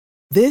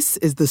This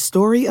is the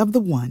story of the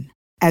one.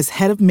 As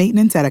head of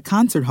maintenance at a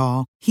concert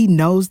hall, he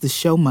knows the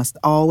show must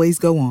always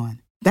go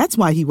on. That's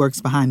why he works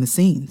behind the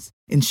scenes,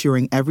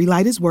 ensuring every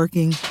light is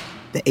working,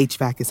 the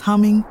HVAC is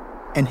humming,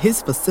 and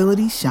his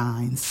facility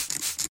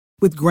shines.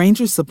 With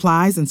Grainger's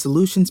supplies and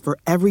solutions for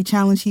every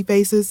challenge he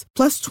faces,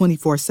 plus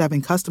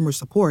 24/7 customer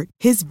support,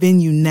 his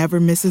venue never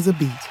misses a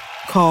beat.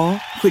 Call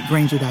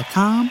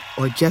quickgrainger.com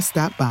or just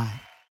stop by.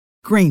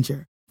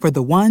 Grainger, for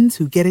the ones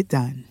who get it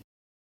done.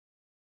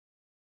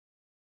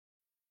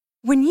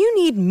 When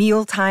you need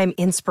mealtime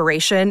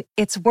inspiration,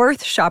 it's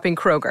worth shopping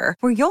Kroger,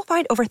 where you'll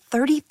find over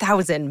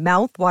 30,000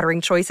 mouth-watering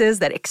choices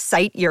that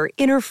excite your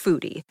inner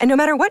foodie. And no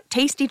matter what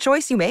tasty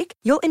choice you make,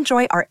 you'll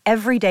enjoy our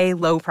everyday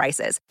low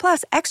prices,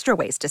 plus extra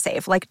ways to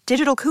save, like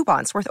digital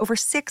coupons worth over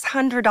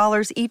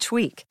 $600 each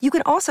week. You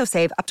can also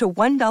save up to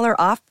 $1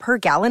 off per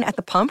gallon at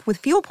the pump with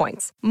fuel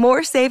points.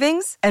 More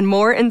savings and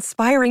more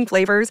inspiring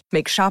flavors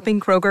make shopping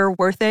Kroger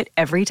worth it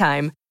every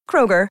time.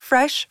 Kroger,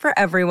 fresh for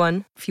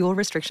everyone. Fuel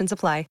restrictions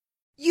apply.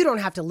 You don't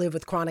have to live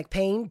with chronic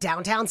pain.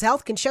 Downtown's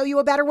Health can show you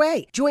a better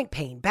way. Joint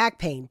pain, back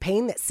pain,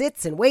 pain that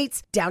sits and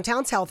waits.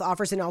 Downtown's Health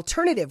offers an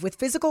alternative with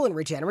physical and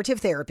regenerative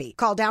therapy.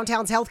 Call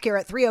Downtown's Healthcare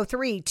at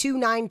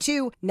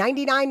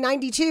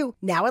 303-292-9992,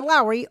 now in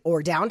Lowry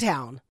or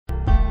downtown.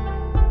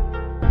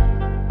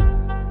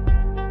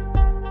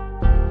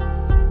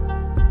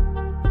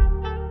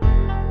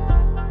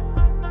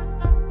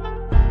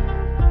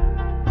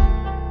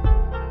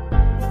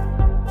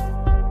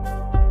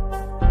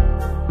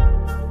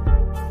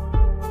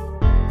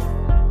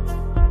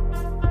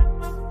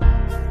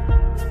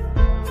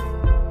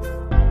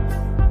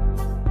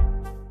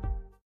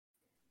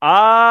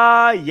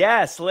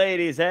 Yes,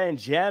 ladies and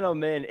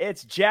gentlemen,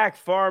 it's Jack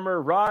Farmer,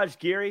 Raj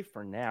Giri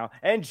for now,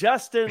 and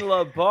Justin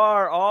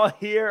LaBar all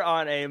here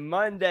on a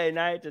Monday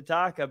night to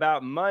talk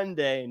about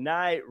Monday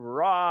Night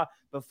Raw.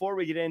 Before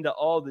we get into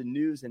all the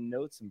news and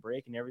notes and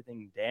breaking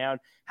everything down,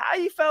 how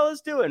you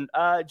fellas doing?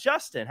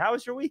 Justin, how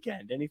was your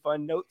weekend? Any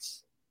fun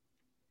notes?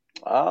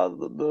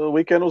 The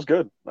weekend was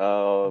good.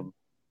 I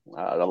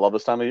love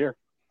this time of year,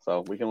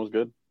 so weekend was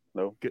good.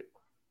 No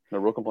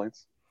real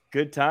complaints.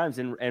 Good times.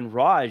 And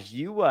Raj,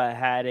 you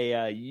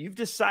you've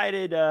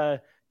decided to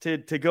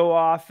go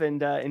off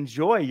and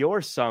enjoy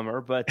your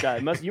summer, but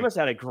you must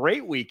have had a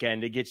great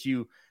weekend to get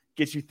you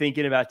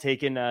thinking about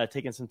taking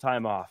some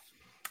time off.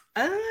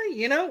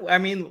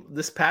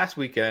 This past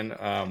weekend,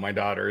 my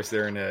daughters,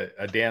 they're in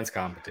a dance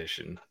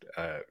competition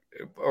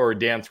or a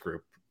dance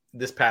group.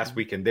 This past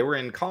weekend, they were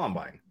in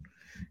Columbine,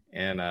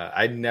 and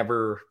I'd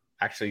never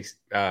actually.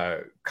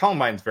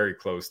 Columbine's very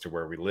close to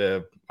where we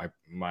live.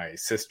 My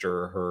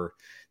sister,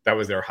 that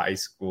was their high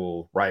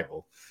school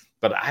rival,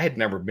 but I had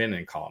never been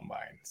in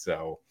Columbine.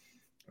 So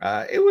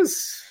it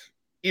was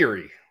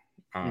eerie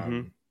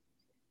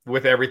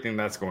with everything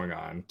that's going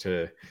on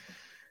to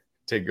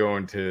go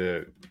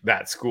into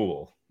that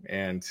school.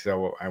 And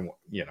so I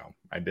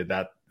did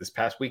that this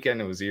past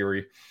weekend. It was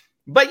eerie,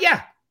 but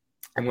yeah,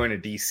 I'm going to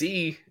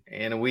DC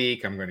in a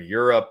week. I'm going to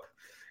Europe,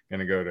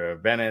 going to go to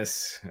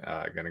Venice,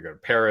 going to go to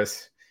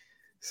Paris.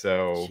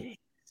 So jeez.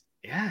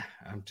 Yeah,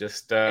 I'm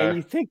just. And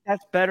you think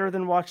that's better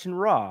than watching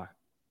Raw?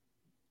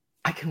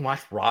 I can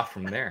watch Raw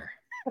from there.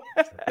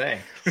 That's the thing.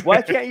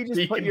 Why can't you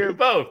just put your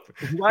both?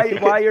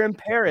 While you're in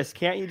Paris,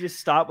 can't you just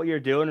stop what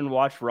you're doing and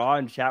watch Raw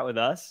and chat with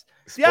us?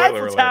 The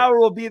Spoiler Eiffel Tower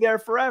will be there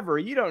forever.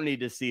 You don't need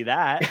to see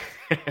that.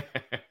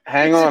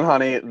 Hang on,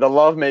 honey. The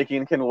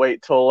lovemaking can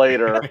wait till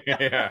later.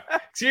 Yeah.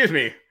 Excuse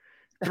me.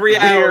 3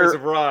 hours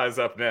of Raw is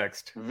up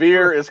next.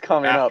 Veer is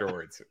coming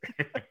afterwards.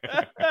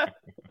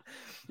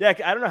 Yeah,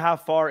 I don't know how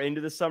far into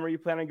the summer you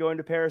plan on going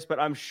to Paris,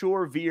 but I'm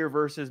sure Veer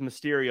versus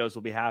Mysterios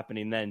will be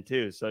happening then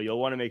too. So you'll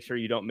want to make sure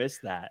you don't miss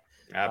that.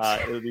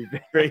 Absolutely. It'll be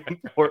very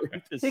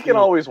important to see. He can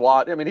always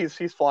watch. I mean, he's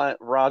flying.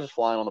 Raj is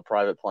flying on the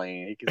private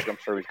plane. I'm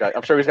sure he's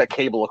got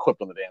cable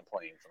equipped on the damn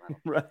plane.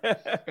 Right.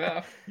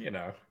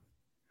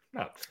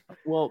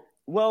 Well,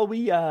 Well,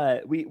 we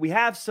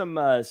have some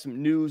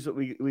news that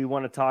we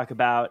want to talk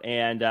about,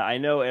 and I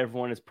know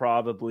everyone is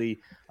probably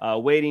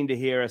waiting to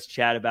hear us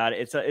chat about it.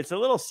 It's a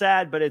little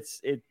sad, but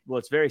it's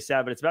very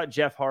sad. But it's about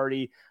Jeff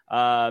Hardy.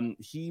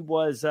 He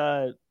was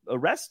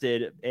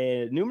arrested.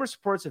 Numerous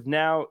reports have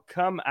now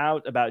come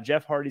out about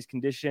Jeff Hardy's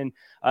condition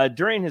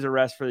during his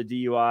arrest for the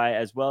DUI,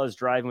 as well as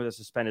driving with a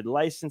suspended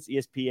license.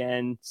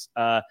 ESPN's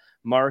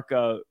Mark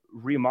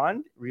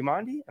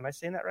Raimondi, am I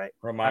saying that right?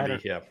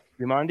 Raimondi, yeah.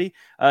 Raimondi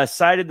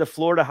cited the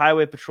Florida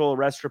Highway Patrol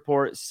arrest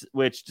report,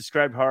 which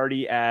described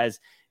Hardy as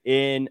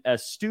in a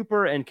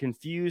stupor and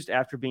confused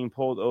after being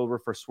pulled over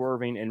for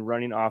swerving and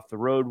running off the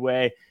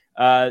roadway.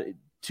 2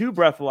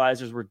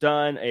 breathalyzers were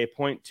done, a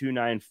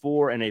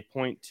 .294 and a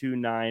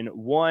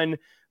 .291,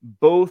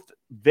 both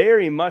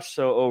very much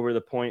so over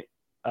the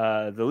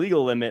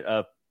legal limit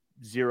of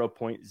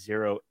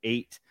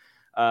 0.08.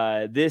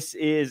 This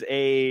is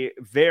a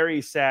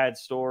very sad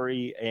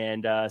story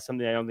and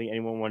something I don't think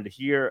anyone wanted to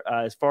hear.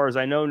 As far as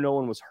I know, no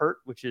one was hurt,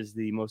 which is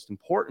the most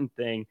important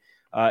thing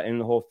in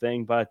the whole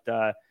thing. But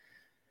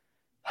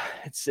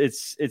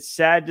It's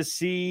sad to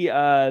see.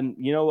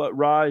 You know what,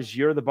 Raj,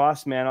 you're the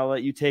boss man. I'll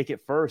let you take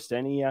it first.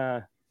 Any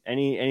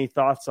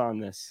thoughts on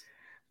this?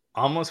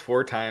 Almost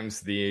 4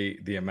 times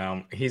the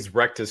amount. He's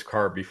wrecked his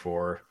car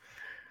before.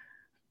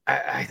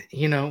 I'd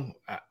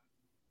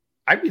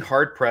be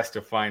hard pressed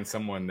to find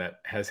someone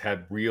that has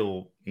had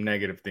real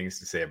negative things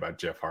to say about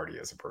Jeff Hardy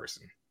as a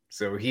person.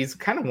 So he's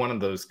kind of one of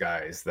those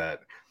guys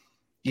that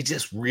you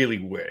just really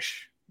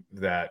wish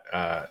that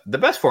the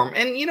best for him.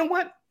 And you know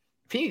what?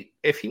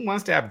 If he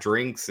wants to have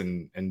drinks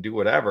and do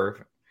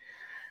whatever,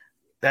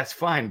 that's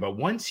fine. But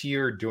once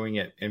you're doing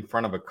it in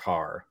front of a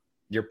car,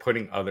 you're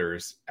putting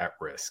others at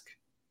risk.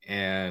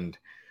 And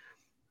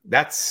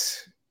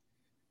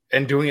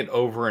doing it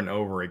over and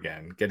over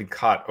again, getting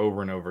caught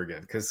over and over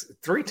again. Because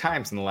 3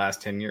 times in the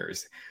last 10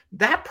 years,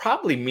 that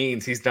probably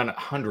means he's done it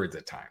hundreds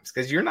of times,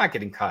 because you're not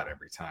getting caught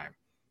every time.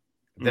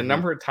 The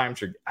number of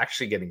times you're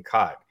actually getting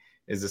caught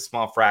is a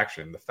small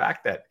fraction. The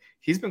fact that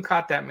he's been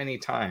caught that many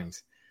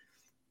times,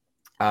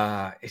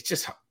 it's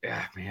just,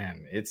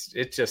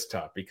 it's just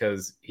tough,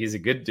 because he's a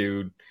good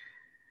dude.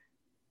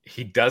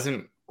 He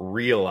doesn't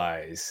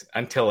realize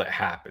until it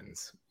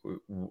happens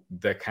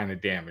the kind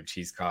of damage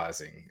he's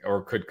causing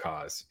or could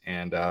cause.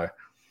 And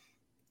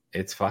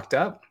it's fucked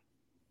up.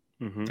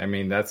 I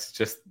mean, that's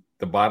just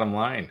the bottom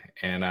line.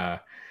 And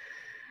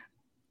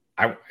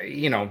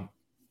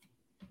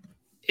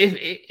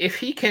if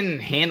he can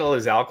handle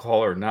his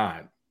alcohol or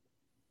not,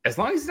 as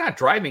long as he's not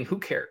driving, who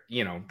cares?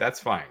 That's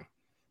fine.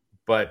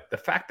 But the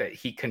fact that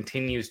he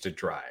continues to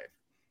drive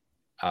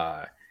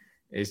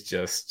it's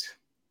just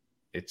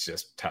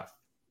tough.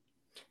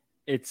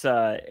 It's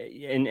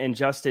and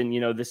Justin,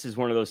 this is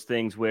one of those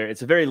things where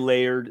it's a very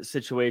layered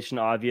situation.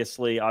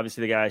 Obviously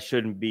the guy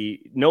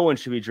no one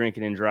should be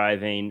drinking and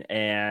driving.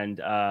 And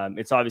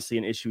it's obviously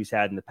an issue he's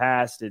had in the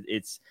past.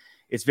 It's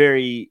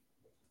very,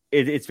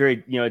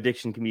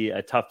 addiction can be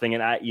a tough thing.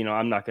 And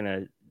I'm not going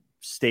to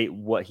state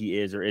what he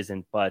is or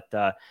isn't, but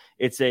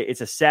it's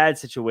a sad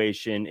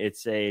situation.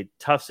 It's a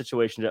tough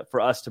situation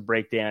for us to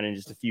break down in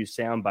just a few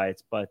sound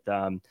bites. But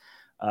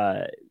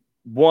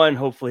one,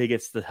 hopefully he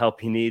gets the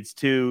help he needs.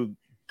 2,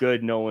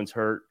 good, no one's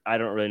hurt. I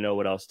don't really know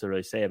what else to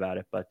really say about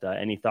it, but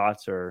any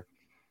thoughts? Or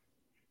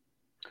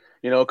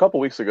a couple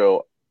weeks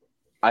ago,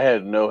 I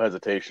had no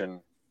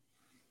hesitation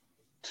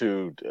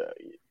to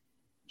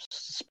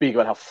speak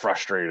about how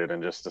frustrated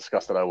and just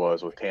disgusted I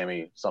was with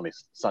Tammy Sunny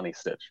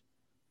Stitch.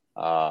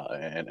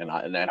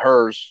 And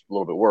hers a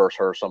little bit worse.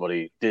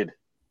 Somebody did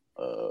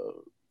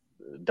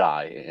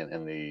die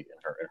in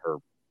her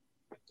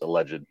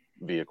alleged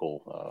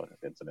vehicle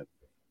incident.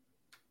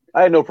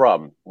 I had no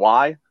problem.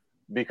 Why?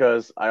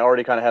 Because I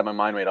already kind of had my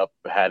mind made up,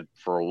 had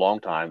for a long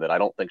time, that I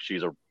don't think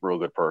she's a real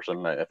good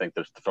person. I think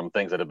there's, from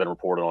things that have been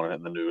reported on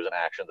in the news and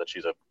actions, that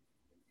she's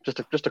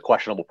just a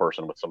questionable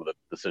person with some of the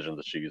decisions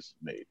that she's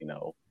made.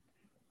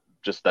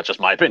 That's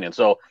just my opinion.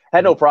 So I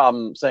had no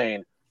problem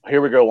saying,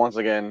 here we go once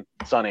again,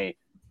 Sunny.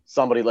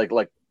 Somebody like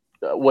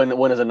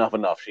when is enough?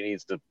 She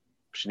needs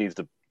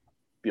to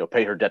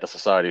pay her debt to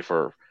society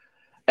for,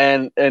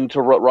 and to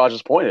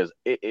Raj's point is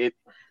it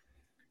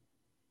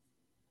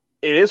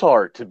is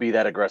hard to be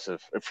that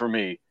aggressive for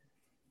me.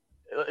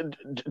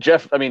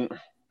 Jeff, I mean,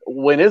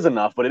 when is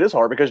enough? But it is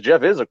hard because Jeff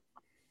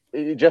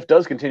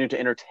does continue to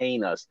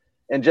entertain us,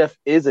 and Jeff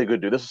is a good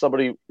dude. This is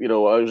somebody, I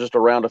was just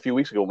around a few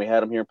weeks ago when we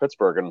had him here in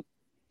Pittsburgh, and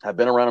I've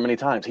been around him many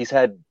times. He's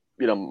had,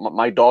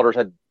 my daughter's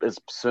had his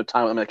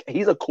time. I'm like,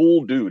 he's a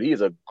cool dude. He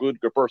is a good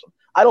person.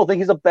 I don't think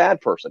he's a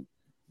bad person.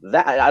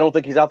 I don't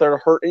think he's out there to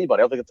hurt anybody.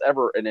 I don't think it's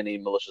ever in any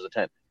malicious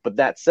intent. But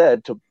that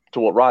said, to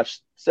what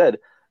Raj said,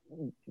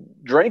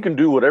 drink and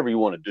do whatever you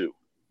want to do.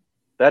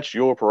 That's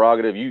your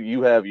prerogative.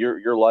 You have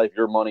your life,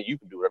 your money. You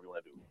can do whatever you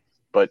want to do.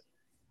 But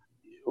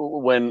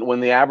when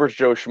the average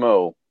Joe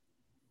Schmo,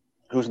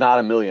 who's not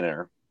a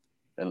millionaire,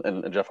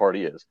 and Jeff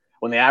Hardy is,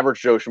 when the average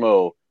Joe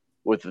Schmo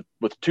with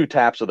 2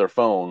 taps of their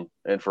phone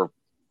and for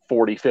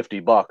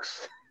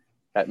 $40-$50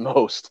 at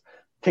most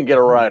can get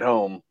a ride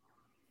home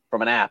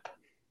from an app,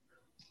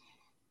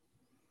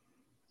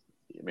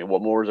 I mean,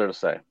 what more is there to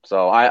say?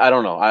 So I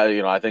don't know.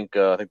 I think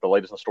the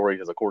latest in the story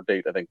is a court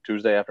date, I think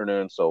Tuesday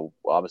afternoon. So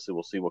obviously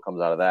we'll see what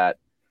comes out of that.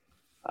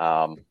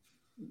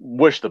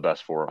 Wish the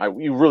best for him.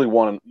 You really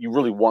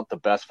want the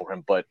best for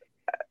him, but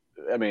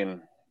I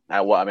mean,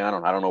 I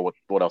don't know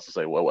what else to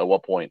say. At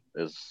what point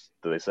do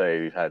they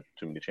say he's had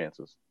too many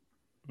chances?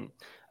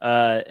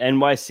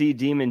 NYC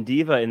Demon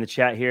Diva in the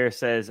chat here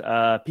says,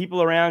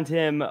 people around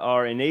him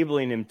are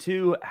enabling him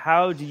too.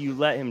 How do you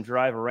let him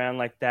drive around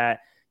like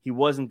that? He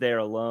wasn't there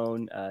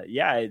alone.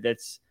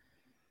 That's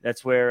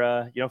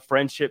where,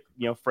 friendship,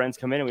 friends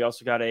come in. And we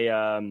also got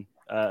a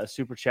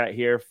super chat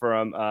here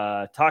from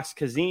Tox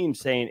Kazim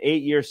saying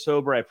 8 years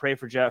sober. I pray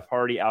for Jeff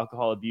Hardy.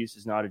 Alcohol abuse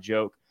is not a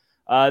joke.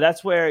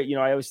 That's where,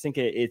 I always think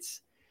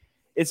it's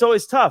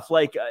always tough.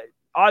 Like,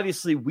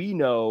 obviously we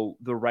know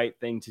the right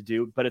thing to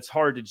do, but it's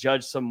hard to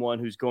judge someone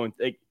who's going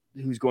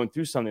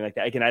through something like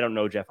that. Again, I don't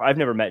know Jeff. I've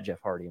never met Jeff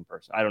Hardy in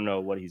person. I don't know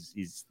what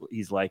he's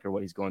like or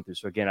what he's going through.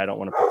 So again, I don't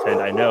want to pretend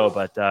I know,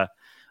 but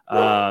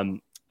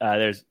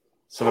there's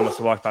Someone must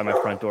have walked by my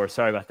front door.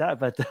 Sorry about that.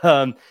 But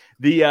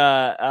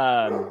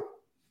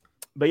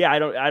but yeah, I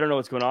don't know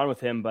what's going on with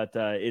him, but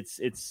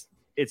it's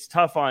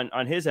tough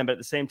on his end. But at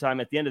the same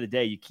time, at the end of the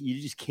day,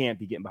 you just can't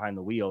be getting behind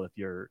the wheel if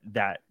you're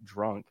that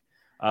drunk.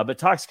 But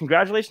Tox,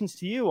 congratulations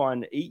to you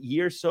on 8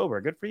 years sober.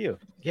 Good for you.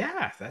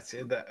 Yeah,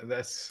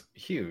 that's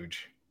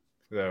huge.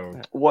 So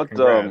What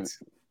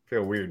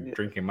feel weird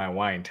drinking my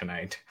wine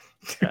tonight.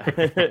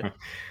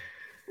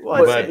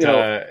 Well,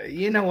 but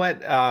you know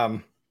what?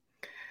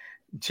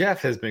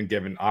 Jeff has been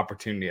given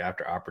opportunity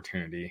after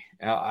opportunity.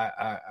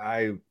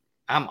 I'm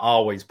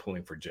always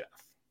pulling for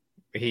Jeff.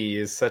 He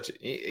is such,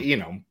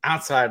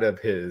 outside of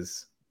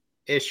his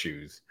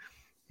issues,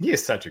 he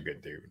is such a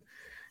good dude.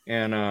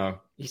 And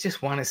you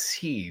just want to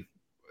see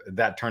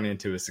that turn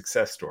into a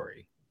success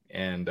story.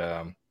 And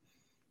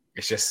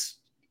it's just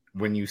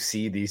when you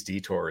see these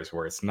detours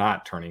where it's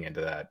not turning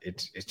into that,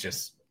 it's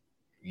just,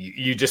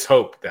 you just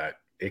hope that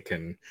it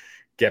can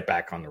get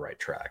back on the right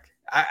track.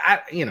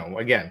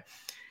 Again,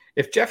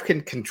 if Jeff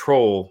can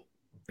control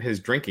his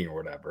drinking or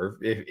whatever,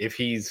 if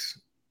he's,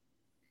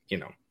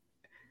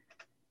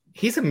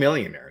 he's a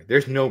millionaire.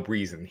 There's no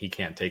reason he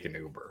can't take an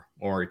Uber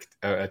or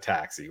a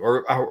taxi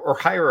or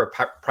hire a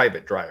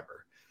private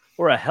driver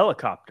or a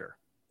helicopter.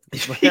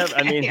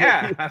 I mean,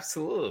 yeah,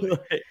 absolutely.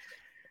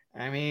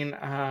 I mean,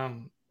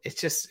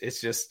 it's just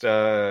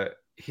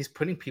he's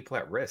putting people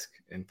at risk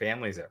and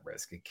families at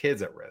risk and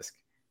kids at risk.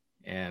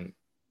 And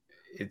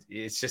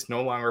it's just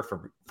no longer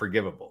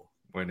forgivable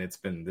when it's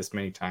been this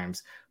many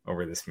times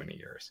over this many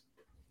years.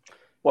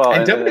 Well,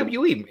 and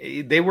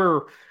WWE, they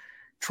were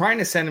trying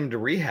to send him to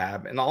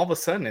rehab, and all of a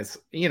sudden it's,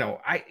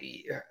 I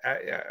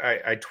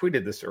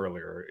tweeted this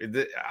earlier.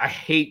 I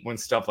hate when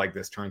stuff like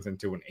this turns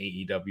into an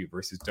AEW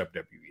versus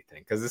WWE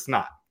thing, because it's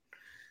not.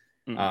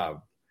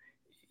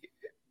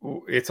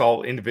 It's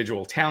all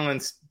individual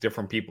talents.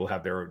 Different people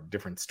have their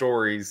different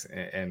stories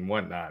and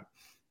whatnot.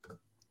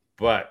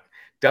 But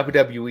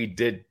WWE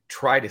did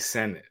try to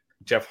send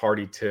Jeff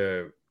Hardy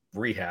to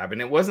rehab,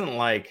 and it wasn't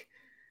like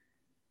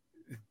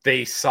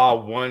they saw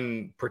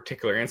one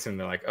particular incident.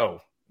 They're like, oh,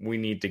 we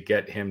need to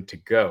get him to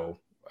go.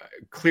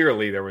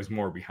 Clearly there was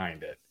more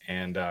behind it.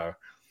 And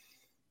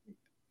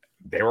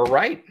they were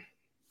right.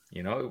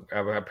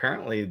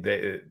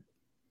 Apparently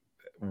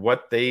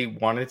what they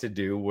wanted to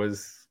do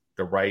was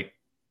the right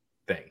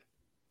thing.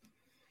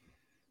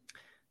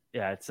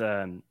 Yeah, it's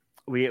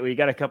we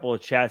got a couple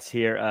of chats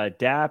here.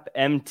 DAP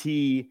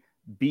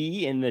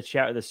MTB in the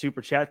chat, the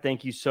super chat.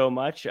 Thank you so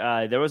much.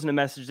 There wasn't a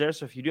message there,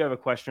 so if you do have a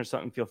question or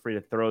something, feel free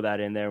to throw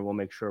that in there. We'll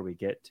make sure we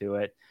get to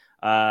it.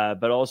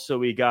 But also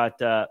we got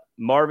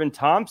Marvin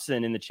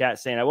Thompson in the chat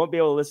saying, I won't be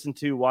able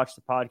to watch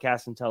the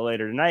podcast until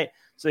later tonight.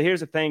 So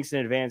here's a thanks in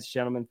advance,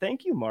 gentlemen.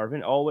 Thank you,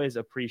 Marvin. Always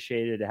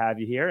appreciated to have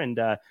you here. And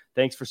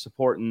thanks for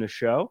supporting the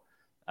show.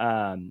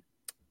 It's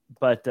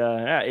like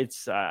I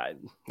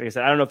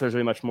said, I don't know if there's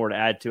really much more to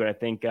add to it. I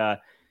think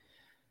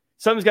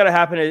something's got to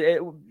happen.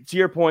 To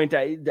your point,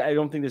 I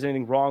don't think there's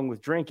anything wrong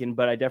with drinking,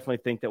 but I definitely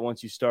think that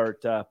once you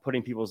start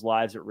putting people's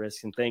lives at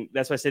risk, and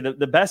that's why I say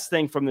the best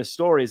thing from this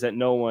story is that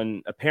no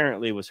one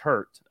apparently was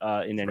hurt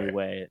in any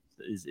way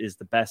is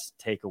the best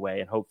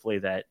takeaway. And hopefully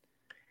that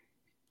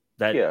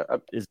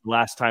is the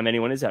last time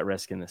anyone is at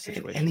risk in this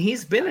situation. And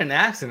he's been in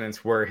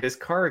accidents where his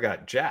car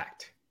got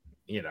jacked,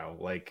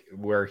 like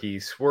where he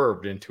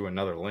swerved into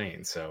another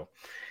lane. So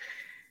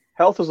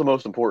health is the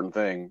most important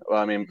thing.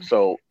 I mean,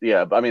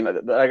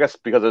 I guess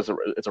because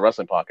it's a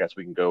wrestling podcast,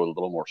 we can go a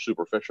little more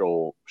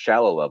superficial,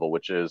 shallow level,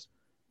 which is,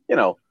 he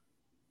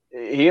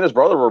and his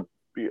brother were,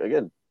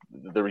 again,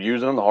 they were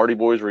using them. The Hardy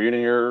Boys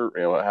reunion here,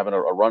 having a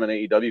run in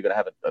AEW. Going to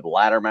have a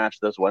ladder match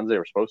this Wednesday.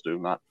 We're supposed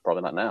to,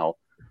 probably not now.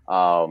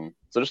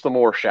 So just the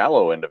more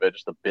shallow end of it,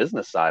 just the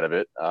business side of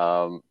it.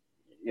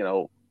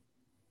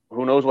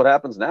 Who knows what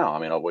happens now? I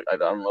mean, I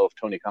don't know if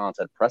Tony Khan's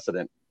had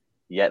precedent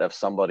yet of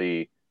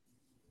somebody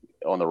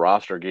on the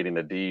roster getting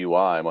a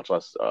DUI, much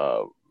less,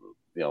 a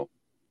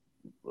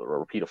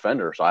repeat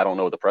offender. So I don't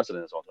know what the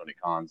precedent is on Tony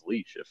Khan's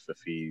leash, if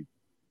he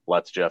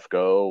lets Jeff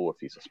go,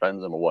 if he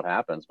suspends him, or what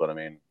happens. But I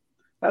mean,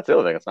 that's the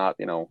other thing. It's not,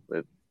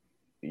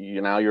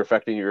 now you're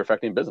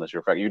affecting business.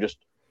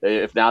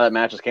 If now that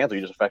match is canceled,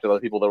 you just affected other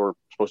people that were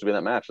supposed to be in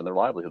that match and their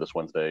livelihood this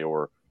Wednesday,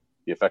 or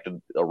you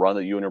affected a run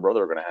that you and your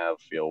brother are going to have,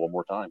 one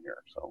more time here.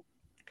 So,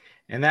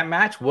 and that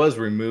match was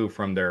removed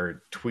from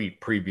their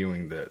tweet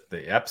previewing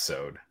the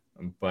episode.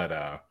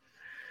 But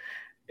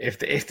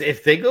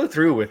if they go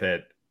through with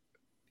it,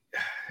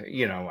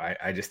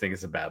 I just think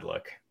it's a bad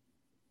look.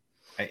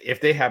 If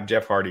they have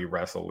Jeff Hardy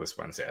wrestle this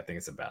Wednesday, I think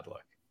it's a bad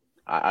look.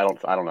 I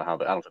don't know how.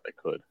 I don't think they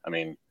could. I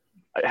mean,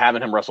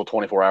 having him wrestle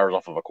 24 hours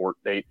off of a court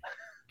date,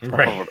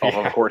 right? off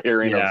of a court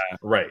hearing,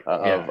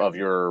 of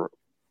your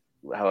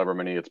however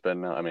many it's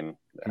been. I mean,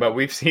 but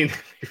we've seen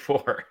it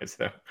before,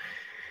 so.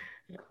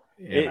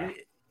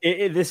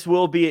 This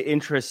will be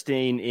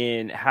interesting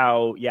in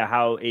how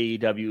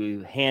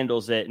AEW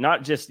handles it,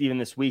 not just even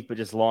this week, but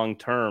just long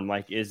term.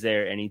 Like, is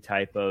there any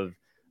type of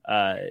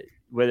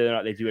whether or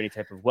not they do any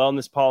type of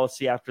wellness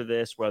policy after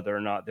this, whether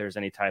or not there's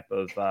any type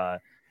of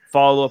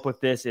follow up with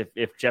this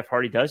if Jeff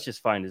Hardy does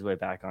just find his way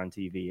back on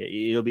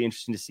TV. It'll be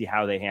interesting to see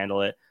how they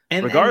handle it,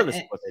 regardless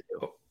of what they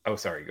do. Oh,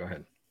 sorry. Go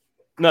ahead.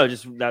 No,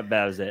 just that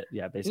was it.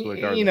 Yeah,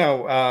 basically.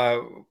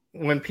 Regardless.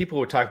 When people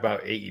would talk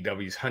about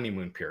AEW's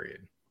honeymoon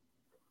period,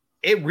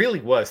 it really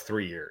was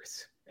 3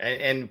 years.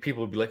 And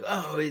people would be like,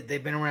 oh,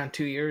 they've been around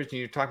 2 years and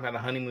you're talking about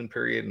a honeymoon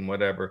period and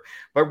whatever.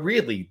 But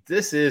really,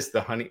 this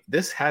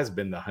has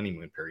been the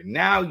honeymoon period.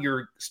 Now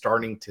you're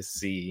starting to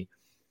see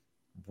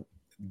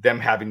them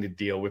having to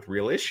deal with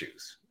real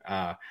issues.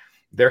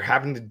 They're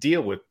having to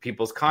deal with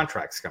people's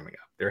contracts coming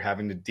up. They're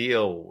having to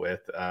deal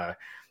with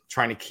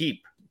trying to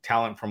keep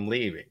talent from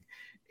leaving.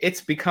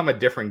 It's become a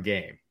different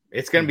game.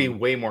 It's going to be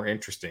way more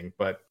interesting.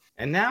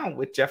 And now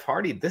with Jeff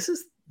Hardy, this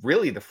is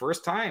really the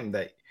first time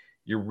that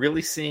you're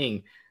really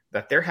seeing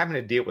that they're having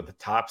to deal with the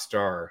top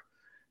star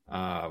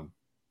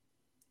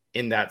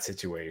in that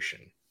situation.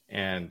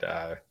 And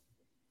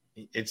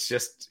it's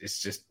just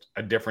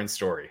a different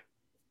story.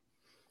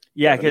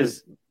 Yeah,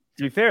 because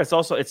to be fair,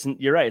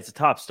 you're right. It's a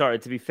top star.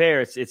 To be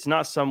fair, it's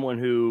not someone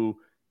who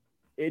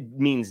it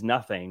means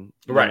nothing.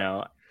 Right. You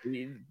know,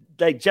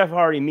 like Jeff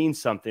Hardy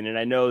means something. And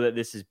I know that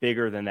this is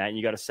bigger than that. And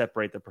you got to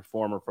separate the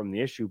performer from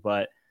the issue.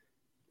 But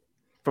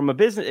from a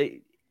business,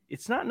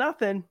 it's not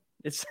nothing.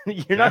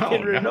 You're not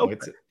getting rid of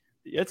nobody.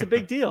 It's a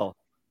big deal.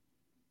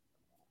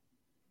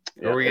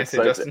 What were you going to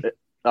say, Justin?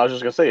 I was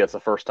just going to say it's the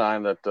first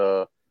time that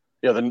the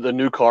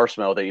new car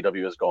smell of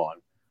AEW is gone.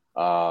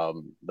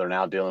 They're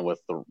now dealing with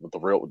the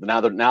real.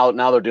 Now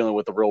they're dealing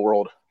with the real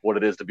world, what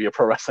it is to be a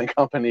pro wrestling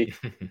company,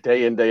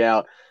 day in, day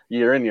out,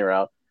 year in, year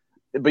out.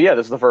 But yeah,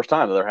 this is the first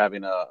time that they're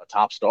having a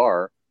top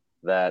star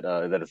that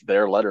it's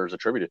their letters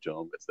attributed to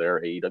them. It's their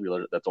AEW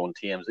letter that's on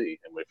TMZ,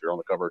 and if you're on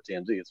the cover of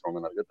TMZ, it's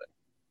normally not a good thing.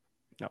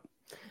 No.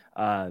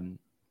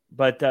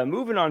 But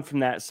moving on from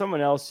that,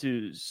 someone else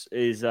who's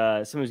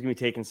going to be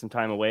taking some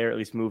time away, or at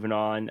least moving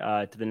on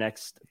to the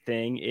next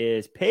thing,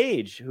 is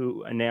Paige,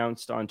 who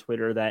announced on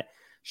Twitter that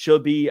she'll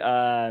be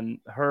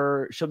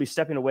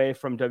stepping away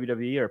from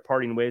WWE or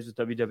parting ways with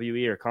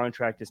WWE. Her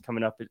contract is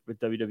coming up with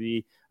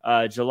WWE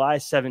July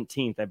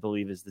 17th, I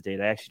believe, is the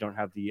date. I actually don't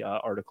have the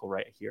article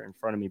right here in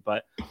front of me,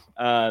 but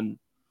her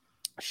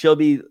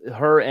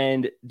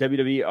and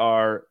WWE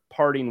are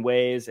parting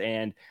ways,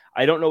 and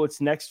I don't know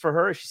what's next for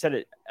her. She said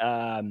it,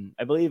 I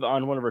believe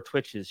on one of her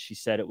Twitches, she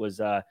said it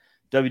was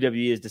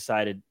WWE has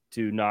decided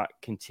to not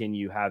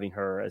continue having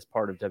her as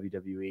part of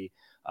WWE,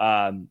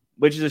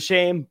 which is a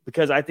shame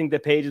because I think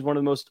that Paige is one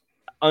of the most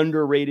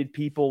underrated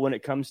people when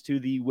it comes to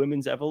the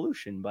women's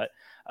evolution. But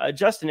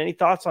Justin, any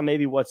thoughts on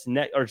maybe what's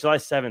next, or July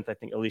 7th, I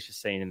think Alicia's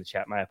saying in the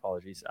chat, my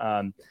apologies.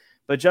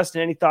 But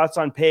Justin, any thoughts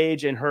on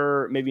Paige and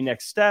her maybe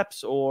next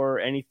steps or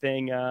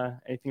anything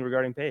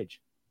regarding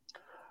Paige?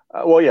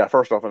 Well, yeah.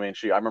 First off, I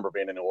remember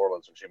being in New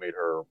Orleans when she made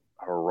her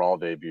Raw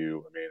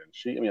debut.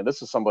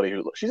 This is somebody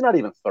who she's not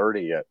even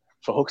 30 yet,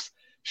 folks.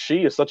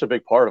 She is such a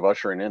big part of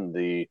ushering in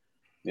the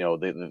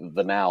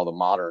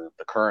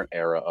current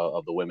era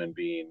of the women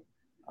being,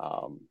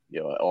 on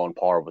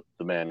par with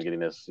the men, getting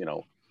this,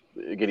 main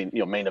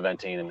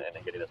eventing and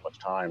getting as much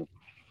time.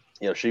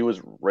 She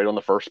was right on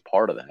the first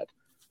part of that.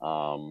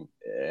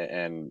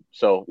 And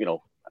so,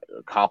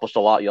 accomplished a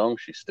lot young.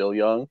 She's still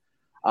young.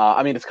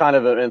 It's kind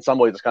of, in some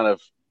ways, it's kind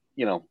of,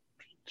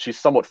 she's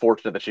somewhat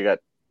fortunate that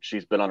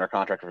she's been under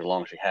contract for as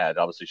long as she had.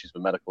 Obviously, she's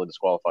been medically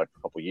disqualified for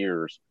a couple of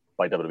years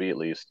by WWE at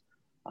least.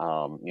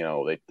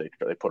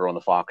 They put her on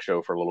the Fox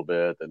show for a little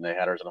bit, and they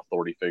had her as an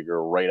authority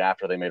figure. Right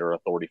after they made her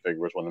authority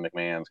figure was when the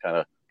McMahons kind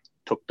of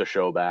took the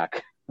show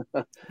back.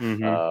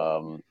 Mm-hmm.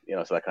 So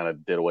that kind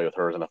of did away with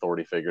her as an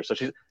authority figure. So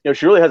she's,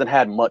 she really hasn't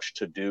had much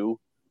to do.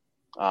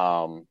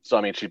 But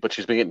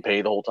she's been getting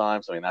paid the whole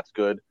time. So, that's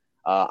good.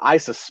 I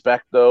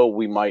suspect though,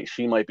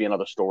 she might be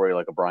another story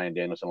like a Bryan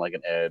Danielson, like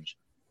an Edge,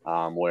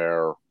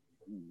 where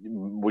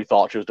we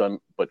thought she was done,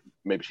 but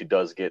maybe she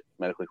does get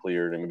medically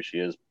cleared and maybe she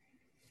is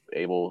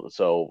able.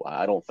 So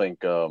I don't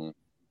think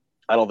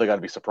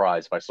I'd be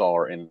surprised if I saw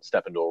her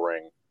step into a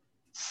ring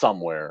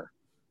somewhere.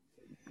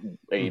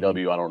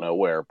 AEW, I don't know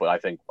where, but I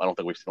don't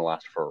think we've seen the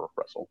last of her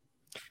wrestle.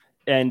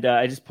 And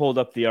I just pulled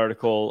up the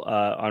article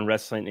on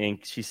Wrestling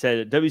Inc. She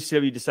said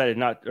WCW decided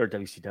not, or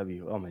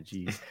WCW, oh my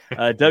geez,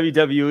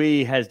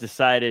 WWE has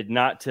decided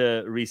not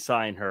to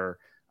re-sign her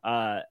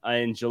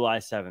in July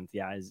 7th.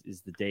 Yeah,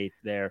 is the date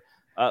there.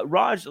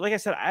 Raj, like I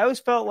said, I always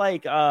felt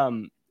like,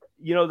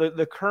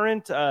 the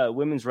current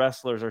women's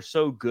wrestlers are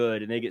so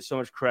good and they get so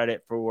much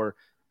credit for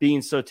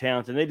being so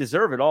talented. And they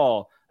deserve it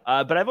all.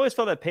 But I've always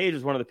felt that Paige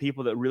was one of the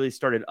people that really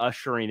started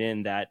ushering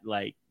in that,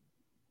 like,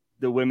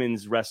 the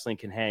women's wrestling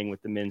can hang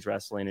with the men's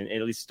wrestling, and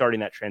at least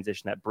starting that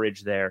transition, that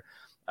bridge there.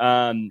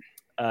 Do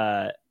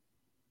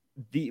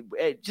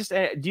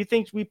you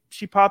think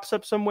she pops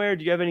up somewhere?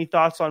 Do you have any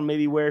thoughts on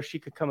maybe where she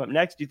could come up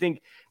next? Do you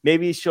think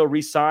maybe she'll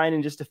re-sign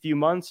in just a few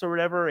months or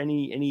whatever? Do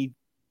you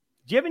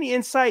have any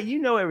insight? You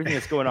know everything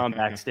that's going on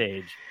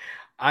backstage.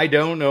 I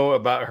don't know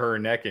about her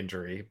neck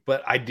injury,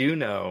 but I do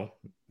know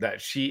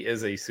that she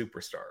is a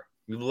superstar.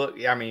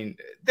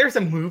 There's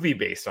a movie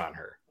based on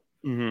her.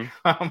 Mm-hmm.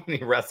 How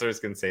many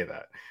wrestlers can say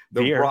that?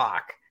 The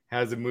Rock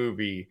has a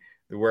movie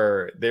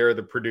where they're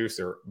the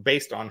producer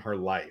based on her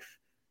life,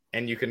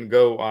 and you can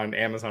go on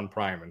Amazon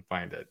Prime and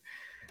find it.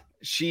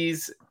 She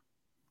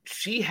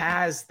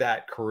has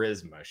that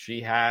charisma.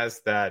 She has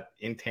that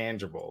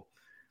intangible.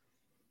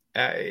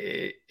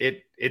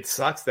 It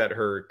sucks that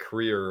her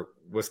career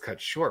was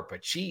cut short,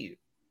 but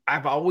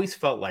I've always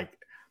felt like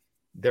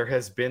there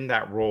has been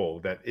that role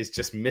that is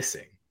just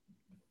missing.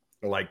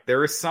 Like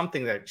there is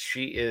something that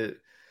she is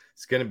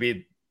going to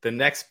be the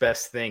next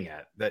best thing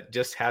at that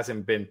just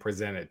hasn't been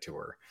presented to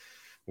her,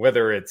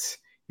 whether it's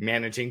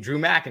managing Drew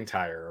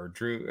McIntyre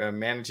or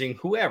managing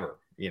whoever,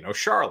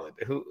 Charlotte,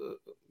 who,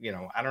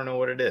 I don't know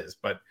what it is,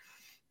 but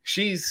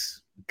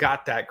she's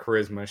got that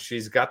charisma.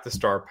 She's got the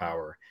star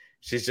power.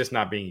 She's just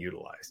not being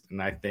utilized.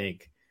 And I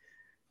think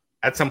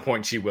at some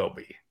point she will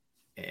be.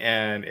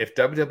 And if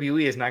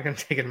WWE is not going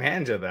to take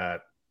advantage of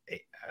that,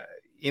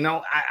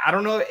 I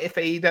don't know if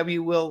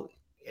AEW will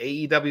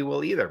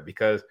either,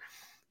 because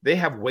they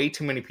have way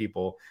too many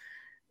people.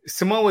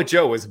 Samoa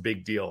Joe was a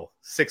big deal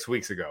 6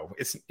 weeks ago.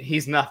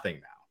 He's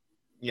nothing now.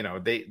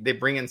 They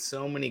bring in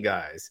so many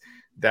guys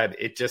that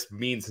it just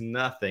means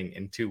nothing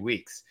in 2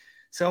 weeks.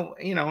 So,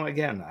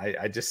 again,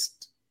 I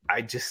just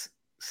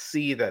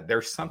see that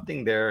there's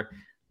something there.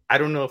 I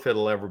don't know if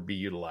it'll ever be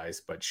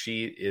utilized, but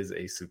she is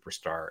a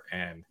superstar,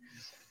 and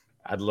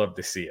I'd love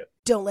to see it.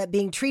 Don't let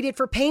being treated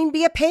for pain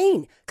be a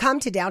pain. Come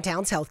to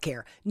Downtown's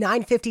Healthcare,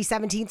 950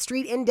 17th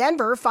Street in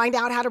Denver. Find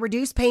out how to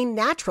reduce pain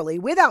naturally,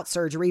 without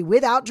surgery,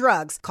 without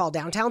drugs. Call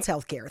Downtown's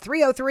Healthcare,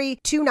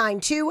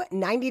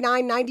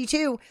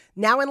 303-292-9992,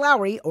 now in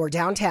Lowry or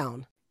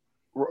downtown.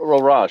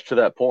 Well, Raj, to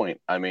that point,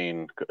 I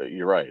mean,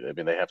 you're right. I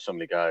mean, they have so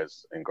many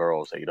guys and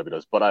girls AEW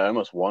does, but I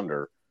almost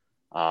wonder,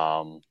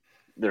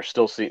 they're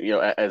still seeing,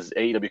 as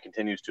AEW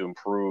continues to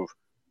improve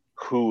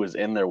who is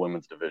in their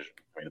women's division.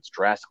 I mean, it's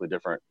drastically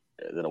different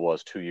than it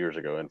was 2 years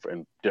ago,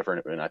 and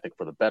different, and I think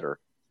for the better.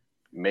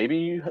 Maybe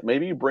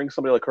you bring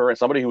somebody like her, and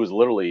somebody who was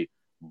literally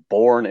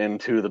born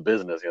into the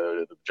business.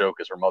 The joke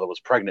is her mother was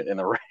pregnant in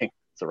the ring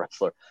as a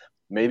wrestler.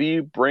 Maybe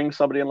you bring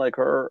somebody in like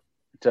her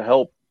to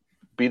help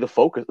be the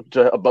focus,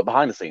 but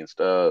behind the scenes,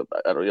 in a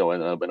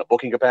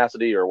booking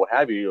capacity or what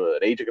have you,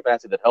 an agent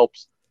capacity that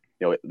helps.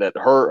 That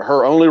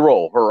her only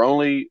role,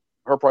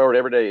 her priority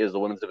every day is the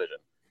women's division.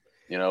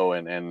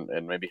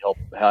 And maybe help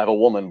have a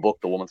woman book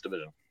the women's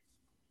division.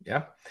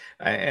 Yeah.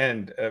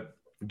 And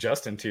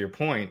Justin, to your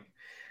point,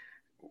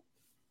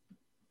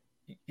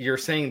 you're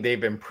saying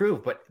they've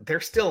improved, but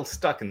they're still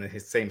stuck in the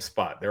same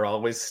spot. They're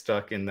always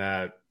stuck in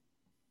that,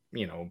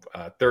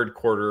 third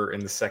quarter in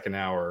the second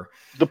hour.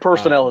 The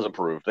personnel has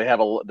improved. They have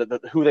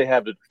who they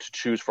have to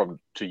choose from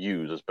to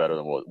use is better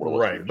than what it was.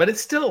 Right. But it's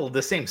still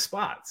the same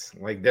spots.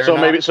 Like they're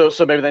maybe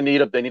they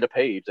need a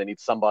page. They need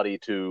somebody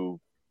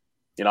to,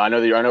 I know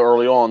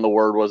early on the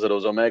word was that it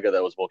was Omega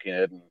that was booking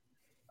it, and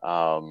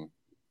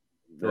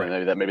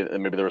right.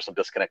 maybe there was some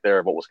disconnect there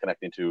of what was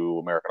connecting to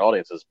American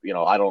audiences.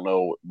 I don't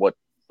know if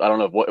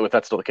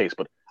that's still the case,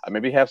 but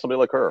maybe have somebody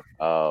like her.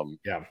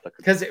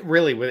 Because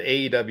really with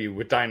AEW,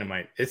 with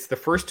Dynamite, it's the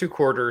first two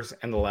quarters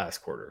and the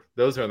last quarter.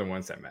 Those are the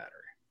ones that matter.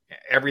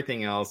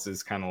 Everything else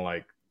is kind of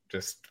like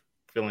just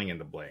filling in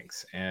the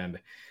blanks. And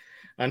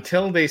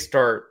until they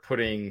start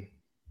putting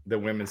the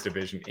women's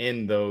division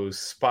in those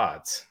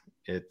spots,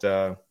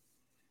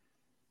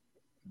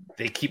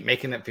 they keep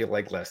making it feel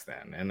like less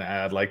than, and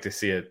I'd like to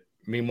see it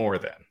be more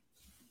than.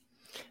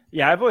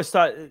 Yeah, I've always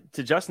thought,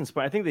 to Justin's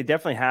point, I think they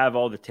definitely have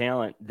all the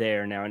talent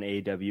there now in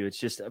AEW. It's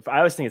just, I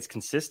always think it's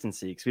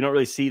consistency, because we don't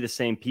really see the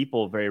same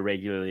people very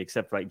regularly,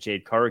 except for like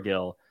Jade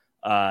Cargill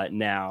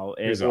now.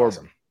 Who's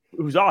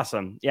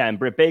awesome. Yeah, and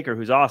Britt Baker,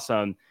 who's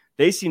awesome.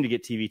 They seem to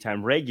get TV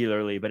time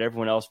regularly, but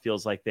everyone else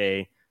feels like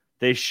they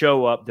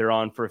show up, they're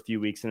on for a few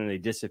weeks, and then they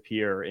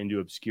disappear into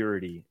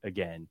obscurity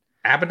again.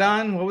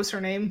 Abaddon, what was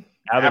her name?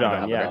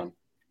 Abaddon.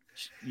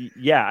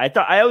 Yeah.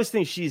 I always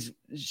think she's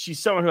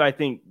someone who I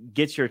think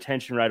gets your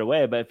attention right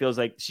away, but it feels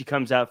like she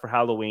comes out for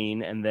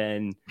Halloween and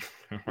then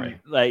right.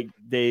 Like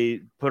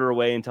they put her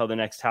away until the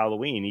next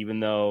Halloween, even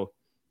though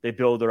they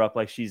build her up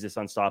like she's this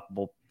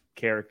unstoppable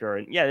character.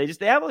 And yeah,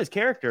 they have all these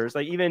characters.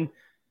 Like even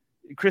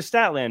Chris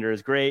Statlander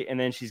is great, and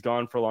then she's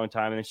gone for a long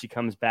time, and then she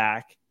comes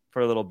back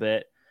for a little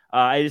bit.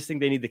 I just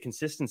think they need the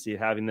consistency of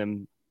having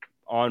them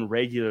on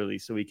regularly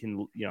so we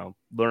can,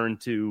 learn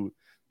to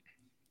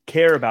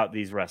care about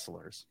these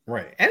wrestlers.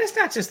 Right. And it's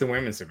not just the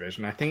women's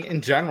division. I think in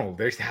general,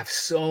 they have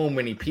so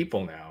many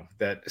people now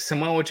that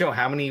Samoa Joe,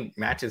 how many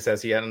matches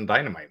has he had on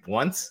Dynamite?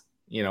 Once,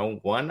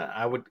 one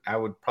I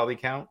would probably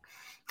count.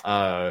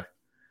 Like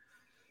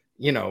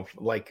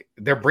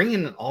they're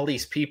bringing in all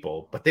these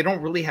people, but they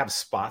don't really have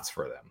spots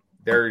for them.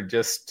 They're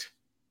just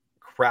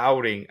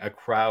crowding a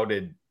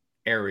crowded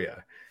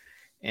area.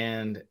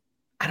 And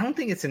I don't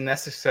think it's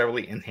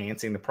necessarily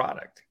enhancing the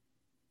product.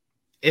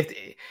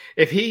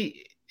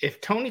 If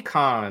Tony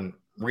Khan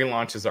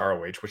relaunches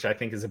ROH, which I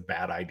think is a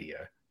bad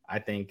idea, I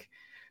think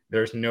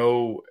there's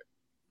no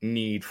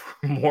need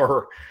for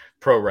more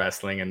pro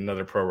wrestling and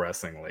another pro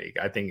wrestling league.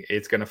 I think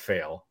it's going to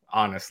fail,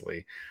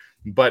 honestly.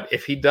 But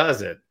if he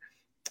does it,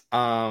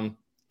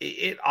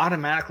 it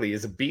automatically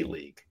is a B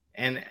league.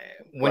 And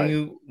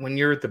when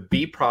you're the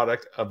B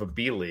product of a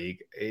B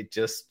league, it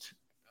just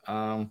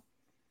there's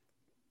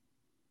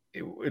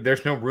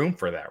no room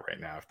for that right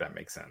now, if that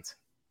makes sense.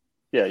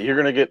 Yeah, you're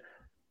gonna get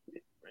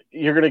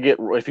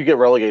if you get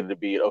relegated to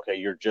B, okay,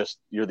 you're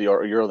on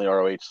the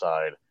ROH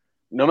side.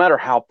 No matter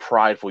how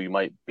prideful you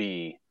might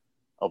be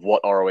of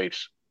what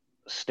ROH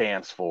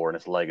stands for and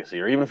its legacy,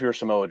 or even if you're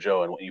Samoa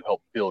Joe and you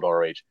help build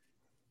ROH,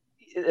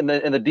 in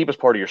the deepest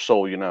part of your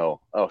soul,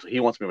 so he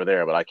wants me over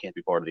there, but I can't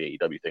be part of the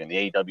AEW thing. And the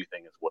AEW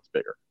thing is what's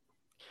bigger.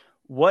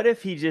 What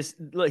if he's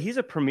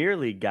a Premier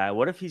League guy.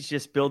 What if he's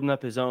just building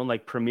up his own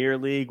like Premier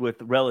League with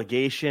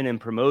relegation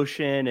and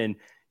promotion, and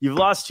you've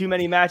lost too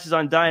many matches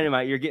on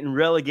Dynamite, you're getting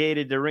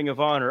relegated to Ring of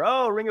Honor.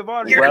 Oh, Ring of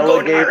Honor. You're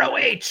going to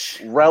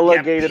ROH.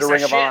 Relegated to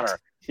Ring of Honor.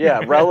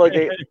 Yeah,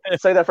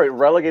 say that phrase,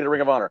 relegated to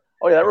Ring of Honor.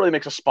 Oh, yeah, that really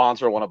makes a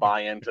sponsor want to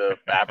buy in to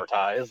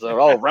advertise.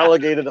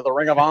 Relegated to the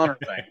Ring of Honor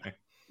thing.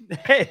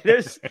 Hey,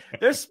 there's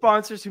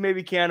sponsors who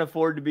maybe can't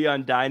afford to be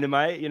on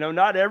Dynamite.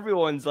 Not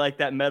everyone's like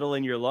that metal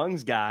in your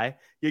lungs guy.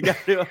 You got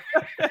to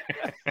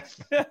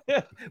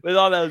with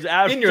all those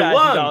advertising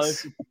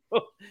dollars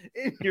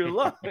in your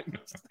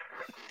lungs.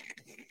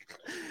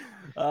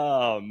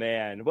 Oh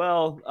man.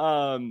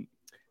 Well,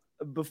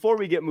 before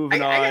we get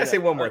moving on, I gotta say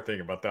one more thing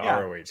about the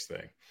ROH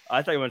thing.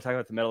 I thought you want to talk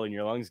about the metal in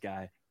your lungs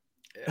guy.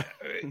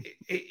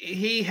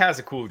 He has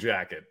a cool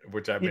jacket,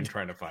 which I've been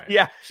trying to find.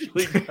 Yeah,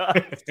 actually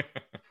does.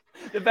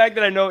 The fact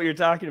that I know what you're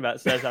talking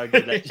about says how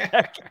good that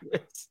jacket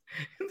is.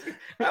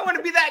 I want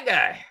to be that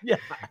guy. Yeah,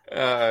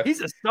 he's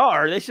a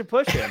star. They should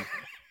push him.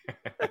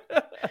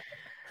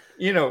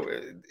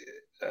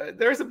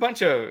 There's a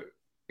bunch of,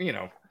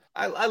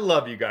 I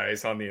love you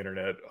guys on the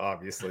internet.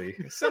 Obviously,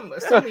 some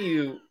of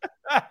you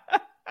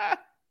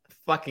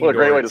fucking. What a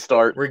great way to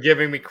start. We're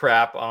giving me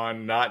crap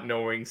on not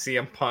knowing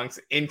CM Punk's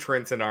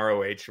entrance in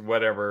ROH,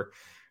 whatever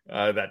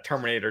that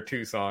Terminator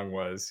 2 song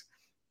was.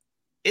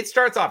 It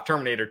starts off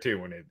Terminator 2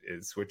 when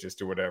it switches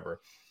to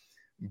whatever.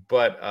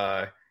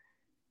 But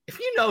if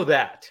you know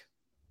that,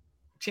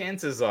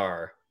 chances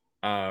are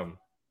you're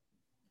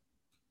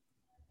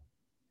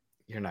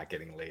not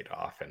getting laid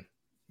often.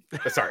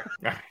 Sorry.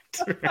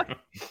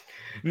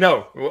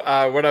 No,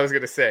 what I was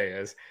going to say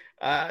is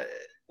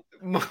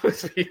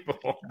most people.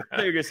 I thought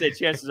you were going to say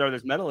chances are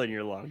there's metal in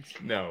your lungs.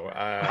 No.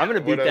 I'm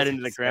going to beat that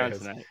into the ground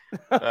tonight.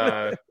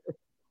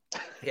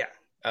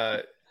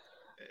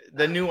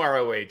 The new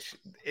ROH,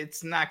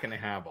 it's not going to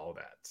have all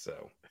that.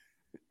 So,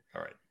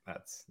 all right,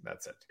 that's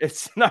it.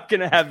 It's not going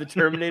to have the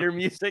Terminator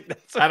music.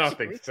 I don't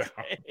think so.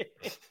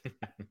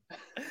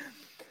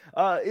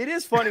 It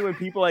is funny when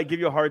people give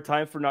you a hard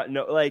time for not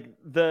they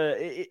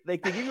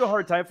give you a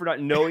hard time for not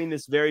knowing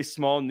this very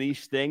small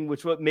niche thing.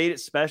 Which what made it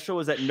special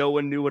was that no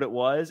one knew what it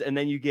was, and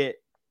then you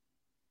get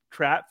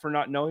crap for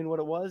not knowing what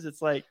it was.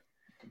 It's like,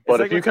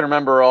 but if you can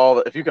remember all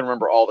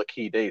the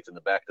key dates in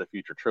the Back to the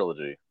Future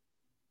trilogy.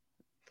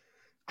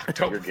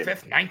 October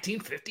 5th,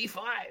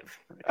 1955.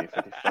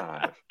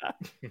 1955.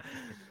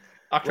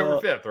 October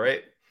 5th,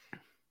 right?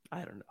 I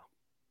don't know.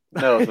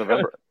 No, it's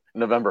November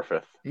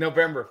 5th.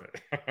 November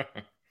 5th.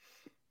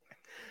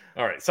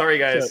 All right. Sorry,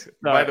 guys.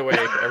 By the way,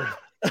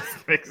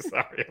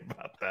 sorry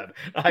about that.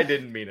 I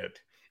didn't mean it.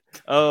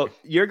 Oh,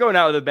 you're going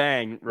out with a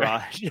bang,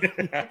 Raj. If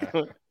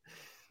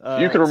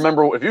you can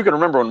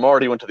remember when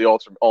Marty went to the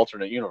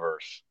alternate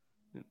universe,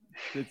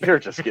 you're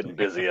just getting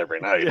busy every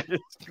night.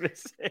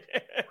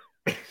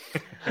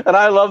 And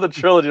I love the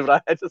trilogy,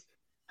 but I just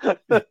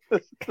the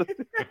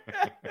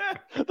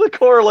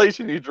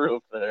correlation you drew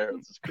up there.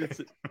 It's just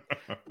crazy.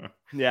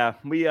 Yeah,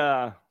 we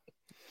that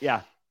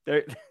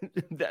would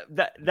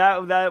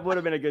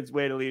have been a good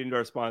way to lead into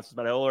our sponsors,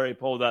 but I already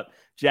pulled up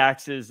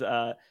Jax's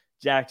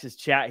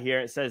chat here.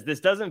 It says this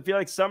doesn't feel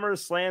like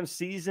SummerSlam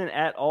season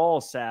at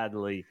all,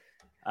 sadly.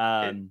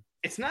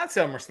 It's not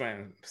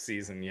SummerSlam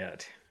season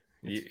yet.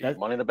 That's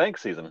Money in the Bank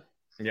season.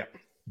 Yeah.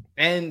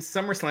 And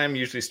SummerSlam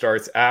usually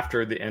starts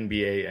after the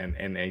NBA and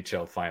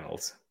NHL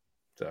finals.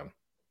 So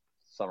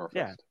Summerfest.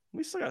 Yeah,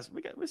 we still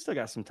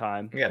got some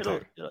time.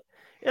 It'll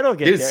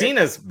get Dude, there.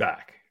 Cena's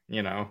back,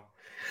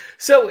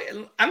 So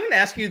I'm going to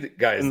ask you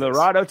guys in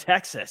Laredo,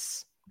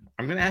 Texas.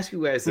 I'm going to ask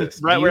you guys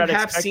this. Right, do you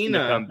have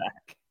Cena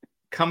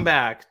come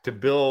back to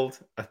build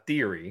a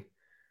theory,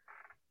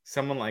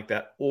 someone like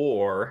that,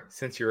 or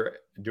since you're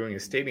doing a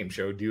stadium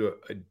show, do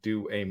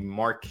a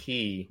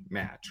marquee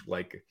match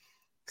like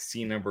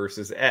Cena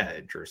versus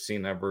Edge or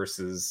Cena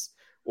versus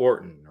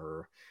Orton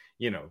or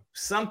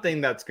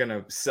something that's going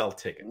to sell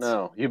tickets?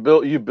 No, you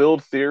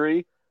build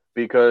theory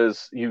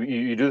because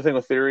you do the thing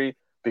with theory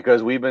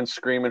because we've been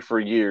screaming for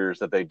years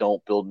that they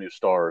don't build new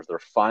stars. They're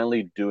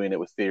finally doing it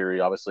with theory.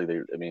 Obviously,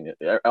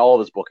 all of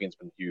his booking's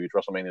been huge.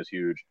 WrestleMania is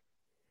huge.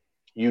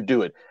 You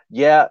do it.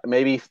 Yeah,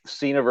 maybe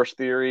Cena versus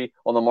Theory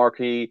on the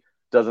marquee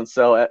doesn't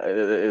sell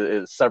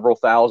several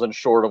thousand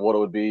short of what it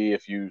would be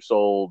if you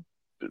sold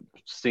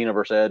Cena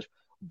versus Edge.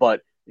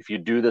 But if you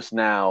do this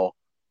now,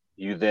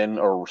 you then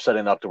are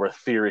setting up to where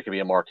Theory can be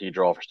a marquee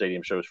draw for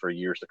stadium shows for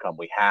years to come.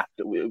 We have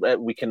to.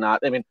 We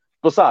cannot.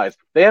 Besides,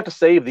 they have to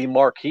save the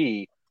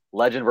marquee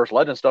legend versus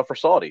legend stuff for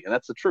Saudi, and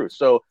that's the truth.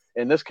 So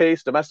in this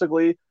case,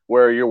 domestically,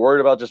 where you're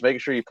worried about just making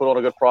sure you put on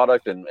a good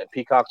product, and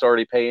Peacock's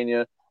already paying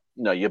you,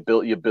 you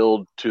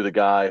build to the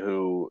guy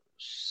who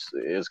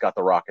has got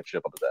the rocket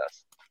ship up his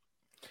ass.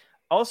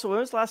 Also, when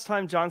was the last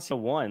time John Cena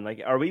won?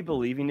 Like, are we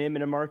believing him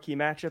in a marquee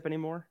matchup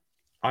anymore?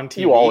 On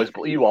TV, you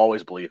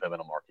always believe him in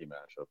a marquee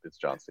matchup. It's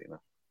John Cena.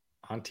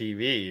 On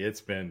TV,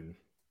 it's been.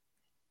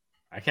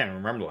 I can't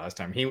remember the last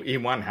time he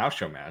won house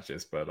show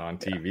matches, but on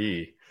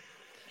TV.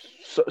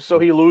 So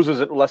he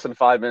loses in less than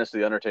 5 minutes to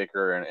the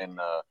Undertaker in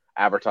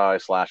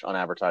advertised /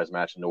 unadvertised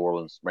match in New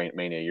Orleans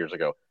Mania years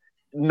ago.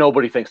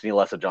 Nobody thinks any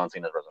less of John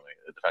Cena's resume.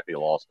 The fact that he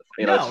lost.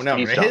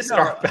 His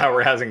star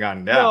power hasn't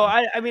gone down. No,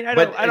 I mean, I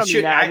don't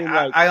mean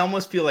that. I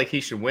almost feel like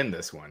he should win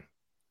this one,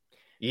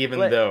 even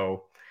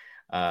though,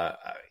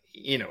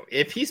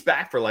 if he's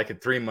back for like a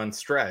 3-month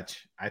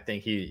stretch, I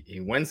think he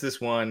wins this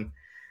one.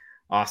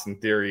 Austin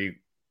Theory.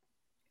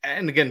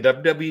 And again,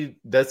 WWE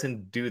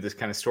doesn't do this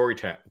kind of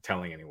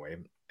storytelling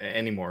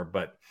anymore.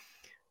 But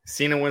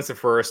Cena wins the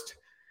first.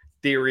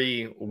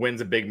 Theory wins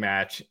a big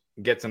match,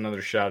 gets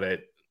another shot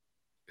at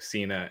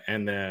Cena,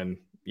 and then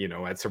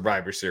at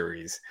Survivor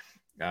Series,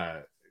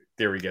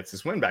 Theory gets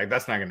his win back.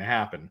 That's not going to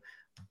happen.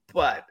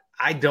 But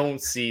I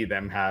don't see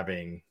them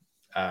having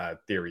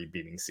Theory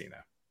beating Cena.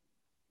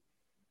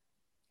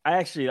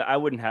 I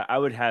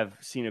would have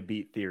Cena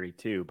beat Theory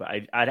too, but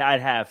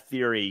I'd have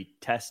Theory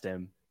test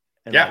him.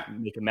 And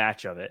make a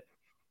match of it.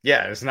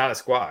 Yeah, it's not a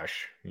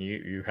squash.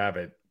 You have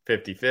it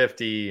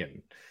 50-50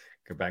 and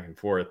go back and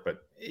forth.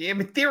 But I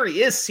mean,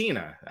 Theory is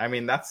Cena. I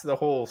mean, that's the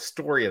whole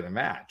story of the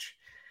match.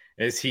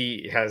 Is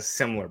he has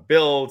similar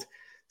build,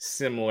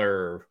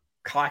 similar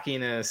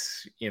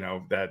cockiness,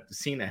 that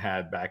Cena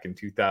had back in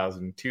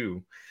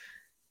 2002.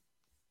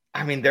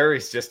 I mean, there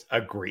is just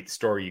a great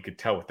story you could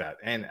tell with that.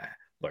 And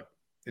look,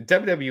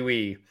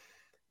 WWE,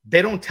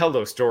 they don't tell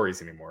those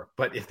stories anymore,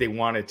 but if they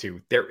wanted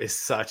to, there is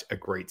such a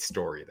great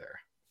story there.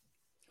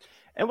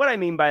 And what I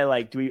mean by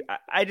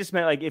I just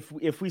meant like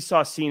if we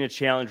saw Cena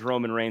challenge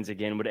Roman Reigns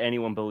again, would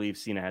anyone believe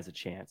Cena has a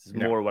chance? Is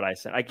more what I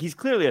said. Like, he's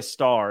clearly a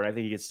star, and I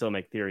think he could still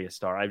make Theory a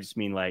star. I just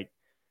mean like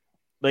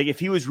if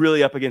he was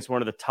really up against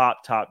one of the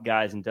top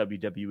guys in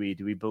WWE,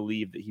 do we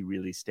believe that he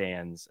really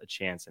stands a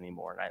chance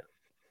anymore? And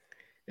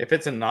if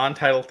it's a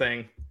non-title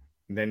thing,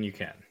 then you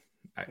can,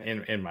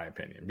 in my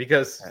opinion,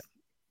 because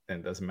then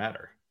it doesn't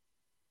matter.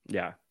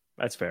 Yeah,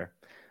 that's fair.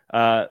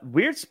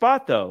 Weird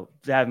spot, though,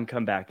 to have him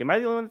come back. Am I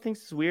the only one that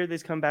thinks it's weird that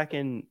he's come back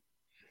in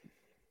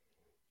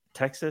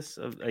Texas?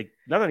 Like,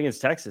 nothing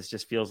against Texas,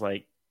 just feels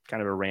like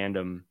kind of a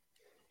random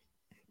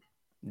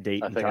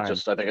date and time. I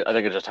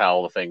think it's just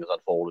how the thing is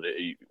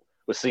unfolded.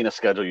 With Cena's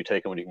schedule, you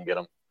take him when you can get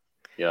him.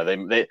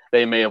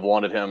 They may have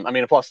wanted him. I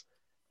mean, plus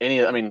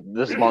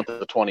this month is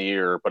the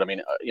 20-year, but I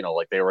mean,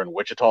 like they were in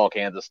Wichita,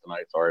 Kansas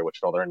tonight. Sorry,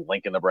 Wichita. They're in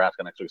Lincoln,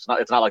 Nebraska next week.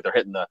 It's not like they're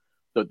hitting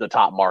the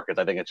top markets.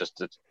 I think it's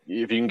if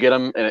you can get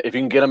them, and if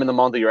you can get them in the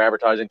month that you're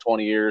advertising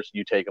 20 years,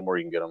 you take them where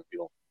you can get them. You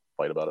don't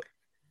fight about it.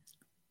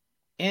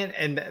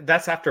 And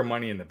that's after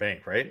Money in the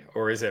Bank, right?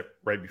 Or is it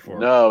right before?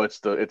 No, it's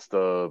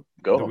the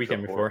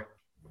weekend before.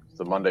 It's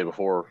the Monday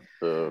before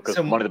because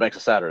Money in the Bank's a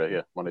Saturday.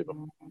 Yeah, Monday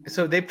before.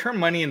 So they've turned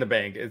Money in the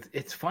Bank.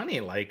 It's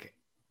funny,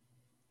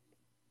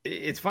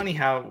 it's funny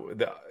how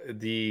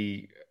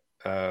the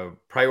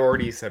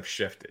priorities have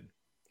shifted.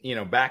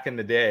 Back in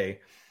the day,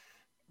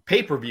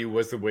 pay-per-view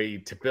was the way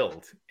to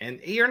build, and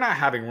you're not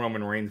having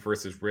Roman Reigns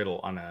versus Riddle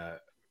on a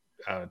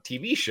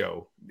TV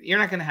show. You're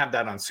not going to have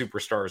that on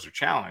Superstars or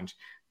Challenge.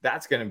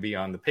 That's going to be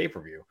on the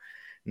pay-per-view.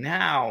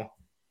 Now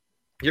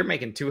you're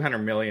making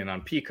 $200 million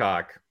on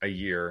Peacock a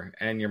year,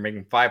 and you're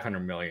making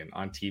 $500 million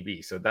on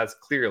TV. So that's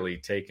clearly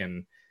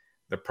taken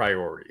the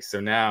priority. So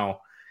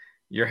now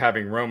you're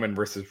having Roman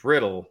versus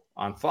Riddle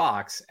on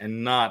Fox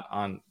and not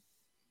on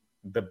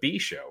the B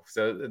show.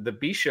 So the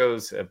B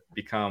shows have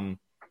become,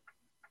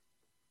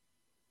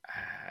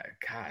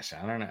 I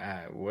don't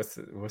know what's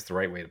the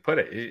right way to put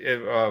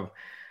it.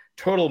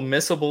 Total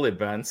missable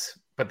events,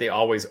 but they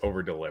always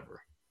over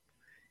deliver.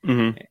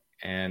 Mm-hmm.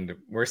 And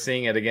we're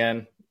seeing it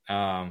again.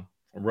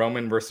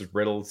 Roman versus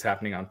Riddle is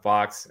happening on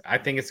Fox. I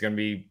think it's going to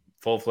be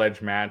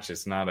full-fledged match.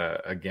 It's not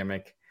a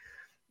gimmick.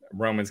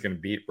 Roman's going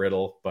to beat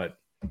Riddle, but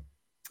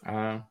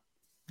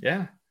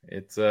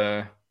it's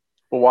Well,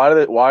 why are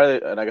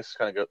they? And I guess it's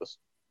kind of good. This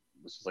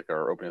is like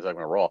our opening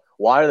segment of Raw.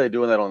 Why are they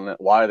doing that on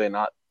that? Why are they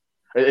not?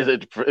 Is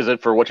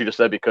it for what you just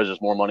said because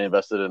there's more money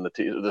invested in the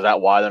team? Is that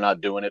why they're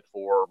not doing it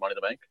for Money in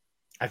the Bank?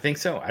 I think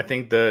so. I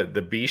think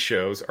the B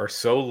shows are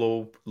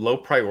so low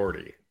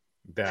priority.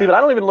 See, but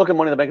I don't even look at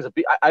Money in the Bank as a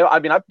B. I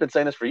mean, I've been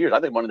saying this for years. I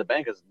think Money in the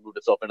Bank has moved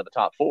itself into the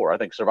top 4. I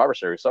think Survivor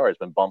Series, has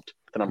been bumped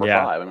to number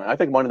 5. I mean, I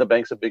think Money in the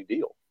Bank's a big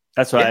deal.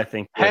 That's what I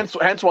think. Hence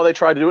why they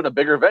tried to do it in a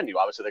bigger venue.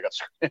 Obviously,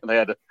 they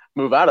had to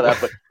move out of that,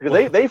 but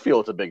because they feel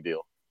it's a big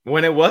deal.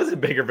 When it was a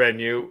bigger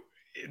venue,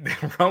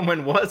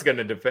 Roman was going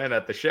to defend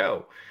at the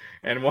show,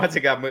 and once it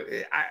got moved,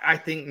 I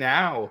think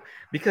now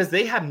because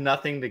they have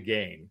nothing to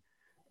gain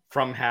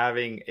from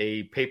having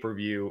a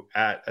pay-per-view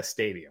at a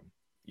stadium,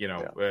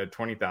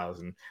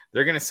 20,000,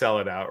 they're going to sell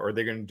it out or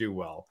they're going to do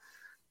well.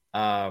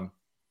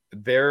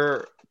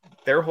 their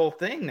whole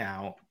thing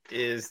now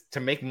is to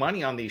make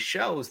money on these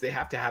shows. They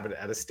have to have it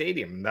at a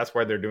stadium, and that's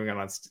why they're doing it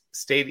on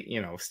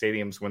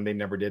stadiums when they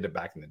never did it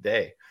back in the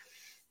day.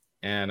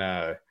 And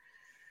and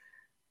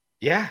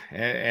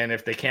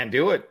if they can't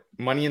do it,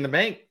 Money in the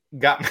Bank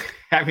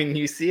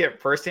you see it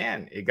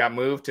firsthand. It got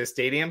moved to a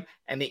stadium,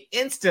 and they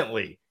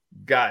instantly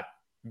got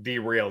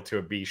derailed to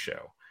a B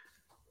show.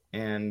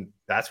 And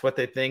that's what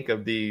they think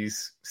of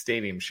these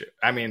stadium shows.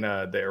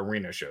 The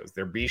arena shows.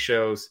 They're B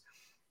shows.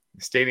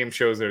 The stadium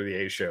shows are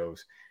the A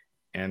shows.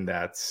 And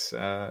that's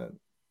how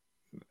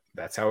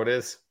it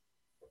is.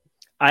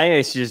 I think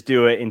they should just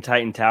do it in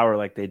Titan Tower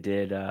like they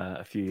did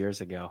a few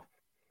years ago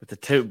with the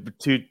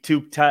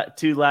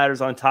two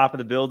ladders on top of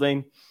the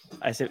building.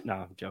 I said, no,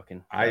 I'm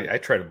joking. I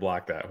try to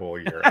block that whole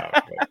year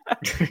out.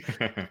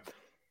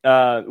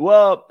 Either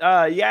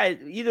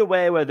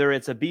way, whether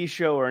it's a B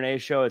show or an A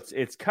show,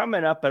 it's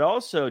coming up. But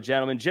also,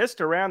 gentlemen,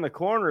 just around the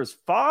corner is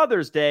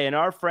Father's Day, and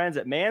our friends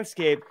at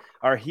Manscaped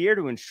are here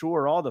to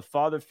ensure all the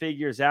father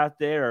figures out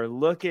there are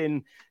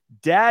looking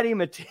daddy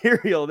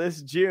material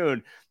this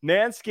June.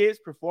 Manscaped's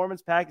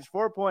Performance Package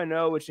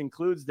 4.0, which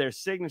includes their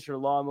signature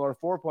lawnmower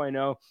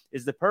 4.0,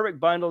 is the perfect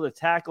bundle to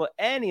tackle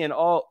any and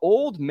all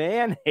old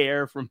man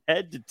hair from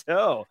head to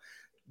toe.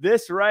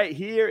 This right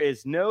here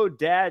is no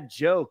dad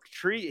joke.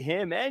 Treat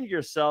him and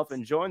yourself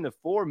and join the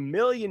 4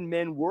 million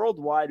men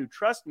worldwide who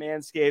trust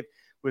Manscaped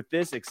with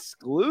this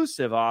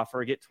exclusive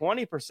offer. Get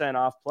 20%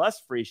 off plus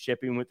free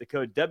shipping with the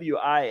code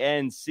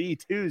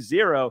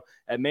WINC20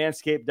 at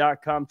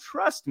manscaped.com.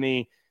 Trust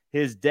me,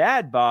 his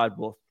dad bod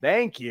will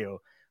thank you.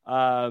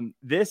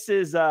 This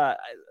is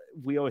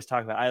we always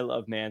talk about, I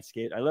love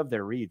Manscaped. I love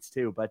their reeds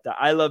too, but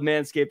I love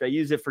Manscaped. I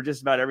use it for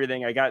just about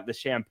everything. I got the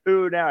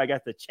shampoo now. I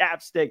got the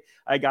chapstick.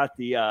 I got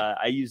the,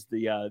 I use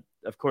the,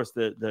 of course,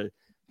 the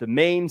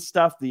main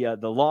stuff, the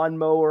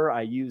lawnmower.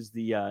 I use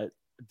the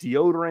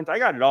deodorant. I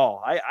got it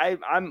all.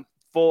 I'm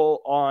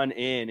full on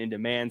into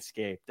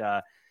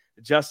Manscaped.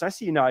 Justin, I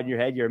see you nodding your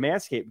head. You're a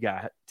Manscaped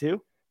guy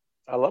too.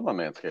 I love my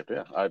Manscaped.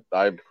 Yeah.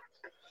 I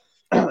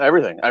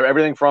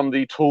everything from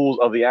the tools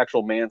of the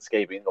actual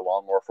manscaping, the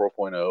lawnmower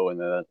 4.0,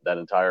 and then that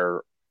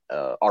entire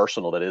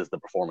arsenal that is the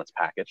performance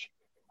package.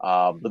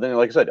 But then,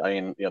 like I said,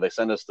 they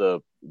send us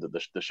the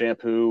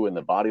shampoo and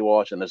the body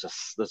wash, and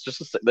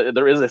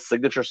there is a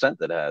signature scent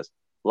that has.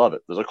 Love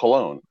it. There's a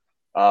cologne.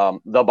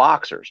 The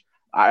boxers.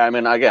 I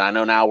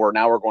know now we're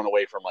going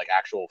away from like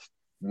actual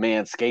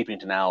manscaping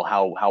to now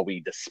how we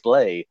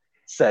display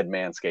said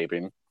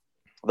manscaping.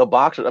 The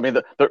boxers.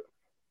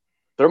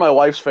 They're my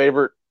wife's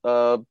favorite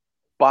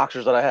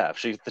boxers that I have.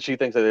 She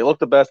thinks that they look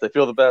the best, they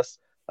feel the best,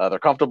 they're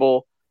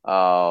comfortable.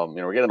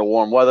 We're getting into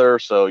warm weather,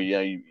 so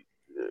you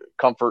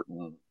comfort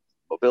and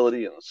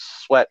mobility and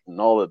sweat and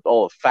all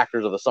the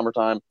factors of the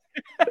summertime.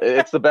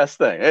 It's the best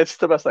thing. It's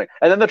the best thing.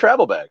 And then the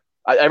travel bag.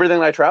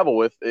 Everything I travel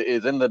with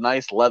is in the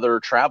nice leather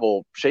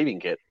travel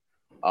shaving kit.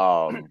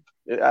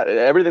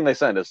 Everything they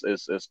send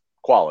is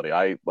quality.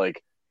 I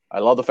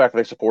love the fact that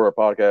they support our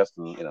podcast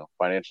and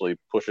financially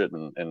push it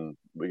and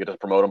we get to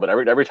promote them. But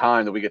every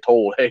time that we get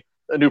told, hey,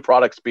 a new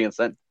product's being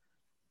sent,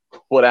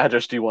 what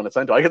address do you want to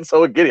send to? I get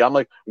so giddy. I'm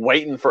like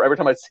waiting for every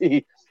time I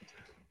see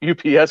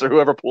UPS or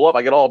whoever pull up,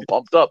 I get all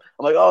pumped up.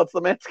 I'm like, oh, it's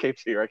the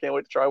Manscaped here. I can't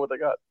wait to try what they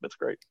got. It's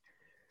great.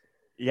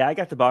 Yeah, I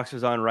got the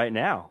boxers on right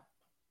now.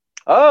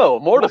 Oh,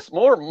 more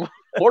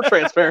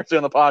transparency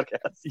on the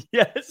podcast.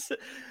 Yes,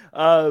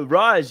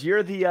 Raj,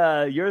 you're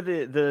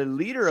the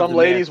leader. Some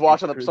ladies are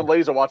watching the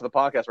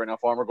podcast right now.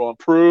 Farmer going,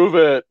 prove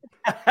it.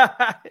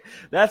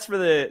 That's for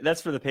the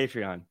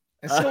Patreon.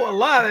 So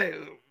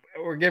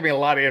we're giving a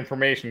lot of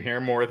information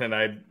here, more than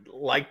I'd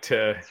like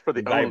to for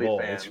the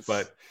divulge.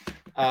 But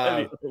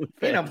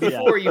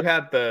before you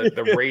had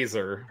the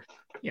razor,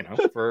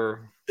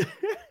 for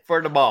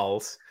the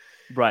balls,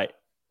 right?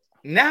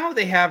 Now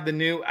they have the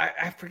new,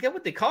 I forget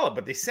what they call it,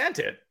 but they sent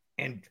it,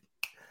 and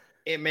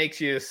it makes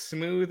you as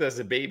smooth as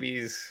a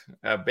baby's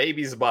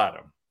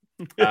bottom.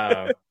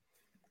 The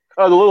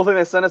little thing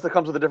they sent us that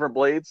comes with the different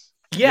blades.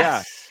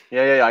 Yes.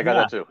 Yeah. I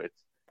got that too.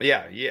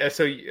 Yeah.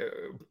 So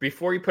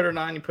before you put it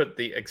on, you put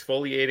the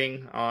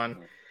exfoliating on,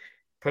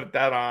 put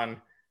that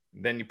on,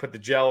 then you put the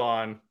gel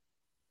on,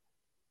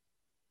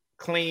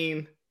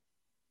 clean,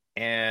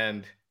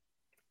 and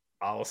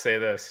I'll say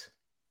this.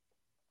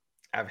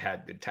 I've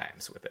had good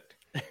times with it.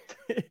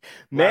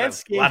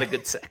 Manscaped, a lot of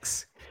good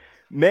sex.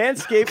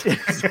 Manscaped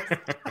is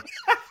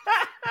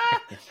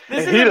this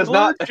and he does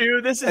not.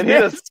 This is and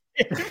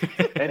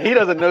he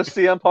doesn't know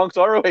CM Punk's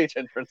ROH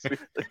entrance.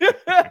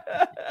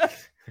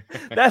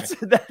 That's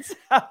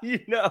how you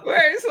know.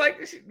 Where it's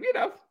like,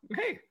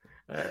 hey,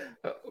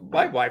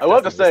 my wife. I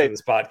love to say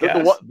this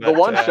podcast, the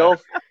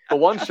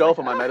one shelf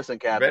of my medicine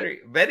cabinet. Very,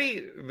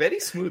 very, very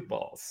smooth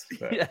balls.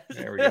 So, yes.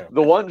 There we go.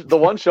 The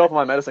one shelf of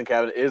my medicine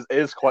cabinet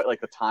is quite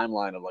like the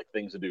timeline of like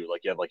things to do.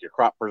 Like you have like your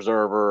crop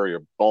preserver,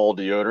 your ball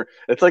deodorant.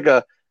 It's like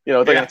an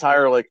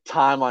entire like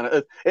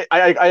timeline.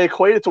 I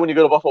equate it to when you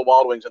go to Buffalo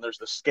Wild Wings and there's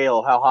the scale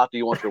of how hot do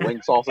you want your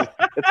wing sauces.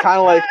 It's kind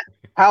of like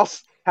how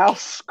How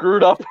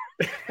screwed up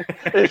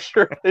is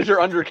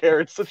your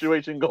undercarriage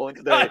situation going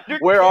today?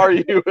 Where are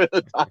you in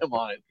the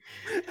timeline?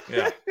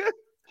 Yeah.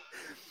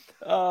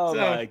 Oh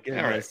my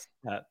goodness.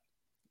 Right.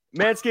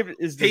 Manscaped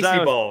is Tasty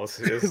designed balls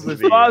is with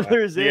the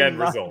fathers in end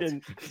mind. result.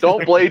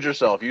 Don't blade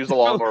yourself. Use the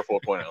Lawnmower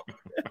 4.0.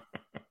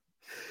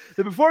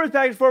 The Performance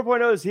Package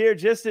 4.0 is here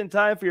just in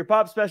time for your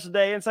Pop Special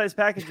Day. Inside this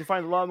package, you'll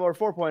find the Lawnmower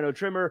 4.0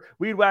 trimmer,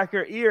 Weed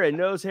Whacker, ear and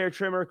nose hair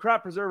trimmer,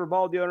 Crop Preserver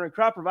ball deodorant,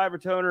 Crop Reviver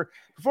toner,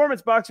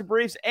 Performance Boxer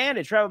briefs, and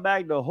a travel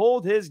bag to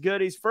hold his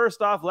goodies.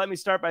 First off, let me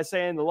start by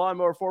saying the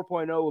Lawnmower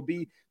 4.0 will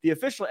be the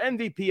official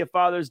MVP of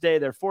Father's Day.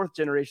 Their 4th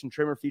generation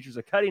trimmer features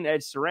a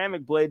cutting-edge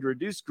ceramic blade to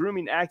reduce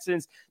grooming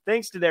accidents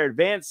thanks to their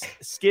advanced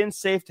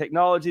skin-safe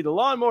technology. The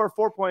Lawnmower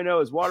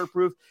 4.0 is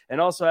waterproof and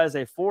also has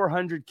a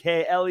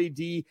 400K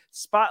LED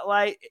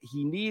spotlight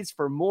he needs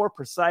for more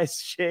precise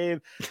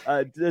shave.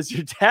 Does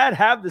your dad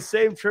have the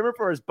same trimmer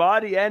for his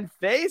body and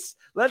face?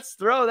 Let's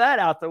throw that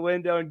out the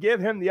window and give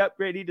him the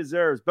upgrade he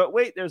deserves. But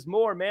wait, there's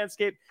more.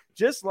 Manscaped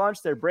just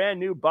launched their brand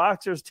new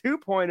Boxers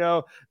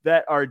 2.0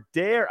 that are,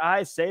 dare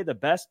I say, the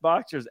best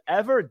boxers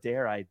ever.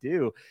 Dare I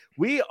do.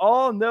 We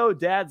all know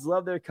dads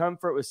love their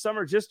comfort. With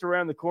summer just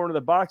around the corner, the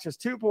Boxers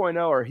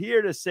 2.0 are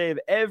here to save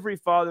every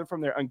father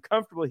from their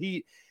uncomfortable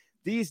heat.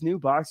 These new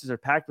boxes are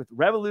packed with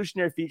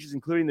revolutionary features,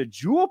 including the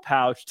jewel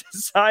pouch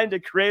designed to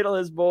cradle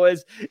his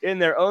boys in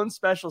their own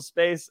special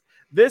space.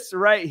 This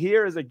right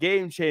here is a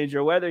game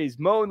changer. Whether he's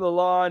mowing the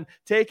lawn,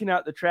 taking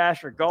out the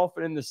trash, or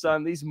golfing in the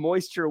sun, these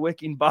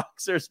moisture-wicking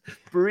boxers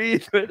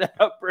breathe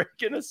without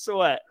breaking a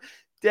sweat.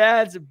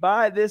 Dads,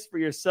 buy this for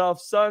yourself.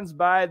 Sons,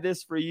 buy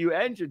this for you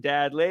and your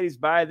dad. Ladies,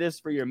 buy this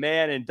for your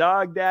man. And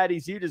dog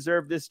daddies, you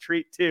deserve this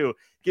treat too.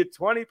 Get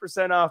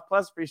 20% off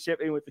plus free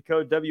shipping with the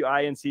code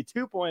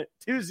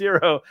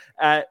WINC2.20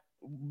 at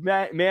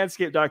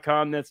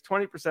manscaped.com. That's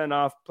 20%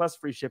 off plus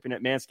free shipping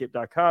at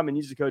manscaped.com and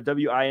use the code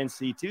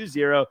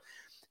WINC20.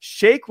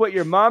 Shake what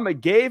your mama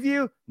gave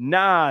you?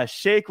 Nah,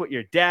 shake what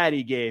your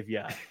daddy gave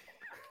you.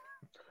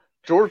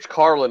 George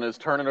Carlin is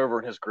turning over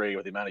in his grave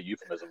with the amount of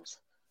euphemisms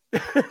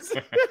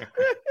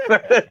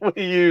that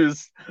we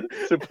use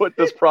to put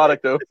this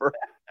product over.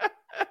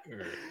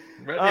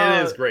 But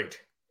it is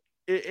great.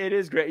 It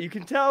is great. You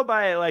can tell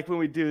by like when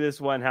we do this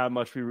one how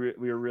much we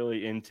were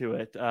really into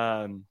it.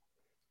 Yeah,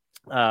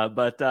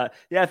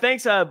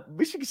 thanks.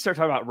 We should start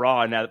talking about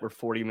Raw now that we're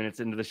 40 minutes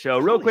into the show.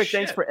 Real quick,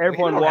 thanks for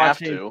everyone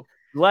watching.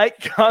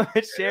 Like,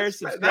 comment, share,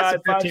 subscribe. That's a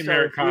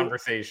 15-minute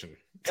conversation.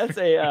 That's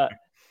a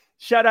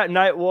shout out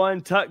Night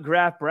One, Tuck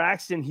Graff,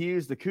 Braxton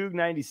Hughes, the Coug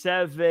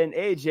 97,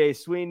 AJ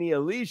Sweeney,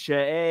 Alicia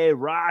A,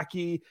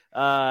 Rocky,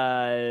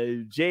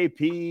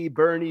 JP,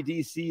 Bernie,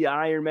 DC,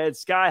 Iron Med,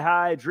 Sky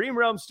High, Dream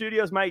Realm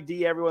Studios, Mike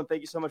D. Everyone,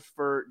 thank you so much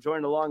for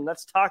joining along.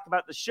 Let's talk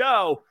about the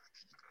show.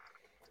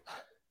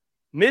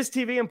 Miz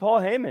TV and Paul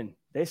Heyman,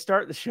 they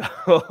start the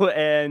show,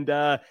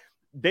 and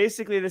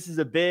basically this is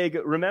a big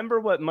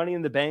remember what Money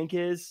in the Bank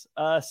is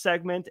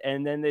segment,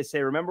 and then they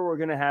say, remember we're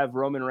going to have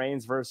Roman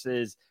Reigns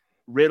versus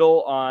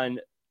Riddle on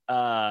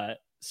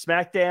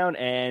SmackDown,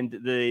 and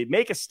they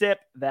make a stip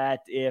that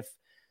if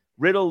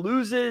Riddle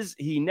loses,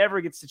 he never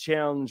gets to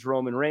challenge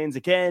Roman Reigns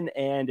again,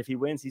 and if he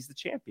wins, he's the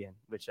champion,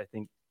 which I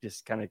think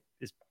just kind of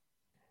is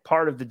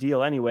part of the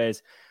deal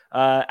anyways.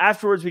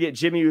 Afterwards, we get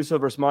Jimmy Uso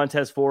versus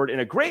Montez Ford in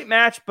a great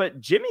match,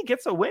 but Jimmy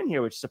gets a win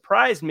here, which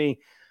surprised me.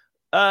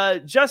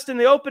 Justin,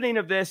 the opening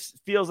of this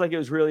feels like it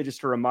was really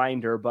just a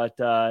reminder, but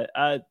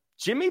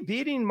Jimmy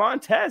beating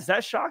Montez,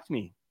 that shocked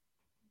me.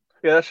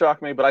 Yeah, that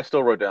shocked me, but I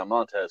still wrote down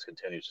Montez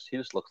continues. He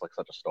just looks like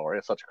such a star. He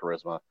has such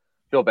charisma.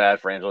 Feel bad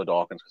for Angelo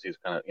Dawkins because he's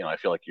kind of, I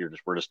feel like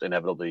we're just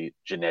inevitably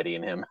Genetti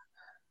in him.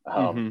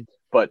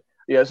 But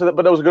yeah,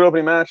 but that was a good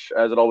opening match,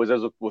 as it always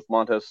is with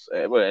Montez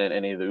and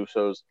any of the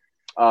Usos.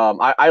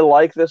 I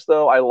like this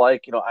though.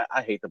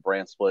 I hate the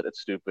brand split. It's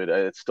stupid.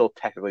 It's still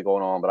technically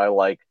going on, but I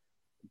like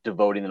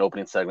devoting an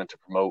opening segment to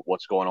promote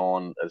what's going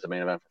on as a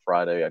main event for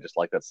Friday. I just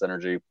like that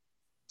synergy.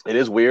 It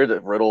is weird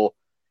that Riddle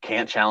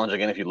can't challenge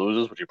again if he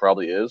loses, which he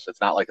probably is.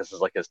 It's not like this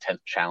is like his 10th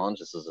challenge.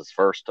 This is his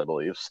first, I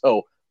believe.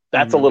 So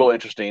that's a little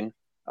interesting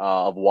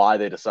of why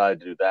they decided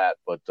to do that.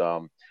 But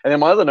and then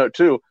my other note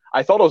too,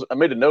 I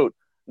made a note.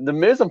 The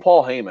Miz and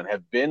Paul Heyman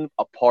have been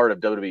a part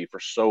of WWE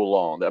for so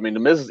long. I mean, The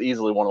Miz is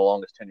easily one of the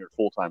longest tenured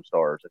full-time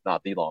stars, if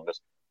not the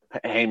longest.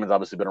 Heyman's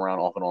obviously been around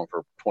off and on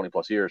for 20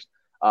 plus years.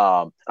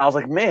 I was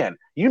like, man,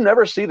 you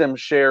never see them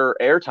share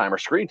airtime or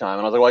screen time.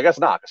 And I was like, well, I guess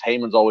not, because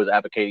Heyman's always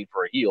advocating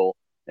for a heel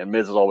and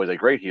Miz is always a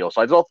great heel.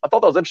 So I thought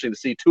that was interesting to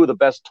see two of the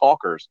best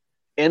talkers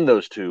in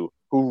those two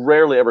who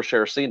rarely ever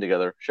share a scene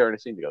together tonight.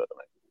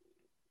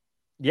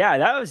 Yeah,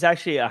 that was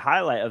actually a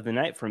highlight of the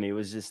night for me,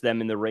 was just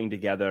them in the ring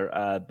together.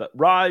 But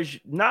Raj,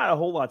 not a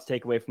whole lot to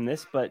take away from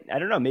this, but I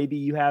don't know, maybe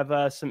you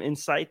have some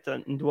insight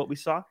into what we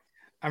saw?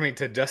 I mean,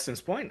 to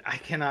Justin's point, I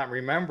cannot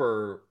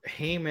remember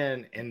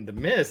Heyman and The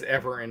Miz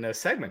ever in a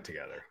segment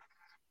together.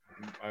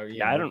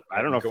 I don't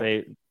know if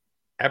they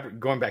ever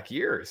going back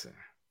years.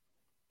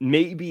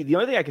 Maybe the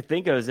only thing I could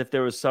think of is if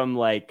there was some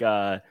like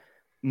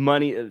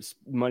money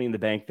in the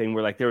bank thing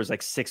where like there was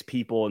like 6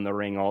 people in the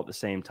ring all at the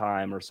same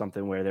time or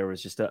something, where there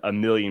was just a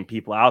million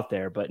people out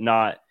there, but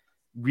not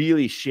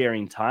really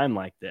sharing time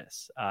like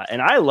this.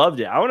 And I loved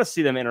it. I want to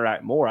see them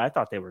interact more. I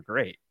thought they were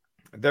great.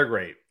 They're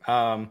great.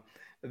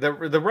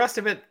 The rest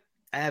of it,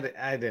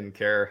 I didn't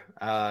care.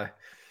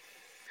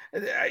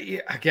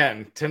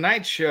 Again,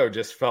 tonight's show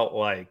just felt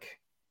like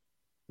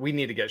we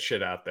need to get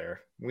shit out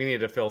there. We need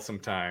to fill some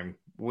time.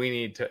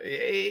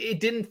 It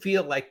didn't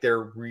feel like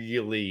they're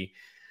really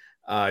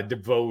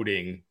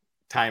devoting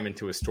time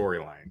into a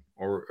storyline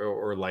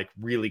or like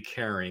really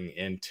caring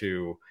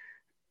into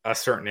a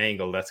certain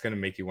angle that's going to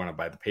make you want to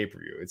buy the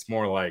pay-per-view. It's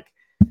more like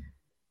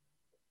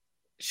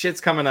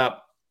shit's coming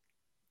up.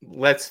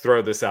 Let's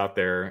throw this out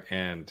there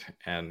and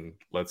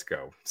let's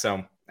go.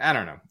 So I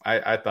don't know.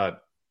 I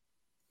thought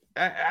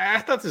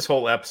this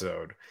whole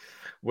episode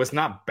was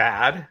not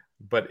bad,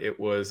 but it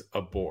was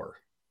a bore.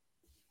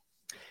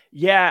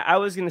 Yeah, I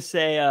was going to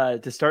say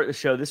to start the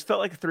show, this felt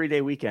like a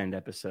 3-day weekend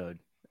episode.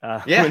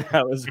 When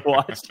I was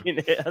watching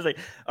it, I was like,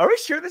 are we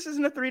sure this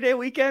isn't a 3-day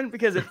weekend?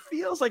 Because it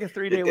feels like a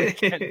 3-day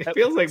weekend. It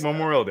feels like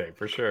Memorial Day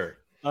for sure.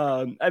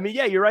 I mean,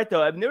 yeah, you're right,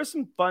 though. I mean, there was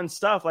some fun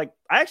stuff. Like,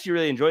 I actually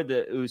really enjoyed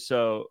the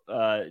Uso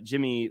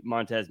Jimmy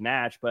Montez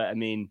match, but I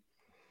mean,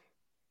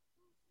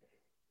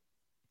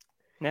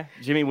 yeah,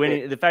 Jimmy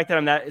winning. The fact that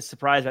I'm not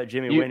surprised about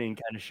Jimmy winning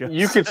kind of shows.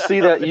 You could see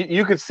that.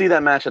 You could see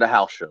that match at a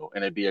house show,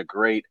 and it'd be a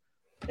great,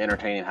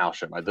 entertaining house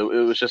show. It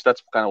was just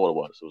that's kind of what it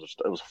was.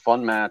 It was a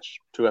fun match.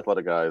 2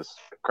 athletic guys.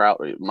 Crowd.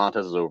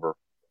 Montez is over.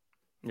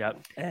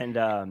 Yep,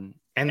 and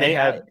they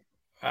had.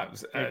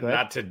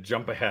 Not to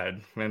jump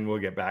ahead, and we'll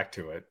get back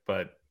to it,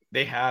 but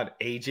they had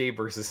AJ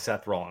versus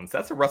Seth Rollins.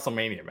 That's a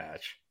WrestleMania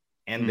match,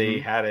 and they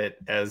had it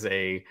as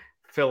a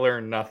filler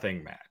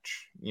nothing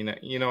match.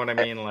 You know what I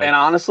mean? Like, and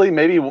honestly,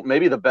 maybe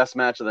the best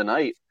match of the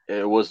night.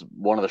 It was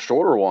one of the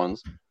shorter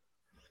ones.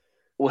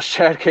 Was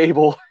Chad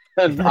Gable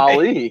and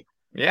Ali?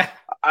 Yeah,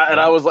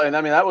 I was like, I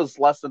mean, that was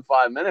less than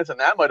 5 minutes, and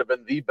that might have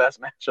been the best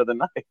match of the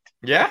night.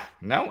 Yeah,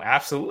 no,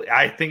 absolutely.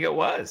 I think it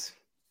was.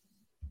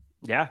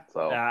 Yeah.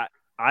 So.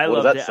 I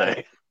what loved does that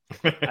it.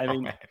 say? I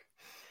mean,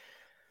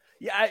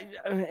 yeah,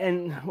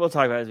 and we'll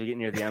talk about it as we get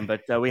near the end.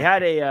 But we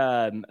had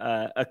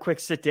a quick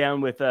sit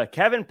down with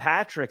Kevin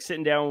Patrick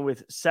sitting down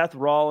with Seth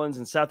Rollins,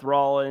 and Seth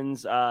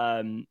Rollins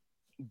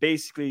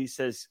basically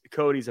says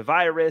Cody's a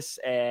virus,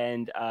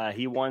 and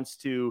he wants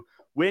to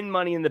win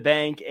Money in the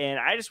Bank. And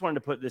I just wanted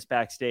to put this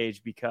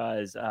backstage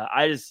because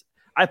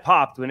I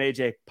popped when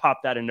AJ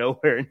popped out of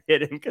nowhere and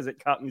hit him because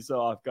it caught me so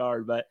off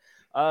guard. But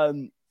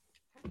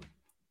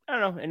I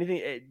don't know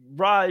anything.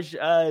 Raj,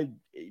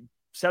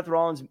 Seth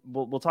Rollins.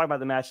 We'll talk about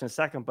the match in a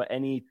second. But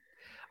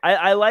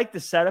I like the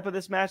setup of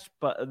this match,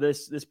 but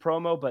this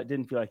promo, but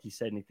didn't feel like he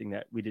said anything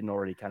that we didn't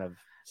already kind of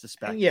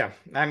suspect. Yeah,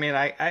 I mean,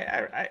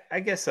 I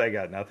guess I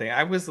got nothing.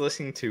 I was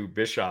listening to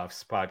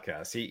Bischoff's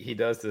podcast. He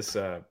does this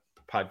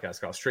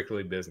podcast called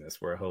Strictly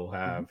Business, where he'll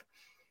have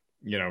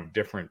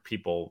different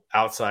people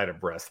outside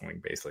of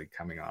wrestling basically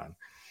coming on,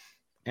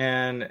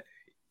 and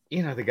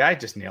the guy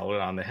just nailed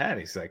it on the head.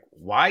 He's like,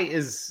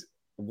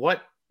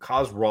 what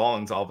caused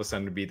Rollins all of a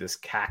sudden to be this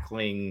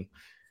cackling,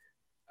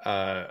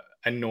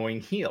 annoying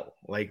heel?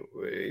 Like,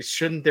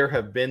 shouldn't there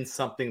have been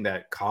something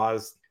that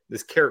caused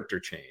this character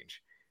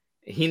change?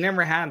 He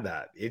never had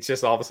that. It's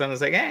just all of a sudden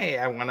it's like, hey,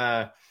 I want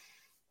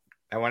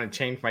to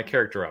change my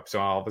character up.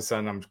 So all of a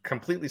sudden I'm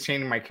completely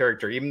changing my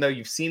character, even though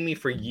you've seen me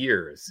for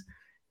years,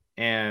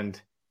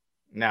 and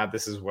now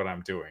this is what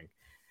I'm doing.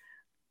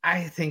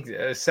 I think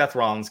Seth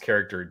Rollins'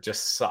 character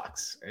just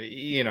sucks.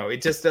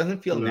 It just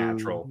doesn't feel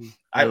natural.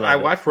 I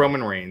watch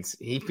Roman Reigns.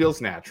 He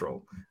feels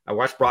natural. I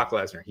watch Brock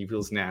Lesnar. He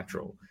feels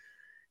natural.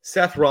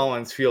 Seth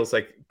Rollins feels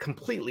like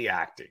completely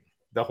acting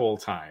the whole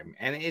time.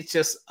 And it's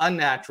just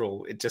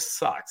unnatural. It just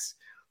sucks.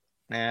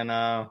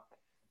 And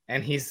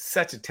he's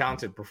such a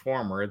talented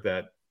performer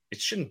that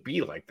it shouldn't be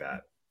like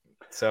that.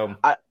 So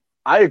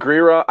I agree,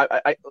 Rob.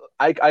 I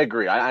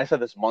agree. I said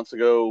this months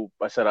ago.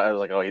 I was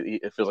like, oh,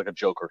 it feels like a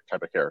Joker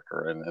type of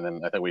character, and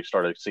then I think we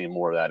started seeing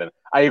more of that. And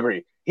I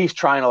agree. He's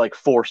trying to like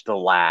force to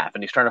laugh,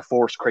 and he's trying to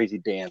force crazy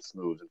dance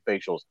moves and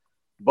facials,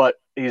 but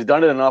he's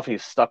done it enough.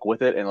 He's stuck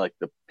with it, and like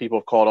the people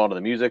have called on to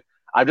the music.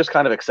 I've just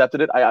kind of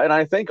accepted it. And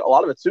I think a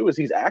lot of it too is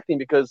he's acting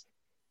because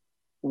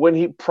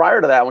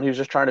prior to that, when he was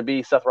just trying to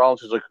be Seth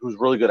Rollins, who's a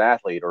really good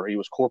athlete, or he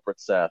was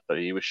corporate Seth, or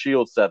he was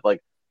Shield Seth,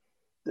 like.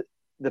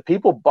 The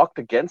people bucked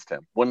against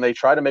him when they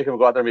tried to make him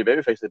go out there and be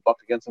babyface. They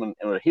bucked against him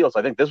in a heel.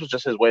 So I think this was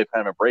just his way of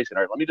kind of embracing.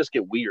 All right, let me just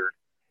get weird.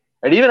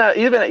 And even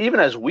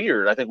as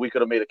weird, I think we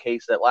could have made a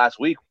case that last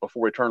week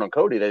before we turned on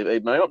Cody, they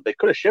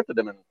could have shifted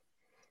him and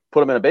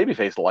put him in a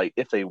babyface light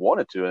if they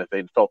wanted to, and if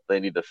they felt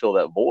they needed to fill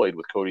that void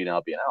with Cody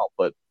now being out.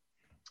 But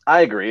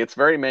I agree, it's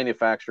very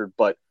manufactured.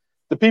 But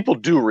the people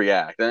do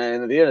react,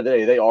 and at the end of the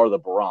day, they are the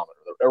barometer.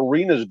 The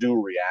arenas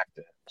do react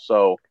to him.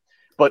 So.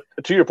 But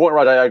to your point,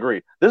 Rod, I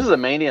agree. This is a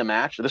Mania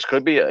match. This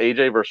could be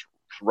AJ versus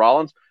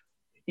Rollins.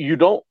 You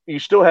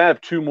still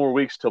have 2 more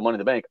weeks till Money in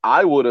the Bank.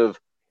 I would have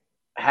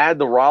had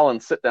the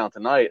Rollins sit down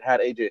tonight, had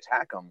AJ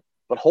attack him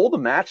but hold the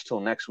match till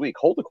next week.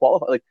 Hold the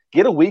qualify. Like,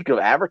 get a week of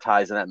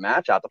advertising that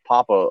match out to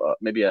pop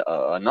maybe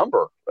a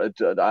number.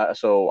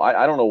 So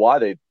I don't know why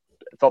they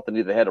felt the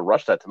need they had to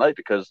rush that tonight,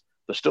 because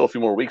there's still a few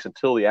more weeks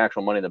until the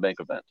actual Money in the Bank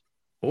event.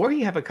 Or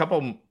you have a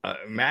couple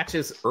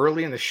matches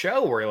early in the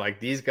show where like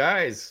these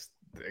guys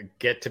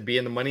get to be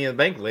in the Money in the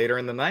Bank later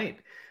in the night.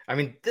 I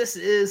mean, this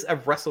is a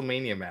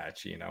WrestleMania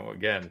match, you know.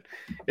 Again,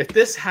 if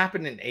this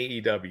happened in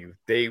AEW,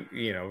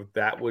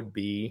 that would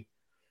be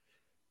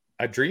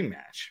a dream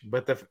match.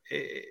 But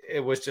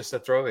it was just a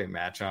throwaway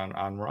match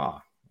on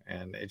Raw,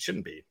 and it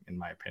shouldn't be, in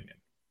my opinion.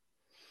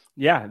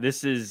 Yeah,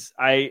 this is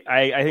I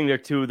think they're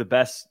two of the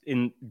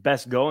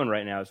best going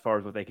right now as far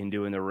as what they can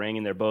do in the ring,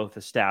 and they're both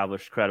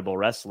established, credible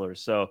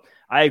wrestlers. So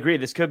I agree,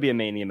 this could be a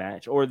Mania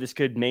match, or this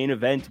could main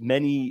event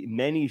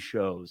many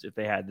shows if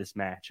they had this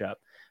matchup.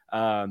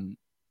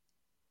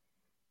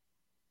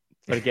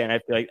 But again,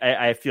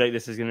 I feel like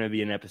this is going to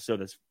be an episode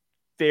that's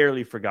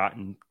fairly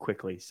forgotten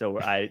quickly. So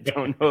I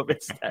don't know if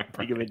it's that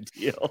big of a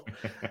deal.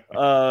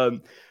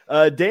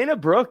 Dana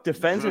Brooke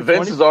defends her.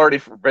 Vince has already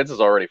forgotten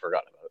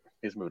about it.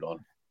 He's moved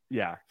on.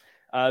 Yeah.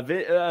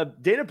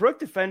 Dana Brooke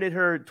defended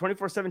her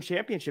 24/7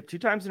 championship 2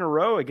 times in a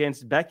row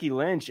against Becky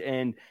Lynch.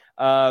 And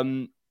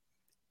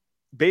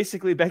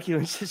basically Becky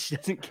Lynch says she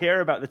doesn't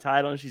care about the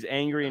title and she's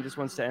angry and just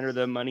wants to enter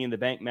the Money in the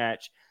Bank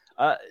match.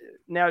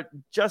 Now,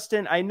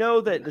 Justin, I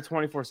know that the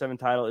 24/7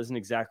 title isn't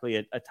exactly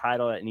a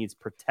title that needs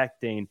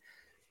protecting,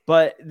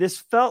 but this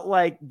felt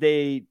like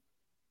they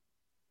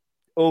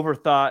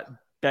overthought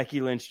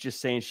Becky Lynch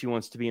just saying she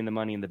wants to be in the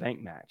Money in the Bank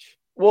match.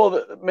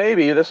 Well,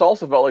 maybe this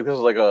also felt like this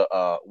was like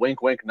a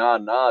wink, wink,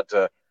 nod, nod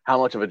to how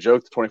much of a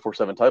joke the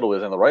 24/7 title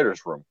is in the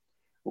writer's room.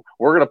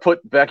 We're going to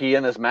put Becky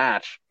in this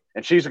match,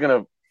 and she's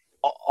going to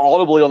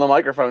audibly on the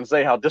microphone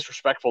say how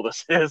disrespectful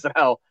this is and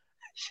how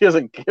she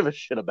doesn't give a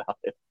shit about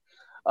it.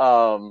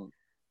 To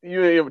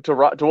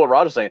what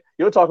Roger's saying,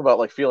 you would talk about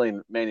like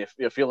feeling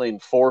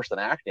forced and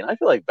acting. I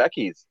feel like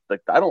Becky's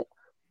like,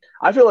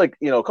 I feel like,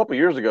 a couple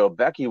years ago,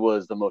 Becky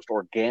was the most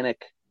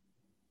organic,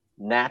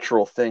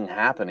 natural thing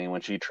happening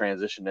when she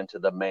transitioned into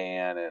the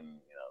man, and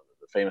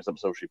the famous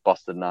episode she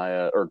busted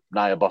Nia, or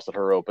Nia busted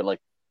her open.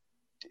 Like,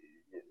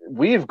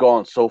 we've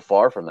gone so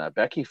far from that.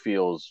 Becky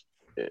feels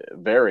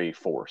very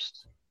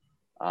forced.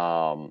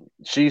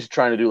 She's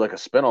trying to do like a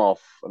spinoff.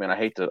 I mean,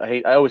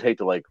 I always hate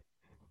to like,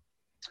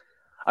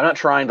 I'm not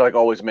trying to like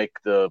always make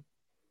the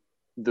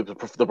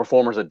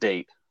performers a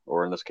date,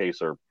 or in this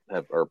case are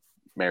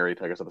married,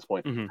 I guess at this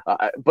point.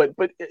 Mm-hmm.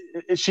 But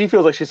she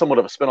feels like she's somewhat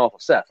of a spinoff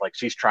of Seth. Like,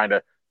 she's trying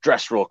to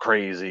dress real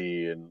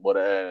crazy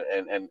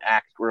and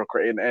act real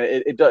crazy. And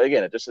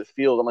it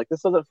feels, I'm like,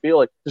 this doesn't feel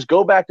like, just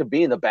go back to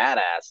being the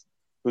badass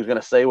who's going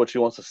to say what she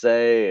wants to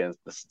say. And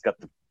it's got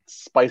the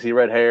spicy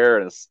red hair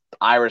and this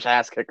Irish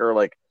ass kicker.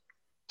 Like,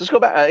 just go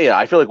back.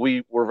 I feel like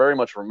we're very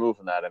much removed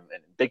from that. And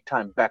big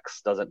time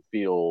Bex doesn't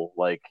feel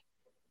like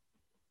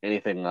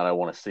anything that I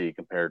want to see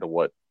compared to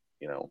what,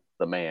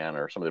 the man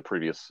or some of the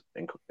previous,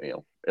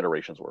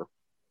 iterations were.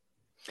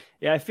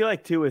 Yeah, I feel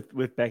like too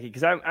with Becky,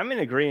 because I'm in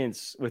agreement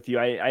with you.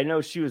 I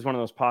know she was one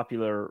of those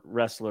popular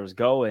wrestlers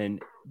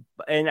going,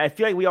 and I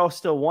feel like we all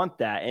still want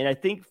that. And I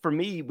think for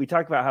me, we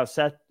talked about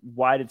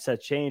why did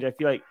Seth change? I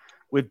feel like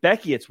with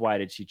Becky, it's why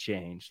did she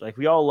change? Like,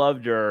 we all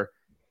loved her,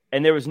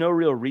 and there was no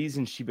real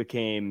reason she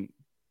became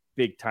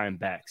big time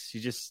Bex. She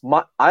just.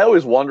 I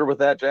always wonder with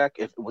that, Jack.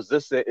 Is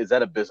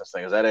that a business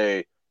thing? Is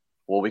that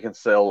we can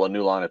sell a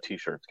new line of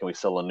T-shirts? Can we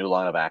sell a new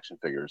line of action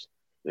figures?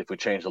 If we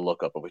change the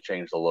look up, if we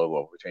change the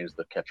logo, if we change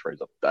the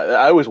catchphrase up.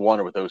 I always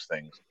wonder with those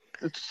things.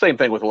 It's the same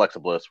thing with Alexa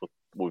Bliss, with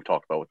what we've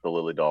talked about with the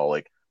Lily doll.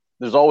 Like,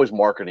 there's always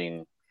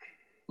marketing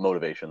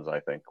motivations, I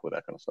think, with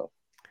that kind of stuff.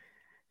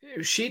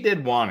 She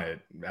did want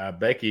it.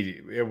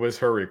 Becky, it was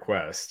her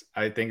request.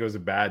 I think it was a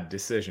bad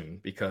decision,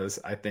 because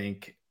I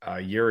think a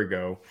year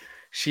ago,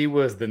 she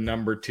was the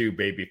number 2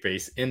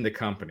 babyface in the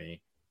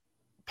company,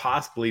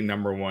 possibly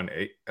number 1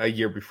 a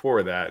year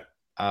before that,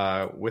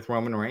 with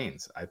Roman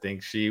Reigns. I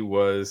think she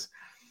was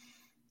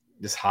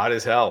just hot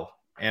as hell.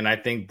 And I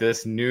think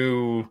this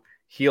new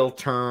heel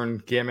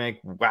turn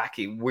gimmick,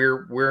 wacky,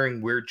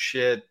 wearing weird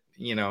shit,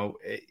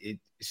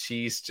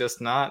 she's just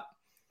not.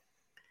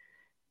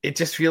 It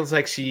just feels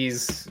like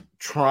she's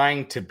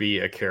trying to be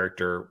a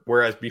character,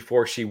 whereas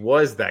before she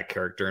was that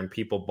character and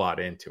people bought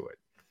into it.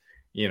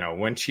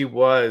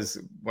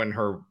 When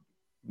her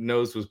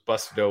nose was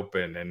busted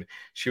open and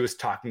she was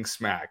talking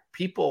smack,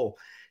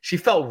 she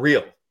felt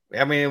real.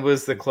 I mean, it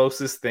was the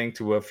closest thing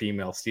to a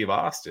female Steve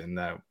Austin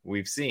that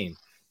we've seen.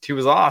 She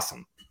was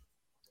awesome.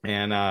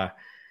 And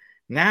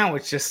now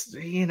it's just,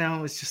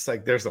 it's just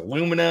like there's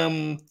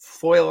aluminum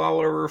foil all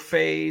over her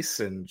face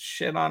and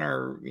shit on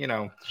her,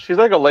 She's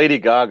like a Lady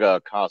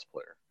Gaga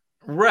cosplayer.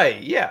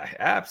 Right. Yeah,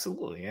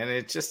 absolutely. And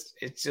it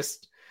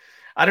just,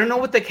 I don't know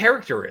what the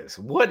character is.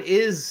 What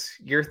is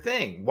your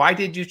thing? Why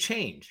did you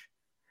change?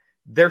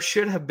 There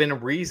should have been a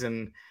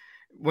reason.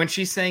 When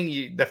she's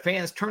saying the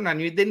fans turned on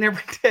you, they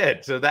never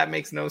did. So that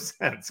makes no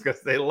sense,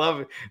 because they love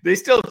it. They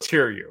still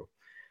cheer you.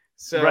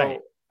 So right.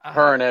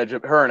 Her and Edge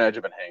have been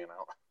hanging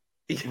out.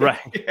 Right.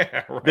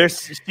 Yeah, right.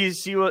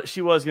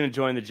 She was going to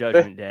join the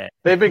Judgment Day.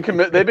 They've been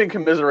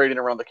commiserating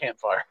around the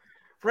campfire.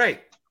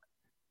 Right.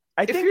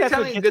 I If think you're that's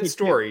telling what a gets good me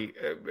story,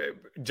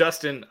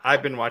 Justin,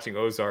 I've been watching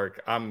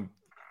Ozark. I'm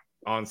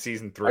on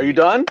season 3. Are you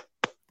done?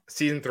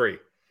 Season 3.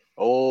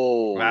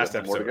 Oh, Last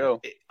more to episode.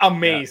 go.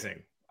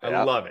 Amazing.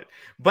 Yeah. I love it.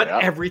 But Yeah.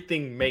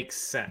 everything makes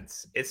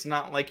sense. It's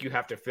not like you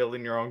have to fill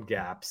in your own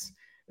gaps.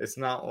 It's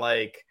not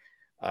like,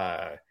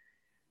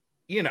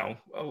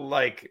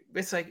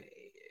 it's like,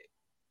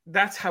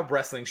 that's how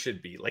wrestling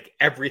should be. Like,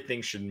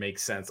 everything should make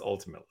sense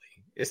ultimately.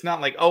 It's not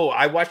like, oh,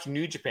 I watched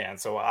New Japan,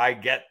 so I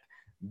get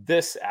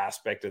this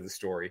aspect of the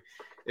story.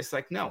 It's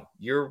like, no,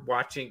 you're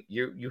watching,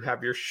 you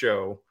have your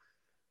show.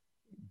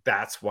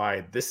 That's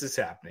why this is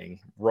happening.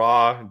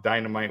 Raw,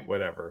 Dynamite,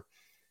 whatever.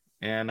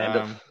 And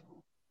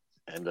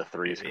End of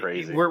 3 is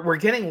crazy. We're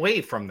getting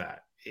away from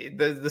that.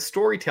 The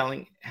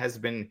storytelling has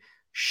been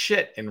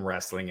shit in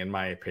wrestling, in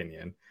my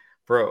opinion,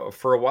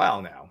 for a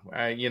while now.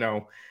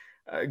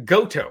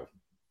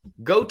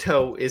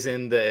 Goto is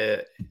in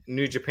the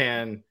New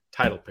Japan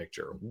title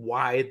picture.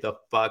 Why the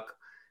fuck?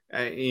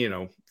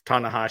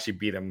 Tanahashi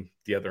beat him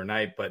the other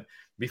night, but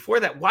before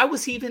that, why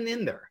was he even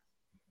in there?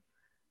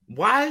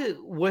 Why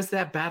was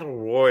that battle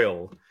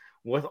royal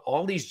with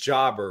all these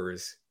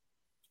jobbers?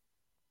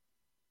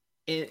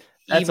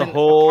 That's a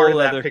whole part of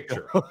other that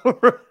picture.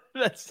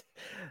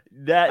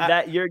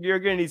 You're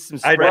going to need some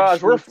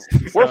Raj,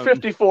 spreadsheets. we're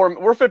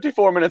 54. We're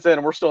 54 minutes in,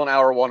 and we're still in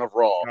hour 1 of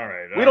Raw. All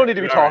right, we don't need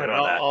to be talking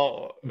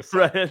about that.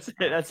 Right, that's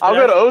it. I'll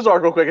go to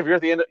Ozark real quick. If you're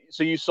at the end,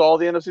 so you saw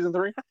the end of season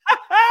 3?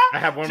 I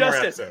have one more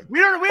episode. We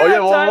don't have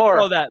time for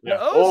all that. Yeah.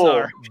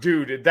 Ozark,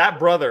 dude, that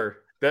brother,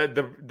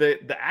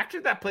 the actor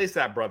that plays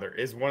that brother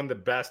is one of the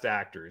best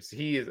actors.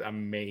 He is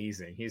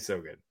amazing. He's so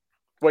good.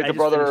 Wait, the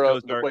brother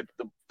of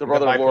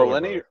Laura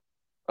Linney.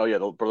 Oh yeah,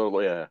 the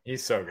brother. Yeah,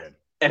 he's so good.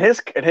 And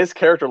his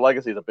character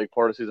legacy is a big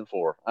part of season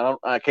 4.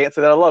 I can't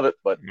say that I love it,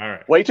 but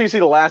wait till you see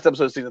the last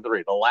episode of season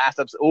 3. The last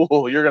episode.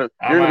 Oh, you're gonna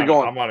be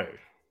going. I'm on it.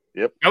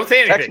 Yep. Don't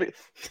say anything.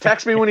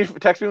 Text me when you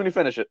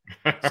finish it.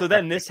 So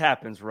then this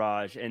happens,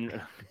 Raj,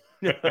 and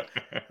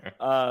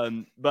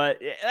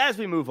but as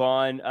we move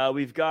on,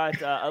 we've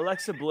got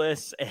Alexa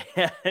Bliss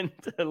and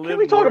Liv Can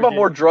we talk about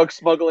more drug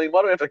smuggling?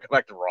 Why do we have to come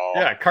back to Raw?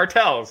 Yeah,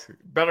 cartels.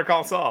 Better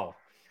call Saul.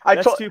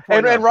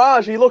 And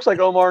Raj, he looks like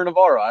Omar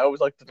Navarro. I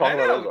always like to talk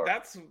about Ozark.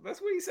 That's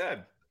what he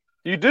said.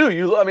 You do.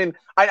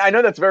 I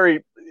know that's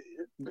very.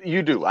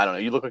 You do. I don't know.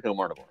 You look like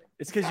Omar Navarro.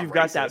 It's because you've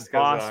got that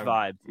boss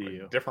vibe to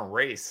you. Different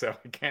race, so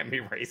it can't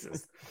be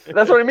racist.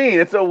 That's what I mean.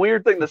 It's a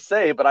weird thing to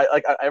say, but I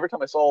every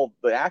time I saw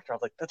the actor, I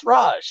was like, "That's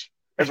Raj.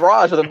 It's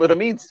Raj with a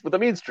mean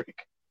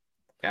streak."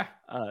 Yeah.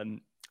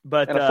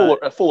 But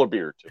a fuller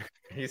beard too.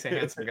 He's a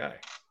handsome guy.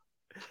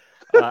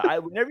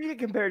 Whenever you get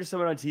compared to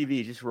someone on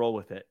TV, just roll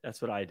with it.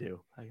 That's what I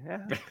do.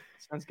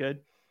 Sounds good.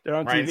 They're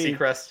on Ryan TV.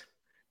 Seacrest.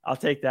 I'll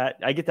take that.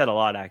 I get that a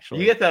lot,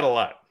 actually. You get that a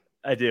lot.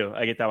 I do.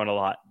 I get that one a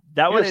lot.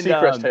 That one.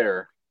 Seacrest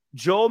hair.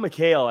 Joel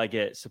McHale, I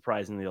get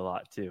surprisingly a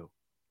lot too.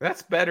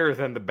 That's better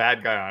than the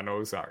bad guy on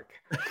Ozark.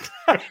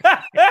 Yeah,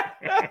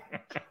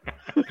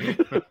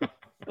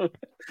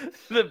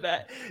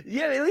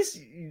 at least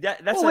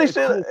that's at least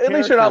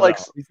you're not like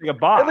he's like a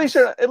boss.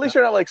 At least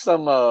you're not like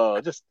some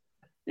just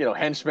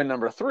henchman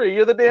number 3.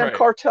 You're the damn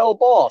cartel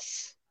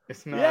boss.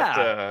 It's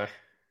not.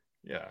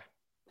 Yeah.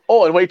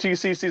 Oh, and wait till you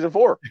see season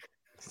 4.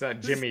 It's not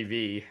Jimmy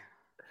V.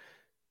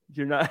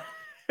 You're not.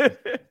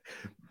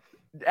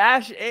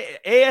 Ash,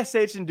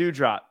 ASH, and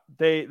Dewdrop.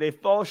 They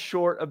fall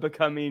short of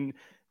becoming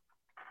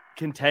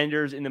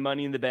contenders in the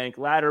Money in the Bank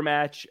ladder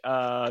match.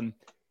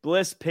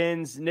 Bliss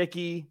pins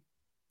Nikki.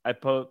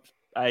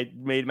 I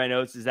made my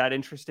notes. Is that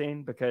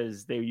interesting?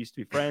 Because they used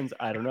to be friends.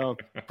 I don't know.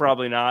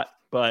 Probably not.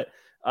 But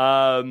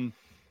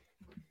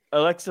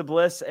Alexa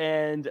Bliss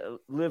and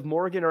Liv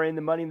Morgan are in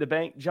the Money in the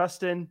Bank.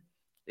 Justin,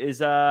 is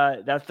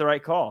that's the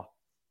right call?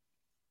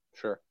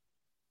 Sure.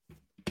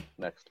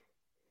 Next.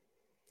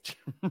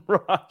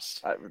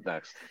 Ross.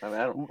 Next.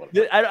 I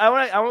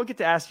won't get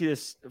to ask you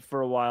this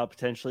for a while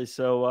potentially.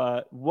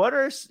 So, what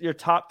are your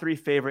top 3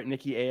 favorite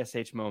Nikki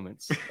ASH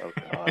moments? Oh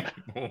God.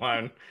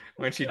 One,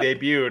 when she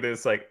debuted,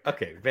 it's like,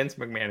 okay, Vince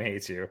McMahon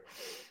hates you.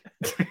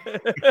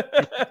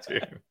 2,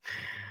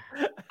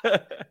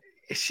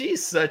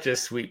 she's such a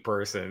sweet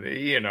person.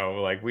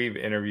 Like we've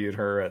interviewed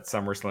her at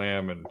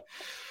SummerSlam and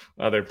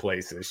other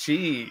places.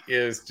 She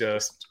is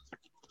just.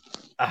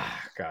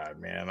 God,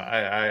 man,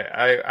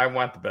 I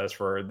want the best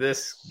for her.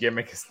 This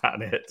gimmick is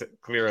not it.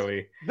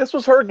 Clearly, this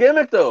was her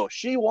gimmick, though.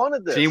 She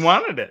wanted this. She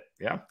wanted it.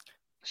 Yeah,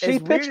 she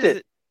pitched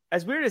it.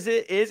 As weird as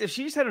it is, if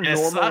she just had a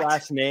normal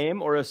last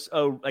name or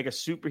like a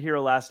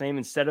superhero last name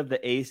instead of the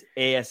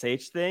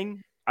ASH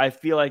thing, I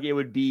feel like it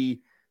would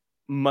be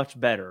much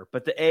better.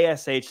 But the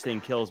ASH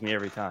thing kills me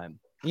every time.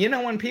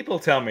 When people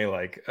tell me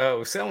like,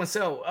 oh,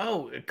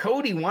 so-and-so,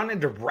 Cody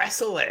wanted to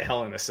wrestle at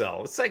Hell in a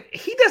Cell. It's like,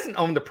 he doesn't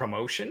own the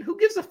promotion. Who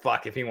gives a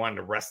fuck if he wanted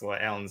to wrestle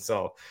at Hell in a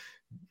Cell?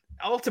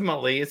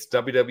 Ultimately, it's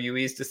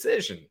WWE's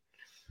decision.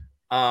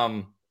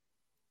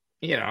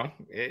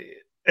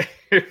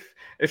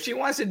 If she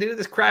wants to do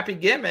this crappy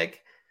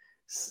gimmick,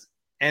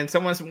 and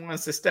someone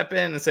wants to step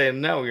in and say,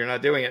 no, you're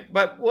not doing it.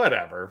 But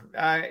whatever.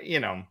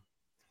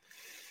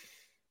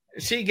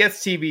 She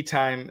gets TV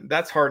time.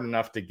 That's hard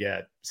enough to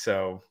get.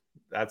 So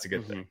that's a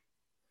good thing.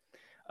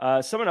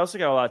 Someone else who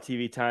got a lot of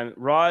TV time.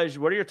 Raj,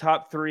 what are your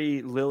top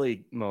 3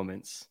 Lily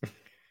moments?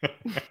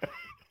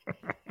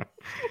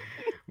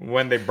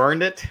 When they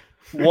burned it.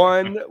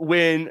 One,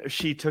 when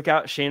she took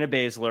out Shayna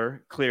Baszler,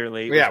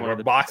 clearly. Yeah, where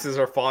the boxes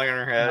are falling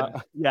on her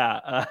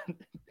head.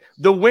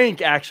 The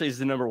wink actually is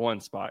the number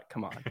 1 spot.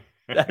 Come on.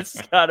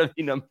 That's got to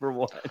be number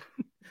 1.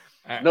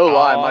 No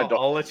lie.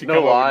 I'll let you come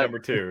up with number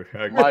 2.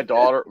 Okay. My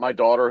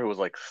daughter, who was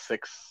like 5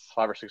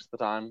 or 6 at the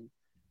time,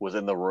 was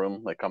in the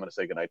room, like coming to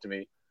say goodnight to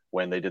me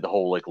when they did the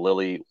whole like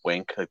Lily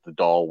wink, like the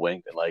doll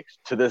wink. And like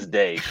to this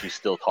day, she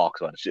still talks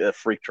about it. It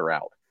freaked her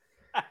out.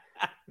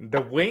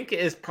 The wink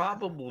is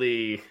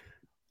probably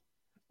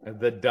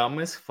the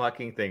dumbest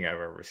fucking thing I've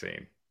ever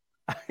seen.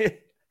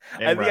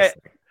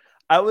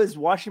 I was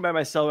watching by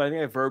myself. I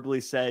think I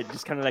verbally said,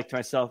 just kind of like to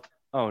myself,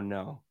 "Oh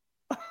no."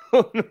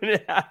 When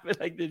it happened,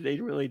 like, did they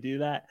really do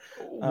that?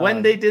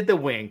 When they did the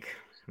wink,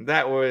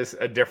 that was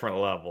a different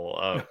level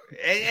of,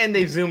 and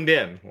they zoomed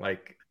in,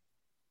 like,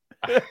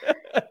 it's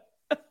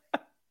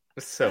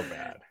so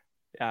bad.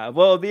 Yeah,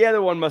 well, the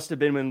other one must have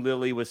been when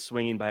Lily was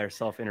swinging by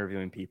herself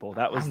interviewing people.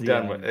 That was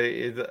done with.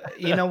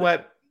 You know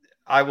what?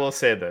 I will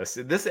say this,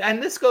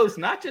 and this goes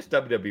not just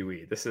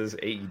WWE. This is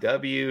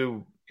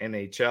AEW,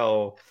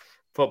 NHL,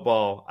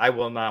 football. I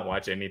will not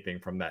watch anything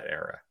from that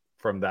era.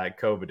 From that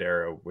COVID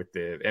era with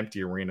the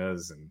empty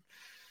arenas and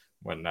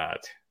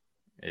whatnot.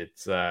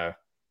 It's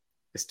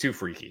too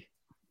freaky.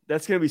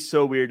 That's going to be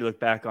so weird to look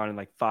back on in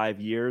like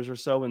 5 years or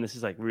so when this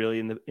is like really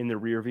in the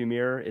rear view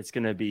mirror. It's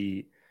going to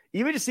be,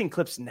 even just seeing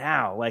clips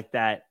now like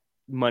that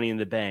Money in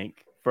the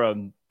Bank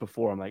from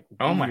before. I'm like, weird.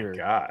 Oh my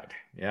God.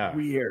 Yeah.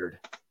 Weird.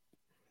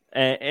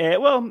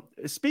 And well,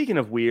 speaking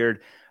of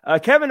weird,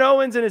 Kevin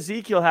Owens and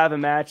Ezekiel have a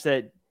match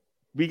that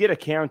we get a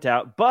count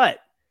out, but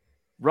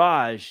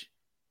Raj,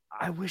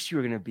 I wish you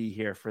were going to be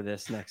here for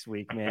this next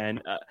week,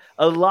 man.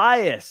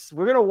 Elias,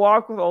 we're going to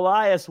walk with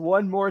Elias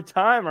one more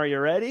time. Are you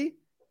ready?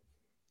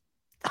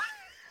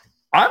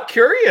 I'm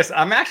curious.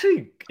 I'm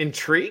actually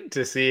intrigued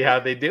to see how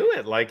they do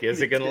it. Like,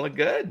 is it going to look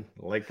good?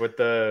 Like with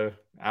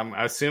I'm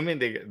assuming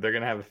they're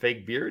going to have a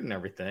fake beard and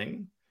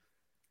everything.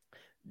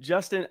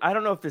 Justin, I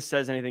don't know if this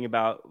says anything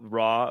about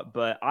Raw,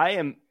 but I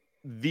am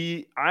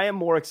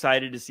more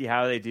excited to see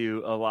how they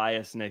do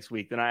Elias next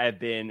week than I have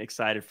been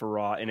excited for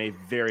Raw in a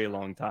very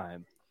long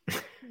time.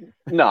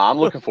 No, I'm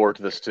looking forward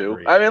to this too.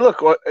 I mean,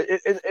 look,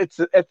 it's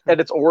at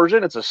its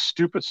origin, it's a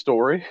stupid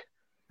story.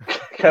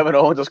 Kevin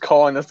Owens is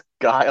calling this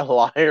guy a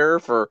liar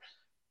for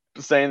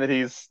saying that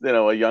he's,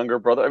 a younger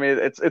brother. I mean,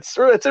 it's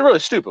really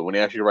stupid when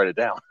you actually write it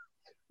down.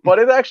 But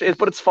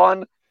it's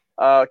fun.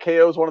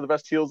 KO is one of the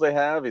best heels they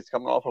have. He's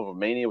coming off of a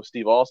Mania with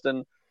Steve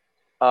Austin.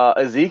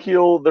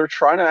 Ezekiel, they're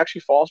trying to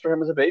actually foster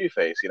him as a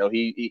babyface.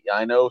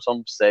 I know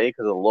some say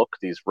because of the look,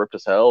 he's ripped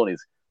as hell, and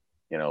he's,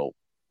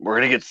 we're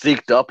going to get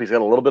Zeked up. He's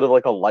got a little bit of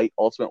like a light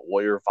Ultimate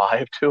Warrior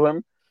vibe to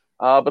him.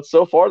 But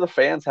so far, the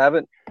fans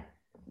haven't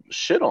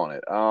shit on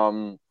it.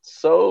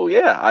 So,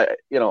 yeah,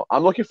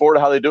 I'm looking forward to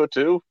how they do it,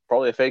 too.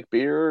 Probably a fake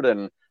beard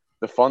and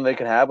the fun they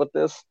can have with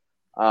this.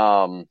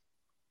 It's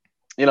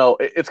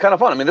kind of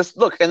fun. I mean,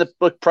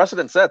 the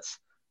precedent sets.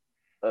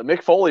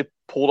 Mick Foley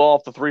pulled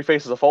off the 3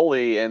 faces of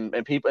Foley, and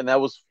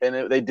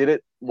they did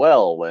it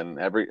well,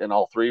 and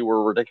all 3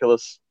 were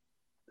ridiculous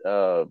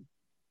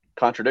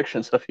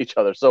contradictions of each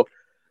other. So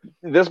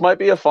this might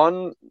be a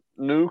fun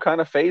new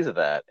kind of phase of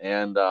that.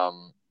 And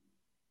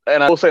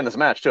I will say in this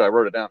match too, I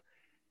wrote it down.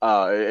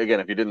 Again,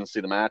 if you didn't see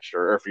the match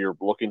or if you're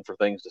looking for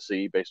things to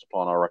see based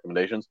upon our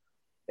recommendations,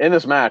 in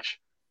this match,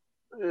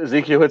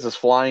 Ezekiel hits his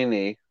flying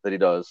knee that he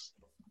does,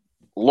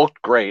 looked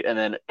great, and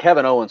then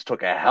Kevin Owens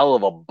took a hell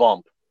of a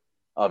bump.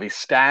 He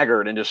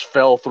staggered and just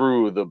fell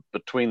through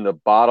between the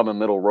bottom and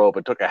middle rope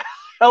and took a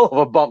hell of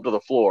a bump to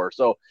the floor.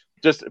 So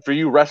just for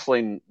you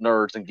wrestling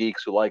nerds and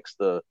geeks who likes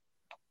the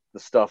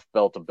stuff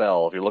bell to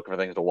bell, if you're looking for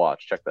things to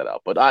watch, check that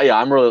out. But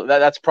I'm really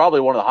that's probably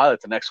one of the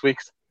highlights of next week.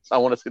 I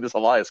want to see this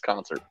Elias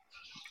concert.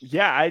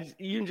 Yeah,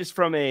 even just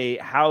from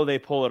how they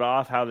pull it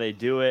off, how they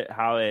do it,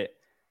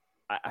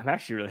 I'm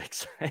actually really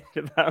excited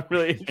about. I'm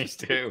really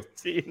interested in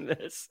seeing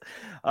this.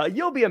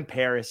 You'll be in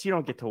Paris. You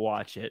don't get to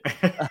watch it.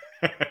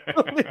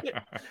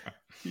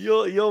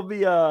 You'll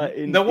be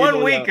in the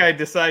one week I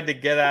decide to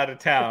get out of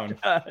town.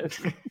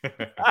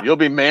 You'll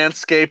be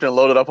manscaped and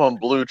loaded up on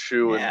Blue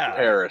Chew in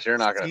Paris. You're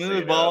not going to see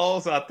smooth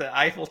balls at the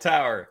Eiffel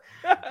Tower.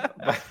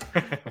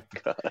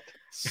 God.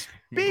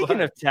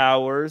 Speaking of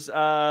towers,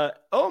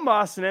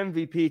 Omos and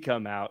MVP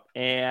come out,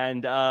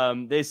 and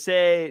they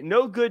say,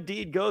 no good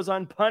deed goes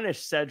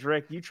unpunished,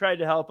 Cedric. You tried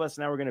to help us,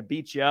 now we're going to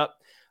beat you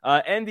up.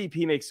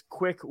 MVP makes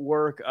quick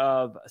work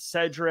of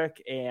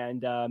Cedric,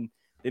 and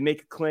they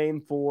make a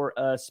claim for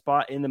a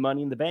spot in the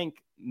Money in the Bank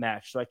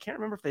match. So I can't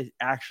remember if they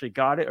actually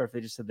got it or if they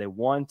just said they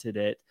wanted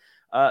it.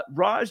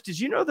 Raj, did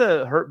you know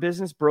the Hurt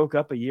Business broke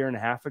up a year and a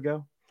half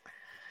ago?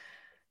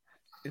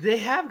 They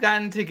have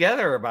gotten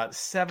together about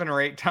 7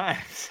 or 8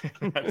 times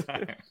in that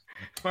time.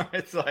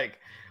 It's like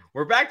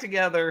we're back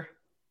together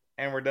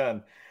and we're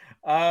done.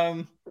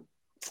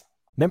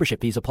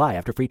 Membership fees apply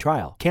after free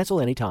trial. Cancel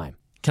anytime.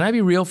 Can I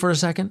be real for a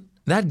second?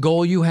 That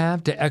goal you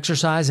have to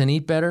exercise and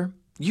eat better,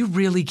 you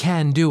really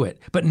can do it.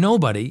 But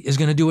nobody is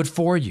going to do it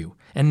for you.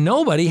 And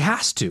nobody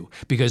has to,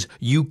 because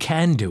you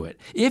can do it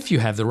if you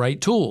have the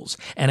right tools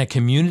and a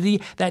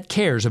community that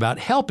cares about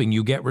helping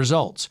you get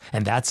results.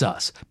 And that's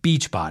us,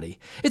 Beachbody.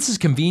 It's as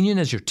convenient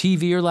as your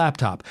TV or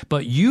laptop,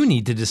 but you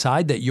need to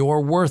decide that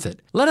you're worth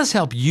it. Let us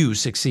help you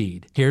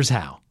succeed. Here's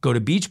how. Go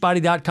to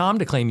beachbody.com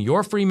to claim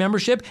your free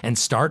membership and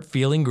start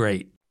feeling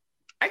great.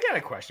 I got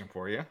a question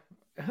for you.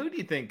 Who do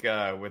you think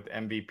with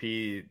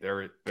MVP,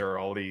 there are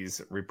all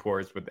these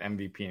reports with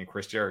MVP and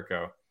Chris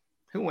Jericho,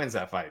 who wins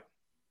that fight?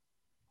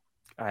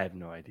 I have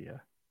no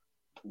idea.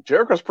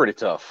 Jericho's pretty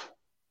tough.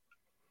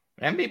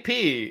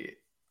 MVP,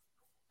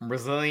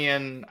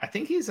 Brazilian. I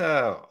think he's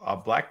a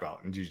black belt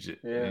in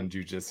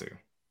jiu-jitsu.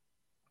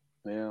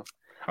 Yeah. Holy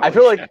I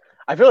feel shit.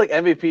 like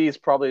MVP is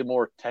probably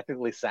more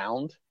technically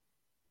sound,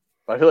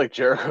 but I feel like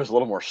Jericho's a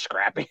little more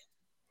scrappy.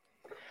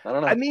 I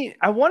don't know. I mean,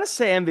 I want to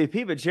say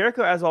MVP, but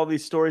Jericho has all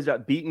these stories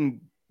about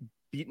beating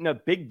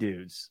up big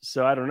dudes.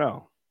 So I don't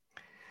know.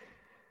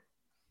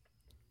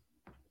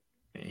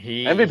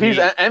 MVP's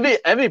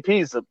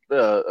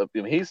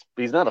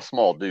he's not a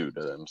small dude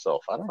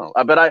himself. I don't know.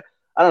 But I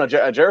don't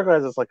know. Jericho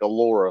has this like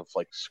allure of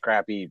like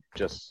scrappy.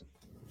 Just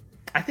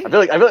I feel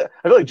like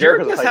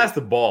Jericho has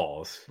the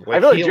balls. I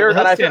feel like Jericho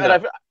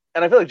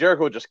and I feel like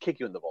Jericho would just kick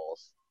you in the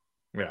balls.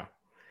 Yeah,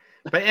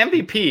 but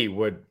MVP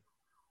would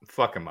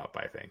fuck him up,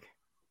 I think.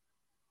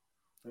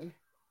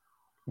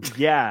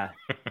 Yeah,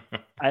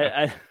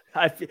 I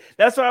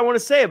that's what I want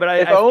to say. But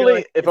if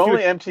only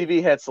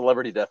MTV had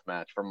Celebrity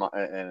Deathmatch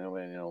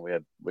and we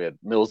had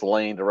Mills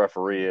Lane to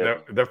referee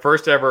it. The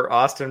first ever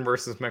Austin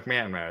versus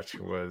McMahon match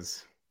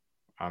was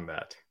on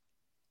that.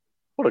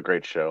 What a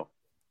great show!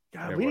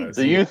 God,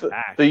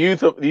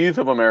 the youth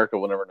of America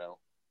will never know.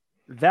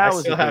 I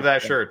still have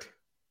that shirt.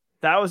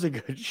 That was a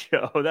good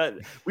show. That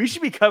we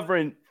should be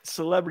covering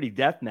Celebrity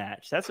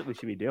Deathmatch. That's what we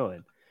should be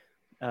doing.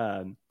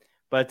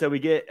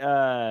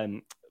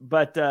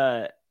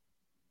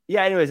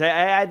 Yeah, anyways, I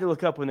had to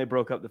look up when they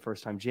broke up the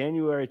first time.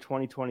 January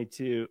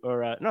 2022,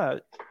 or no,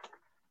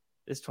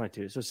 it's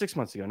 22. So 6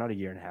 months ago, not a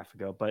year and a half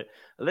ago. But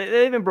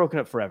they've been broken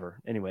up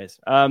forever. Anyways,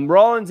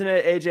 Rollins and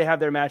AJ have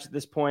their match at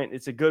this point.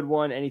 It's a good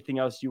one. Anything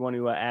else you want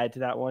to add to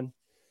that one?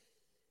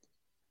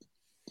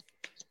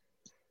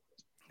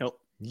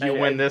 Nope. You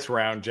win this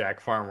round, Jack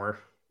Farmer.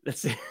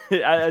 That's it.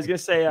 I was gonna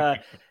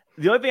say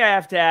the only thing I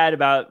have to add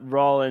about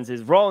Rollins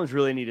is Rollins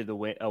really needed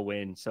a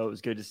win, so it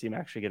was good to see him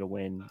actually get a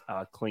win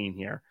clean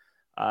here.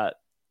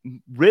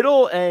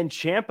 Riddle and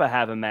Ciampa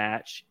have a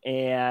match,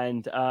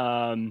 and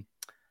I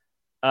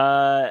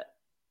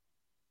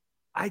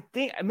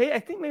think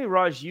maybe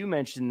Raj, you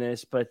mentioned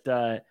this, but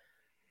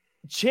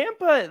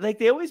Ciampa, like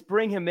they always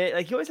bring him in,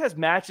 like he always has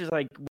matches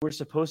like we're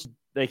supposed to,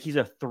 like he's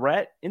a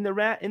threat in the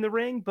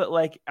ring, but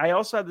like I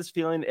also have this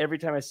feeling every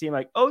time I see him,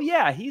 like, oh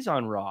yeah, he's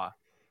on Raw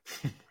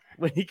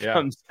when he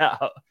comes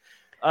out.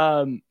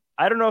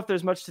 I don't know if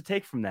there's much to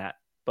take from that,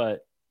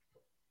 but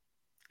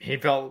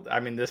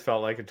this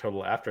felt like a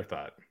total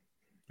afterthought.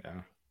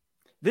 Yeah.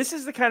 This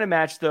is the kind of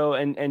match, though,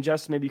 and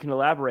Justin, maybe you can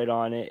elaborate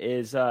on it,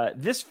 is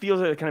this feels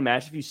like the kind of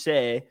match, if you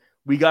say,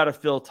 we got to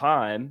fill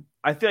time,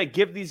 I feel like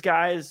give these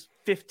guys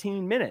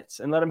 15 minutes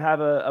and let them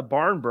have a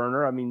barn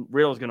burner. I mean,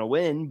 Riddle's going to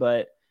win,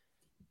 but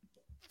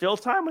fill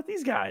time with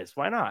these guys.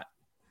 Why not?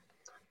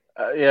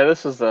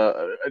 This is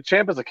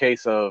Champ is a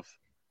case of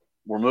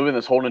we're moving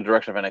this whole new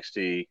direction of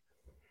NXT.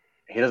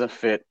 He doesn't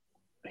fit.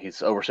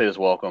 He's overstayed his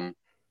welcome,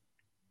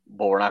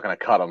 but we're not going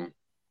to cut him.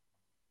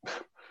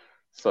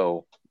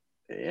 So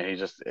he's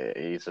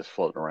just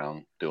floating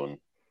around doing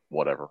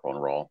whatever on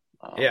Raw.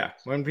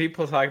 When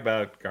people talk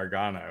about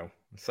Gargano,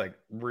 it's like,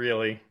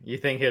 really? You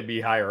think he'd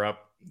be higher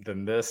up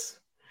than this?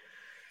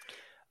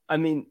 I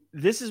mean,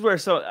 this is where,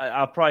 so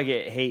I'll probably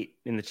get hate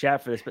in the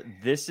chat for this, but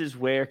this is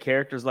where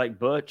characters like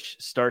Butch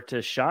start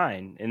to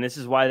shine. And this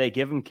is why they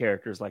give them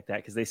characters like that,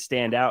 because they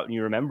stand out and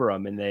you remember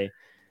them. And they,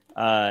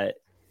 because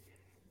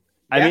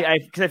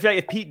I feel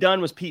like if Pete Dunne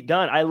was Pete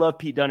Dunne, I love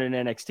Pete Dunne in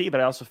NXT, but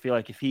I also feel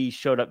like if he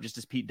showed up just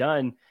as Pete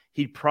Dunne,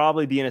 he'd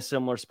probably be in a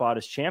similar spot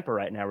as Ciampa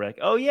right now. We're like,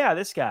 oh yeah,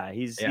 this guy,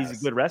 he's a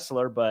good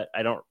wrestler, but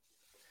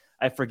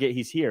I forget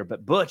he's here.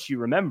 But Butch, you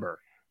remember,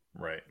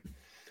 right?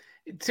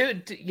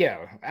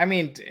 I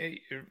mean,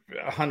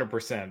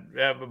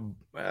 100%.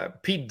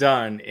 Pete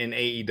Dunne in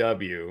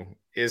AEW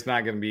is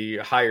not going to be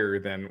higher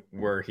than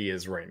where he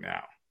is right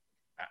now.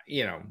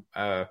 It's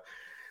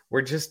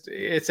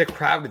a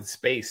crowded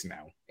space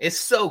now. It's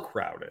so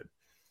crowded.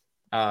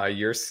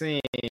 You're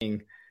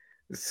seeing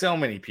so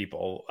many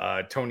people,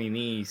 Tony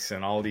Nese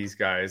and all these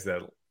guys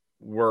that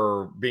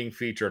were being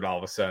featured all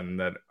of a sudden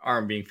that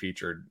aren't being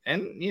featured.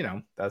 And,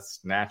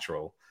 that's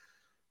natural.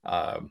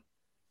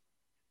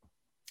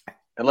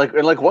 And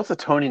what's a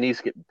Tony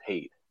Nese getting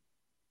paid?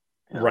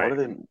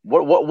 Right.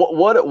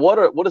 What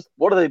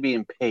are they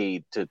being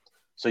paid to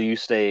so you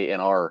stay in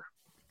our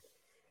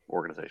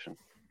organization.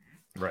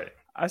 Right.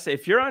 I say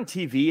if you're on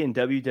TV in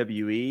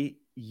WWE,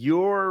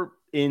 you're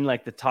in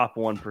like the top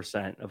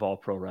 1% of all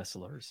pro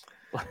wrestlers.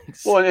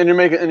 Well, and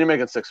you're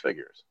making six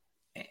figures.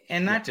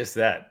 And not just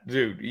that,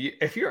 dude.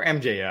 If you're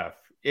MJF,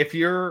 if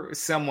you're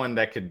someone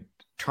that could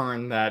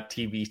turn that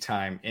TV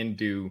time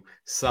into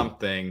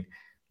something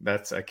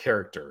that's a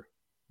character,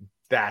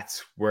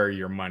 that's where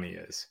your money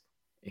is.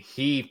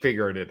 He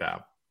figured it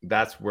out.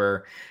 That's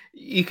where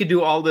you could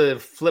do all the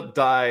flip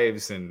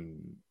dives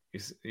and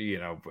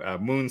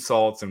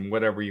moonsaults and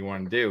whatever you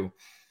want to do.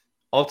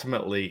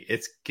 Ultimately,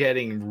 it's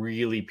getting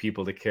really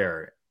people to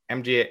care.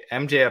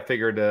 MJF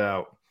figured it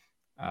out.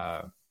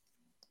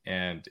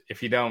 And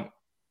if you don't,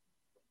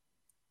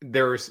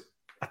 there's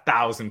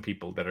 1,000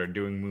 people that are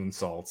doing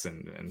moonsaults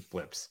and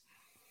flips.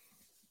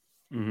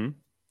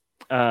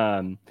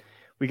 Mm-hmm.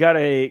 We got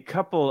a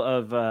couple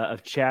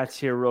of chats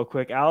here real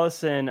quick.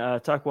 Allison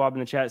Tuckwab in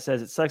the chat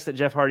says, it sucks that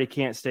Jeff Hardy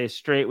can't stay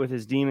straight with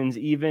his demons,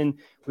 even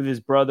with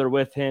his brother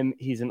with him.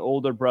 He's an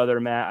older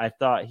brother, Matt. I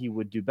thought he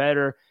would do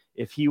better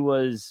if he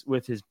was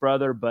with his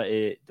brother, but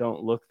it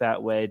don't look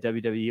that way.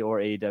 WWE or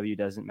AEW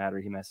doesn't matter.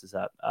 He messes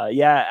up.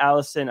 Yeah,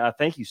 Allison,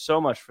 thank you so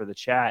much for the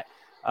chat.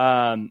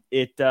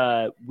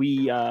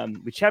 We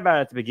chat about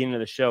it at the beginning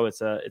of the show.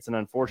 It's an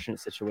unfortunate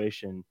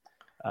situation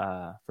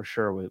for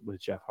sure with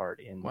Jeff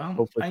Hardy, and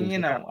hopefully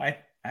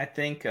I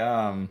think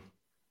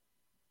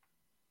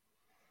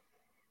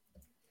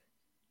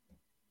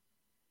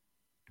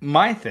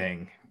my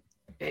thing,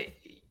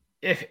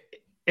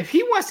 if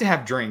he wants to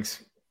have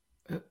drinks,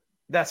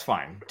 that's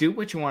fine. Do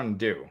what you want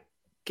to do.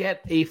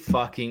 Get a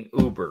fucking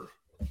Uber.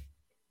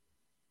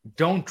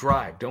 Don't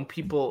drive. Don't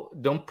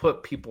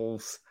put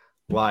people's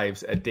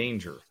lives at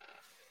danger.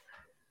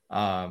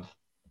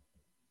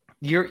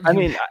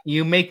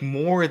 You make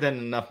more than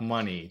enough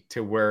money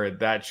to where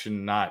that should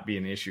not be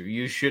an issue.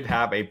 You should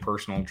have a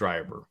personal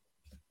driver.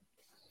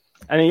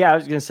 I mean, yeah, I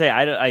was gonna say,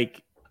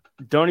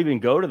 don't even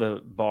go to the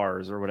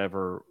bars or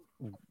whatever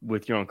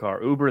with your own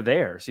car. Uber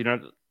there, so you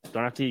don't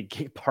have to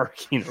get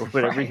parking or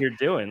whatever you're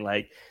doing.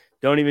 Like,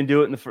 don't even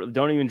do it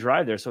don't even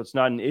drive there. So it's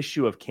not an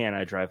issue of can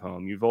I drive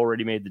home. You've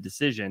already made the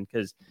decision,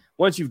 because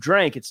once you've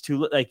drank, it's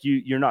too like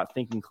you're not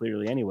thinking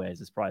clearly anyways.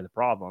 It's probably the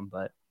problem.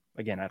 But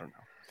again, I don't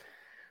know.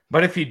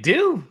 But if you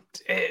do,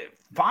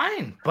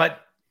 fine.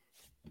 But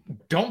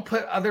don't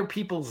put other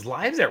people's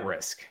lives at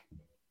risk.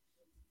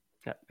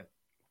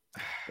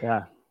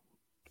 Yeah.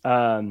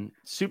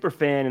 Super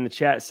fan in the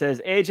chat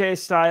says, AJ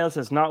Styles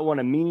has not won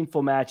a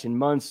meaningful match in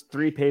months.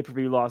 3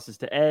 pay-per-view losses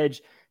to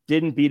Edge.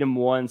 Didn't beat him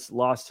once.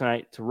 Lost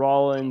tonight to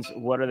Rollins.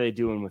 What are they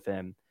doing with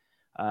him?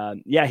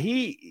 Yeah,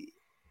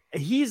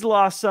 he's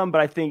lost some,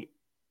 but I think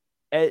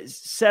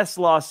Seth's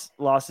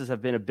losses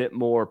have been a bit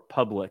more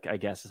public, I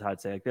guess is how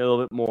I'd say. Like, they're a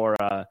little bit more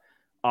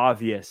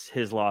obvious,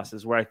 his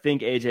losses, where I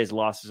think AJ's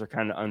losses are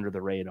kind of under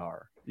the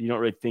radar. You don't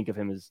really think of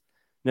him as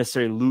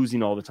necessarily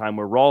losing all the time,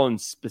 where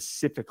Rollins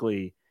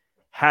specifically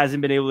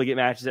hasn't been able to get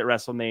matches at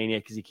WrestleMania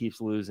because he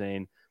keeps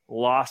losing.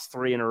 Lost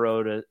 3 in a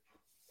row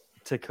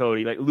to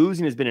Cody. Like,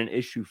 losing has been an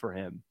issue for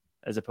him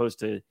as opposed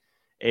to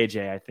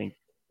AJ, I think.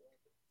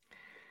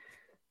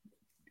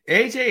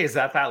 AJ is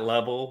at that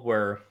level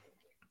where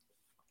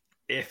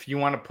if you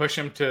want to push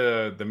him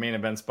to the main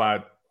event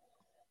spot,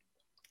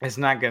 it's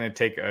not going to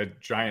take a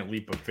giant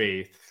leap of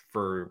faith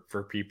for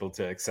people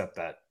to accept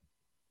that.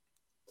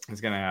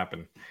 It's going to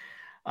happen.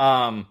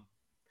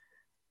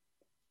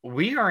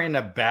 We are in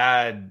a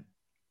bad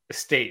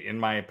state, in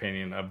my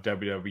opinion, of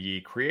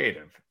WWE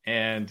creative.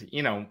 And,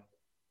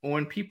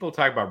 when people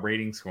talk about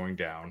ratings going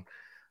down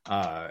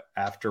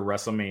after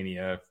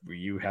WrestleMania,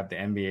 you have the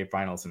NBA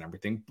finals and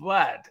everything,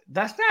 but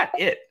that's not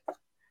it.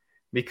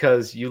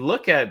 Because you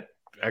look at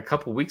a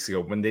couple weeks ago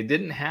when they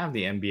didn't have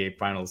the NBA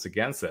finals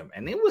against them,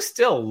 and it was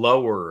still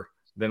lower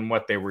than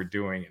what they were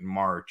doing in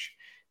March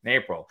and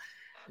April.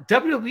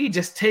 WWE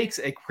just takes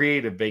a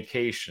creative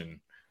vacation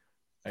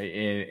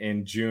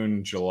in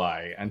June,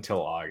 July until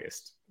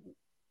August.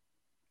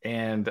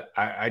 And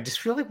I just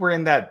feel like we're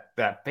in that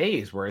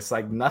phase where it's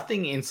like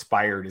nothing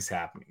inspired is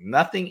happening.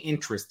 Nothing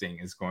interesting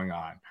is going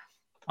on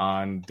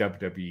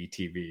WWE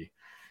TV.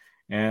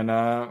 And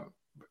I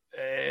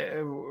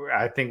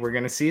think we're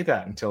going to see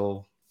that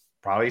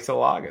probably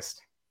till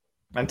August,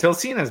 until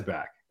Cena's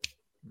back,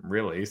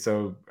 really.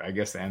 So I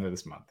guess the end of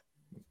this month.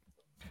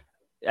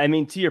 I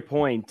mean, to your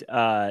point,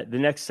 the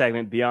next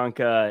segment,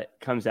 Bianca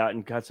comes out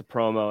and cuts a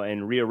promo,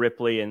 and Rhea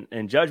Ripley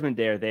and Judgment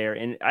Day are there.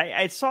 And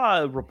I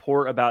saw a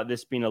report about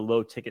this being a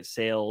low ticket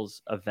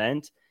sales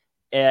event,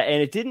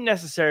 and it didn't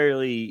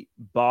necessarily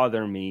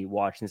bother me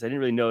watching this. I didn't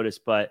really notice,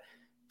 but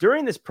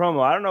during this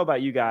promo, I don't know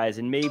about you guys,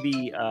 and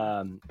maybe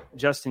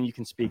Justin, you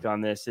can speak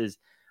on this, is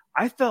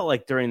I felt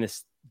like during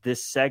this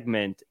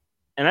segment,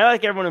 and I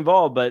like everyone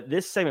involved, but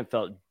this segment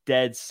felt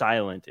dead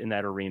silent in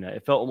that arena.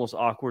 It felt almost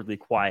awkwardly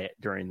quiet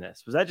during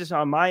this. Was that just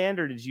on my end,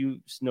 or did you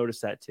notice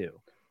that too?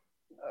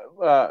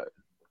 I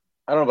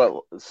don't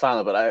know about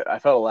silent, but I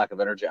felt a lack of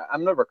energy.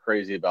 I'm never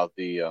crazy about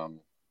the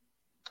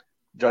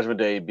Judgment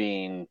Day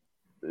being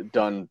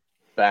done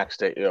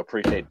backstage,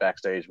 pre-tape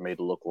backstage made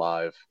to look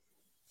live.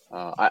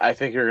 I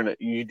think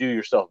you do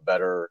yourself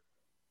better.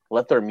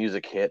 Let their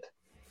music hit.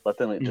 Let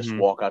them just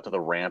walk out to the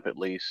ramp at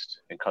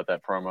least and cut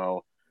that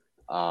promo.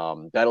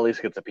 That at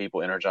least gets the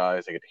people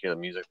energized. They get to hear the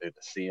music. They get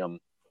to see them.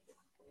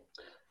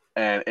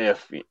 And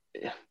if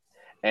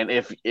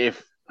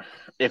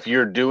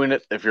you're doing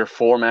it, if you're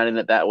formatting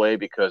it that way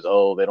because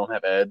they don't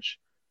have Edge,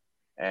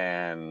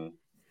 and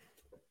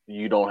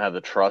you don't have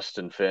the trust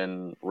in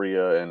Finn,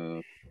 Rhea,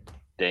 and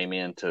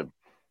Damian to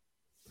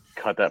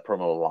cut that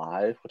promo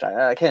live, which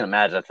I can't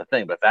imagine that's the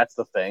thing. But if that's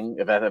the thing,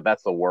 if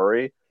that's the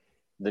worry,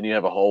 then you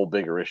have a whole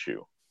bigger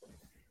issue.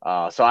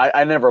 So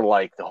I never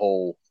liked the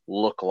whole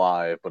look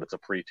live, but it's a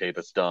pre-tape,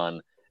 it's done.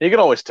 And you can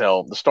always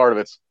tell the start of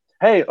it's,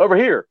 hey, over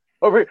here,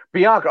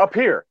 Bianca up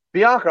here.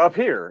 You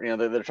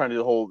know, they're trying to do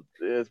the whole,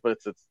 but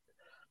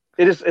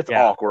it's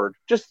awkward.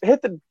 Just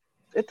hit the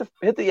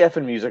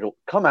effing music,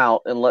 come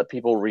out and let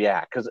people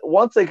react. Because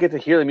once they get to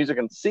hear the music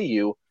and see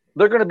you,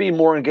 they're going to be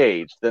more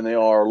engaged than they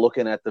are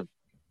looking at the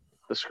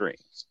screen.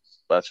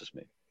 That's just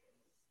me.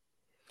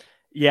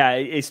 Yeah,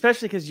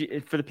 especially because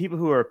for the people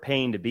who are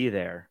paying to be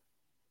there,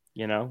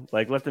 you know,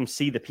 like let them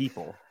see the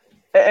people.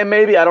 And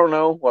maybe, I don't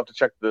know, we'll have to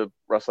check the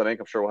Wrestling Inc.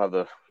 I'm sure we'll have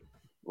the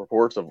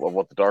reports of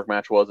what the dark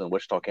match was in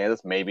Wichita,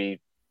 Kansas. Maybe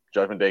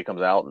Judgment Day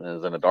comes out and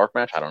is in a dark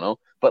match. I don't know.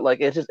 But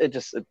like it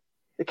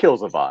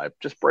kills the vibe.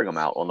 Just bring them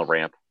out on the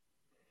ramp.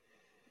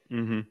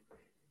 Mm-hmm.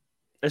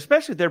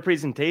 Especially their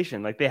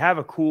presentation. Like they have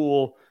a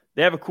cool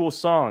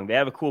song. They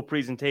have a cool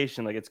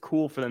presentation. Like it's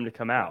cool for them to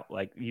come out.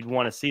 Like you'd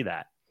want to see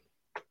that.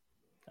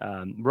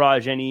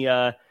 Raj, any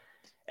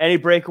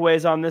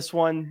breakaways on this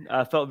one?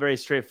 Felt very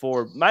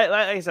straightforward. Like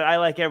I said, I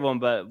like everyone,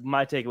 but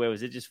my takeaway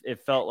was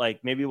it felt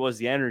like maybe it was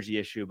the energy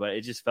issue, but it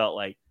just felt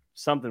like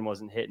something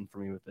wasn't hitting for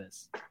me with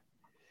this.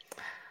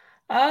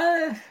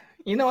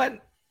 You know what?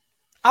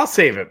 I'll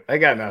save it. I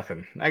got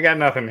nothing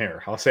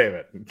here. I'll save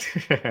it.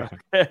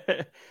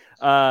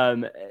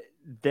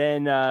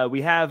 Then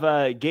we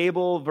have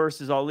Gable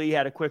versus Ali.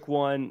 Had a quick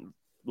one.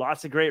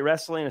 Lots of great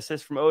wrestling.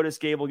 Assist from Otis.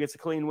 Gable gets a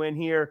clean win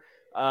here.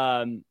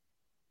 Ali.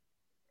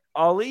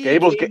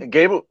 Gable's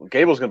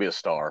gonna be a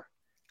star.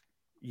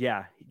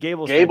 Yeah,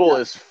 Gable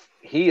is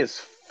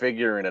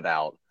figuring it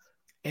out,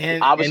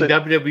 and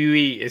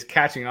WWE is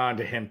catching on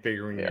to him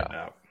figuring it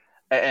out.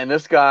 And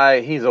this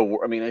guy, he's an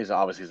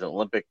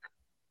Olympic.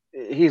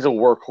 He's a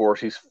workhorse.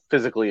 He's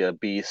physically a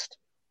beast.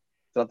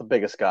 He's not the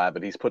biggest guy,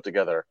 but he's put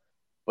together.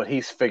 But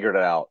he's figured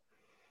it out.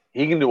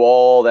 He can do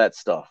all that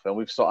stuff, and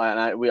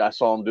I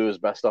saw him do his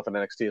best stuff in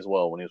NXT as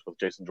well when he was with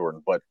Jason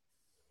Jordan. But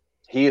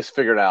he has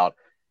figured out,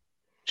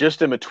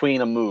 just in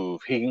between a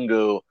move, he can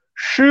go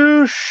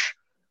shoosh,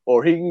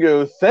 or he can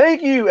go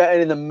thank you,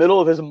 and in the middle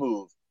of his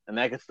move, and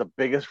that gets the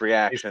biggest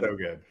reaction. He's so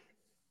good.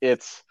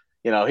 It's,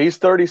 he's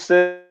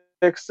 36.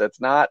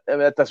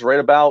 That's right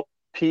about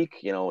peak.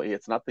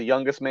 It's not the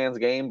youngest man's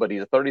game, but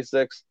he's a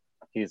 36.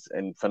 He's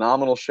in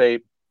phenomenal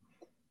shape.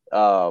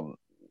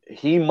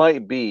 He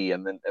might be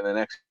in the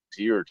next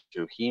year or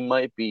two. He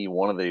might be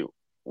one of the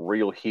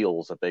real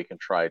heels that they can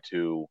try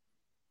to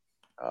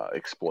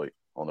exploit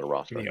on their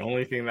roster. The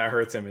only thing that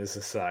hurts him is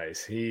the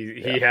size.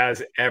 He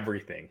has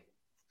everything.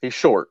 He's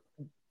short,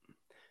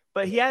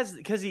 but he has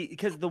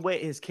because the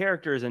way his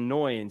character is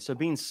annoying. So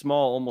being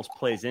small almost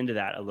plays into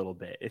that a little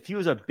bit. If he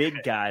was a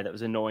big guy that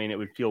was annoying, it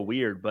would feel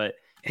weird. But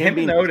him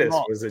and Otis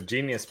was a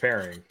genius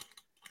pairing.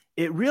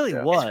 It really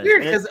was. It's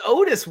weird because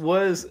Otis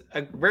was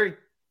a very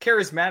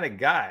charismatic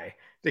guy.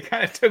 They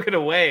kind of took it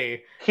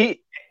away.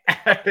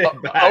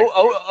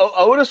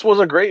 Otis was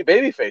a great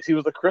babyface. He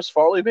was the Chris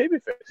Farley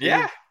babyface.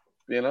 Yeah.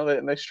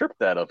 They stripped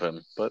that of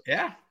him. But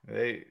yeah,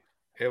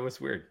 it was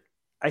weird.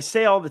 I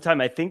say all the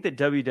time, I think that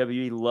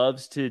WWE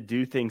loves to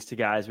do things to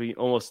guys. We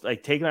almost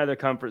like take them out of their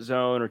comfort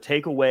zone or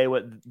take away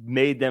what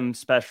made them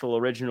special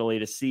originally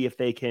to see if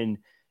they can,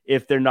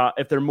 if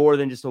they're more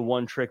than just a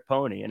one-trick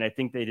pony. And I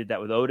think they did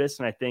that with Otis.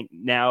 And I think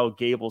now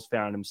Gable's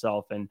found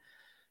himself. And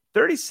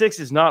 36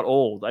 is not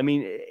old. I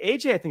mean,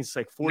 AJ, I think it's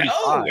like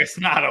 45. No, it's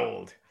not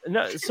old.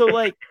 No, so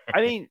like,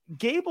 I mean,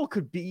 Gable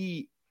could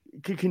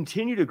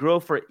continue to grow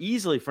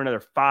easily for another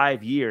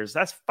 5 years.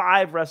 That's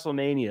 5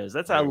 WrestleManias.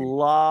 That's a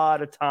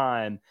lot of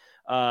time.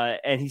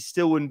 And he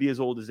still wouldn't be as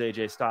old as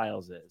AJ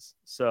Styles is.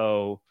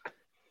 So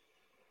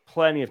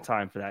plenty of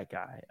time for that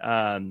guy.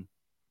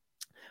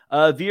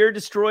 Veer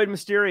destroyed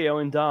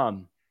Mysterio and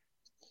Dom.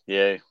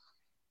 Yay.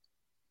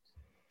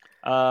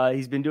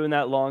 He's been doing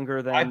that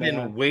longer than I've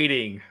been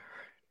waiting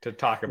to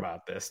talk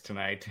about this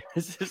tonight.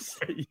 This is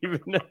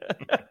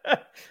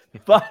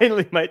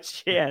finally my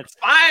chance.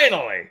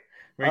 Finally,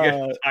 we get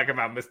to talk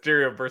about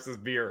Mysterio versus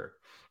Veer.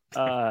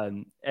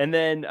 And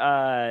then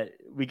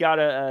we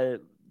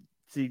gotta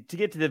to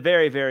get to the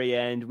very, very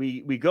end.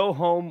 We go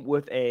home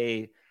with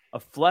a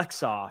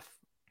flex off,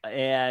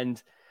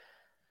 and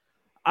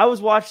I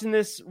was watching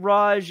this,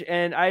 Raj,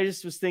 and I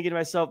just was thinking to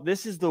myself,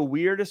 this is the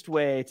weirdest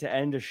way to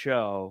end a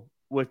show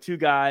with 2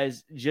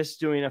 guys just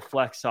doing a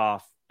flex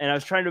off. And I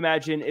was trying to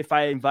imagine if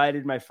I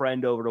invited my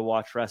friend over to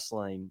watch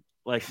wrestling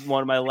like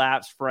one of my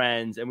lapsed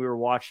friends, and we were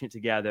watching it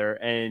together.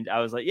 And I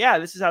was like, yeah,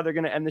 this is how they're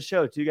going to end the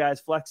show. Two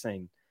guys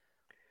flexing.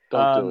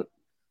 Don't do it.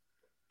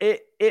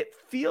 It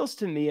feels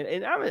to me,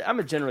 and I'm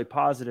a generally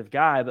positive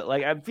guy, but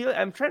like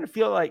I'm trying to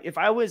feel like if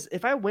I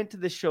went to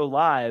this show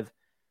live,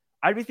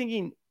 I'd be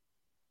thinking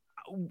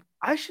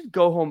I should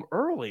go home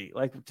early,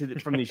 like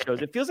from these shows.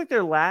 It feels like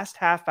their last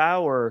half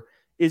hour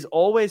is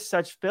always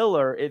such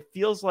filler. It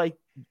feels like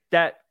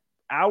that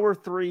hour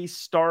 3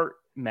 start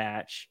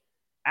match.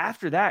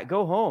 After that,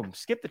 go home,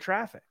 skip the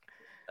traffic.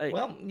 Like,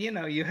 well,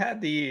 you had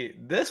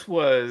this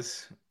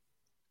was.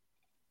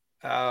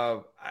 I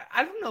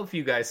don't know if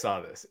you guys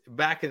saw this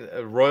back in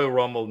Royal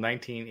Rumble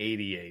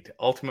 1988.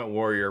 Ultimate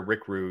Warrior,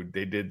 Rick Rude,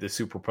 they did the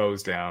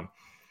superpose down.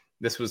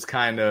 This was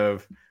kind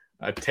of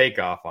a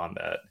takeoff on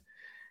that.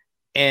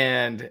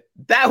 And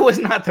that was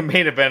not the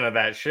main event of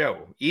that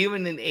show,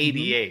 even in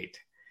 88.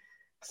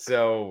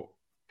 So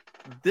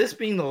this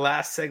being the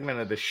last segment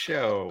of the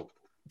show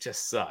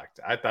just sucked.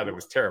 I thought it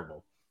was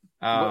terrible.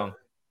 Yeah.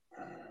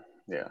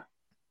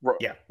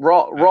 Yeah.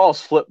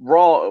 Raw's flip.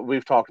 Raw.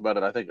 We've talked about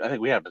it. I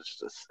think we have to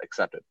just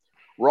accept it.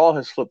 Raw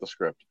has flipped the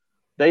script.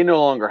 They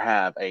no longer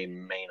have a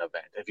main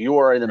event. If you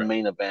are in the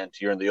main event,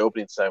 you're in the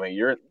opening segment.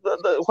 You're in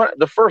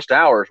the first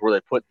hours where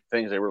they put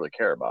things they really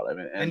care about. I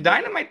mean, and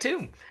Dynamite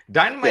too.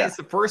 Dynamite is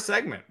the first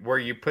segment where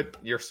you put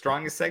your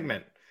strongest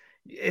segment.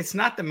 It's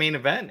not the main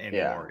event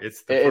anymore. Yeah.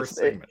 It's the first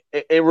segment.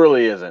 It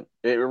really isn't.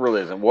 It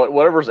really isn't.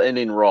 Whatever's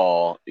ending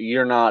Raw,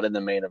 you're not in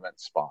the main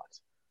event spot.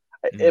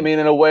 I mean,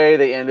 in a way,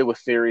 they ended with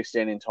Theory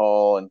standing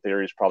tall, and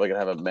Theory's probably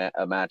gonna have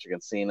a match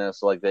against Cena.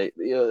 So, like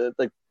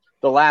the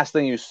last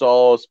thing you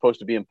saw is supposed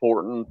to be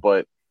important,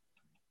 but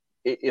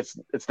it's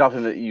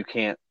nothing that you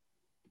can't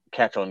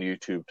catch on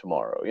YouTube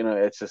tomorrow.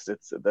 That's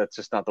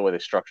just not the way they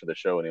structure the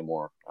show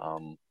anymore.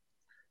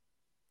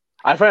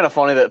 I find it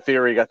funny that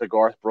Theory got the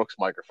Garth Brooks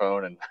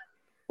microphone and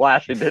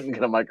Lashley didn't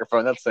get a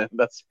microphone. That's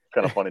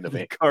kind of funny to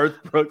me.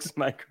 Garth Brooks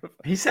microphone.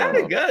 He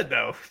sounded good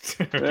though.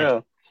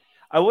 Yeah.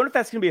 I wonder if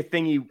that's going to be a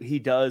thing he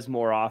does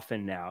more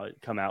often now.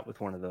 Come out with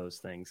one of those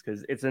things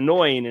because it's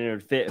annoying and it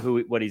would fit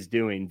what he's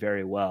doing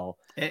very well.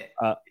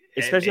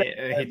 Especially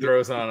he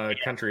throws on a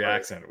country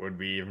accent would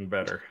be even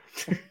better.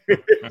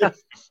 Yeah,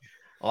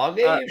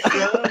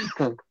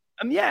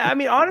 I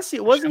mean, honestly,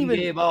 it wasn't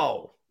even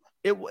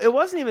it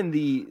wasn't even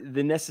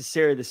the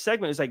necessary the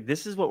segment. It's like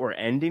this is what we're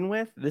ending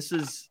with. This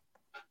is,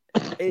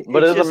 but it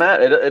doesn't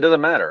matter. It doesn't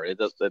matter. It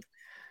does.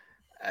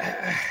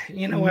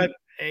 You know what?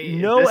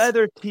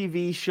 Other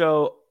TV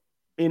show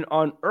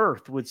on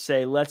Earth would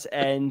say, let's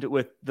end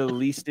with the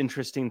least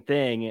interesting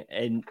thing.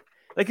 And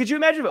like, could you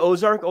imagine if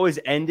Ozark always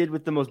ended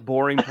with the most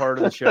boring part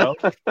of the show?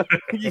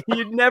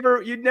 you'd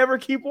never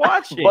keep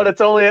watching. But it's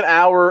only an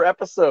hour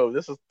episode.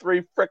 This is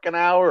 3 freaking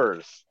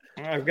hours.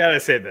 I've got to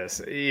say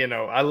this.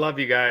 I love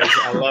you guys.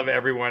 I love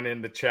everyone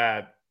in the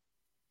chat.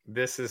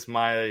 This is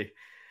my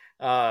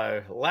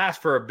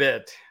last for a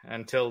bit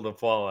until the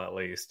fall, at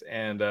least.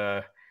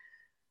 And,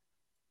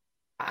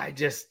 I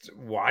just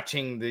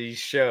watching these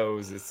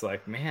shows, it's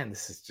like, man,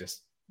 this is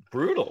just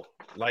brutal.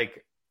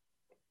 Like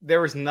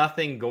there was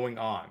nothing going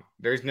on.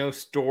 There's no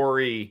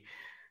story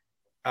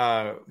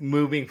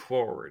moving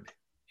forward.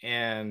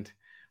 And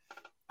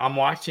I'm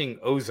watching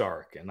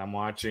Ozark and I'm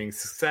watching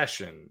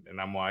Succession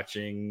and I'm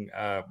watching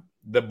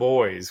The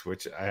Boys,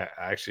 which I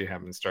actually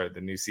haven't started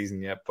the new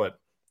season yet, but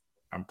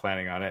I'm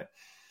planning on it.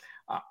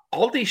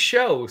 All these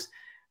shows,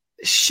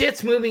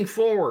 shit's moving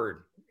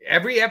forward.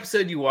 Every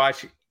episode you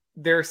watch,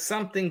 there's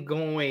something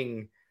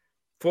going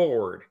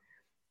forward,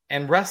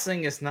 and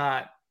wrestling is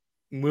not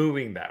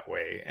moving that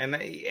way. And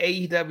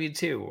AEW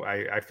too.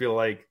 I feel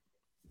like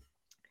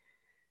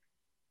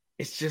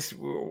it's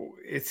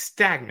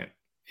stagnant.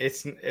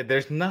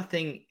 There's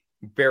nothing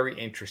very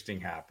interesting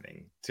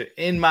happening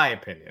in my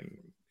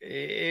opinion.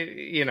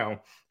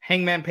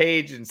 Hangman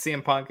Page and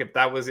CM Punk, if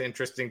that was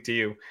interesting to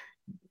you,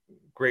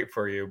 great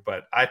for you.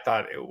 But I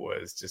thought it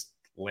was just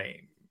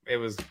lame. It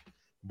was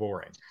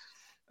boring.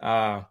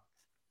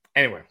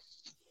 Anyway,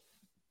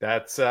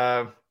 that's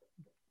I'm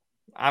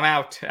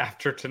out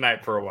after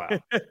tonight for a while.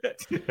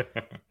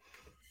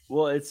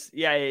 Well, it's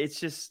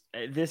just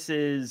this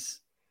is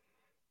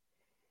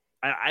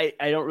I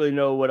don't really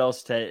know what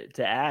else to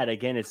add.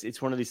 Again,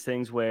 it's one of these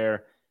things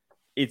where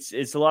it's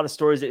a lot of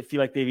stories that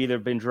feel like they've either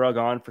been drug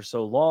on for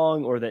so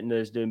long or that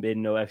there's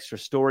been no extra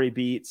story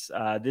beats.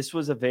 This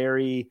was a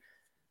very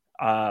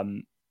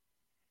like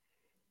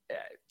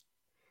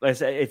I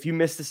said, if you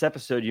miss this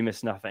episode, you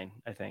miss nothing,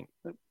 I think.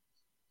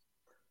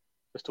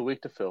 Just a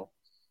week to fill.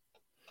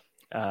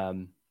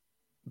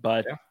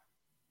 But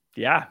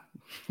yeah.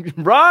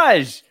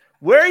 Raj,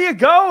 where are you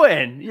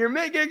going? You're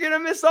gonna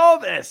miss all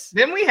this.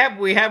 Then we have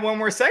one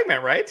more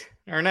segment, right?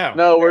 Or no?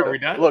 No, are we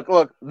done?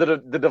 Look. The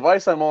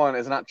device I'm on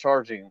is not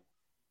charging.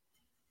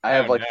 I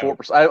have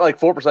 4%. I have like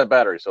 4%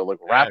 battery. So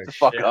wrap the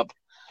fuck up.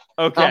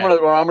 Okay, I'm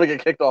gonna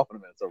get kicked off in a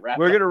minute. So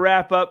we're gonna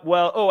wrap up.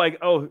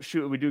 Well,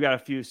 shoot, we do got a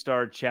few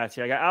starred chats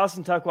here. I got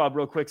Allison Tuckwald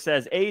real quick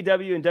says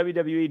AEW and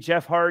WWE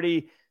Jeff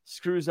Hardy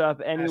screws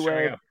up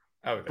anyway.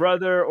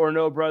 brother or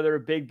no brother,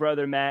 big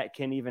brother Matt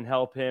can even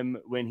help him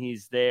when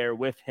he's there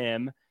with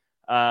him.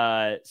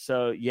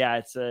 So yeah,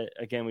 it's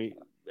again,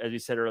 as you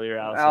said earlier,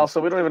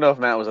 Allison, we don't even know if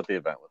Matt was at the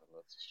event with him.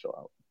 Let's just chill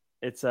out.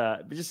 It's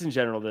but just in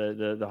general,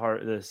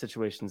 the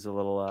situation's a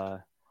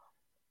little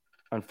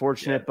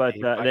unfortunate. But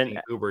then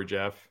Uber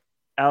Jeff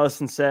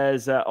Allison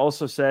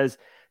also says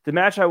the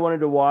match I wanted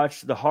to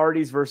watch, the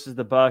Hardys versus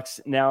the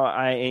Bucks. Now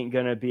I ain't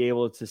gonna be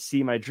able to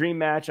see my dream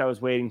match. I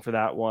was waiting for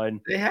that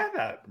one. They have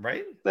that,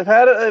 right? They've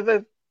had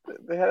it.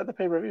 They had it at the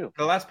pay-per-view.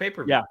 The last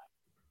pay-per-view. Yeah.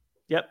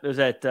 Yep. There's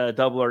that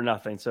Double or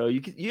Nothing. So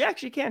you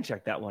actually can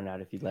check that one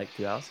out if you'd like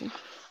to, Allison.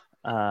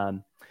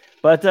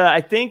 But I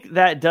think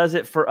that does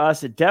it for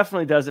us. It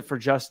definitely does it for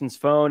Justin's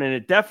phone, and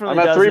it definitely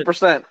I'm at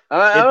 3%.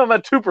 I'm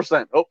at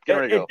 2%. Oh,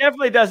 there we go. It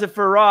definitely does it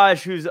for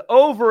Raj, who's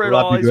over it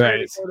all. He's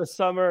ready to go to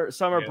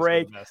summer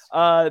break.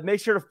 Make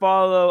sure to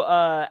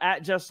follow at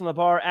Justin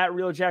LaBar, at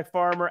Real Jack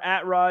Farmer,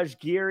 at Raj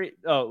Geary.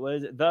 Oh, what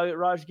is it? The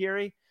Raj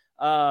Geary.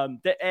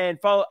 And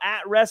follow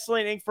at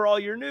Wrestling Inc. for all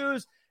your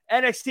news.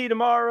 NXT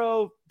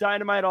tomorrow,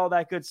 Dynamite, all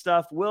that good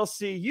stuff. We'll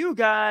see you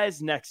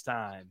guys next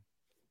time.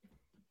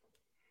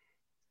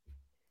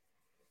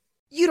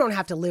 You don't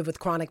have to live with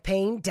chronic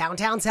pain.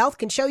 Downtown's Health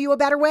can show you a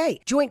better way.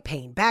 Joint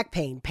pain, back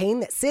pain, pain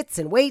that sits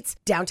and waits.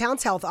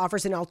 Downtown's Health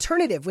offers an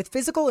alternative with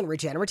physical and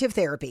regenerative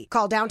therapy.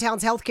 Call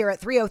Downtown's Healthcare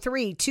at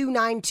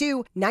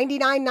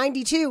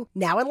 303-292-9992,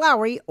 now in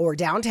Lowry or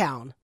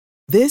downtown.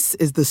 This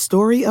is the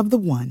story of the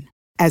one.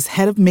 As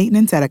head of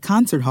maintenance at a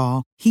concert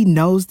hall, he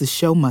knows the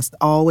show must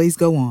always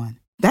go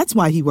on. That's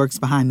why he works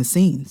behind the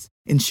scenes,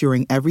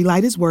 ensuring every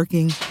light is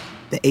working,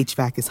 the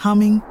HVAC is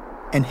humming,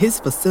 and his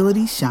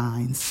facility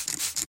shines.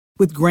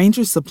 With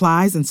Grainger's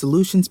supplies and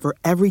solutions for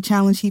every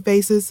challenge he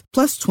faces,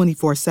 plus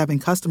 24/7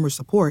 customer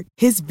support,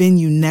 his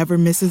venue never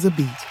misses a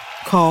beat.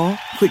 Call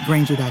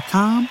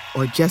quickgrainger.com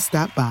or just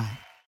stop by.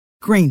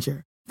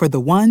 Grainger, for the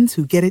ones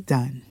who get it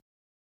done.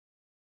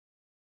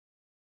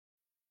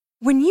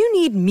 When you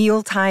need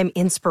mealtime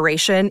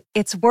inspiration,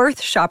 it's worth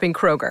shopping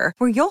Kroger,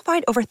 where you'll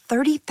find over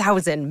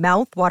 30,000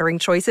 mouth-watering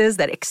choices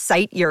that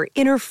excite your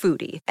inner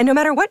foodie. And no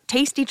matter what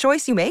tasty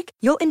choice you make,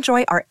 you'll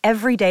enjoy our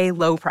everyday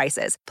low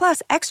prices,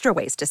 plus extra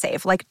ways to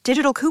save, like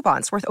digital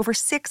coupons worth over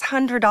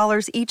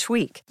 $600 each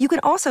week. You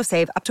can also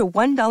save up to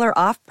 $1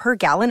 off per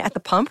gallon at the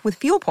pump with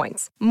fuel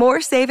points.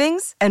 More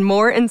savings and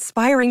more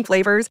inspiring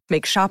flavors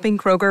make shopping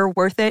Kroger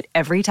worth it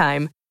every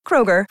time.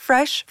 Kroger,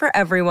 fresh for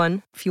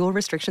everyone. Fuel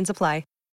restrictions apply.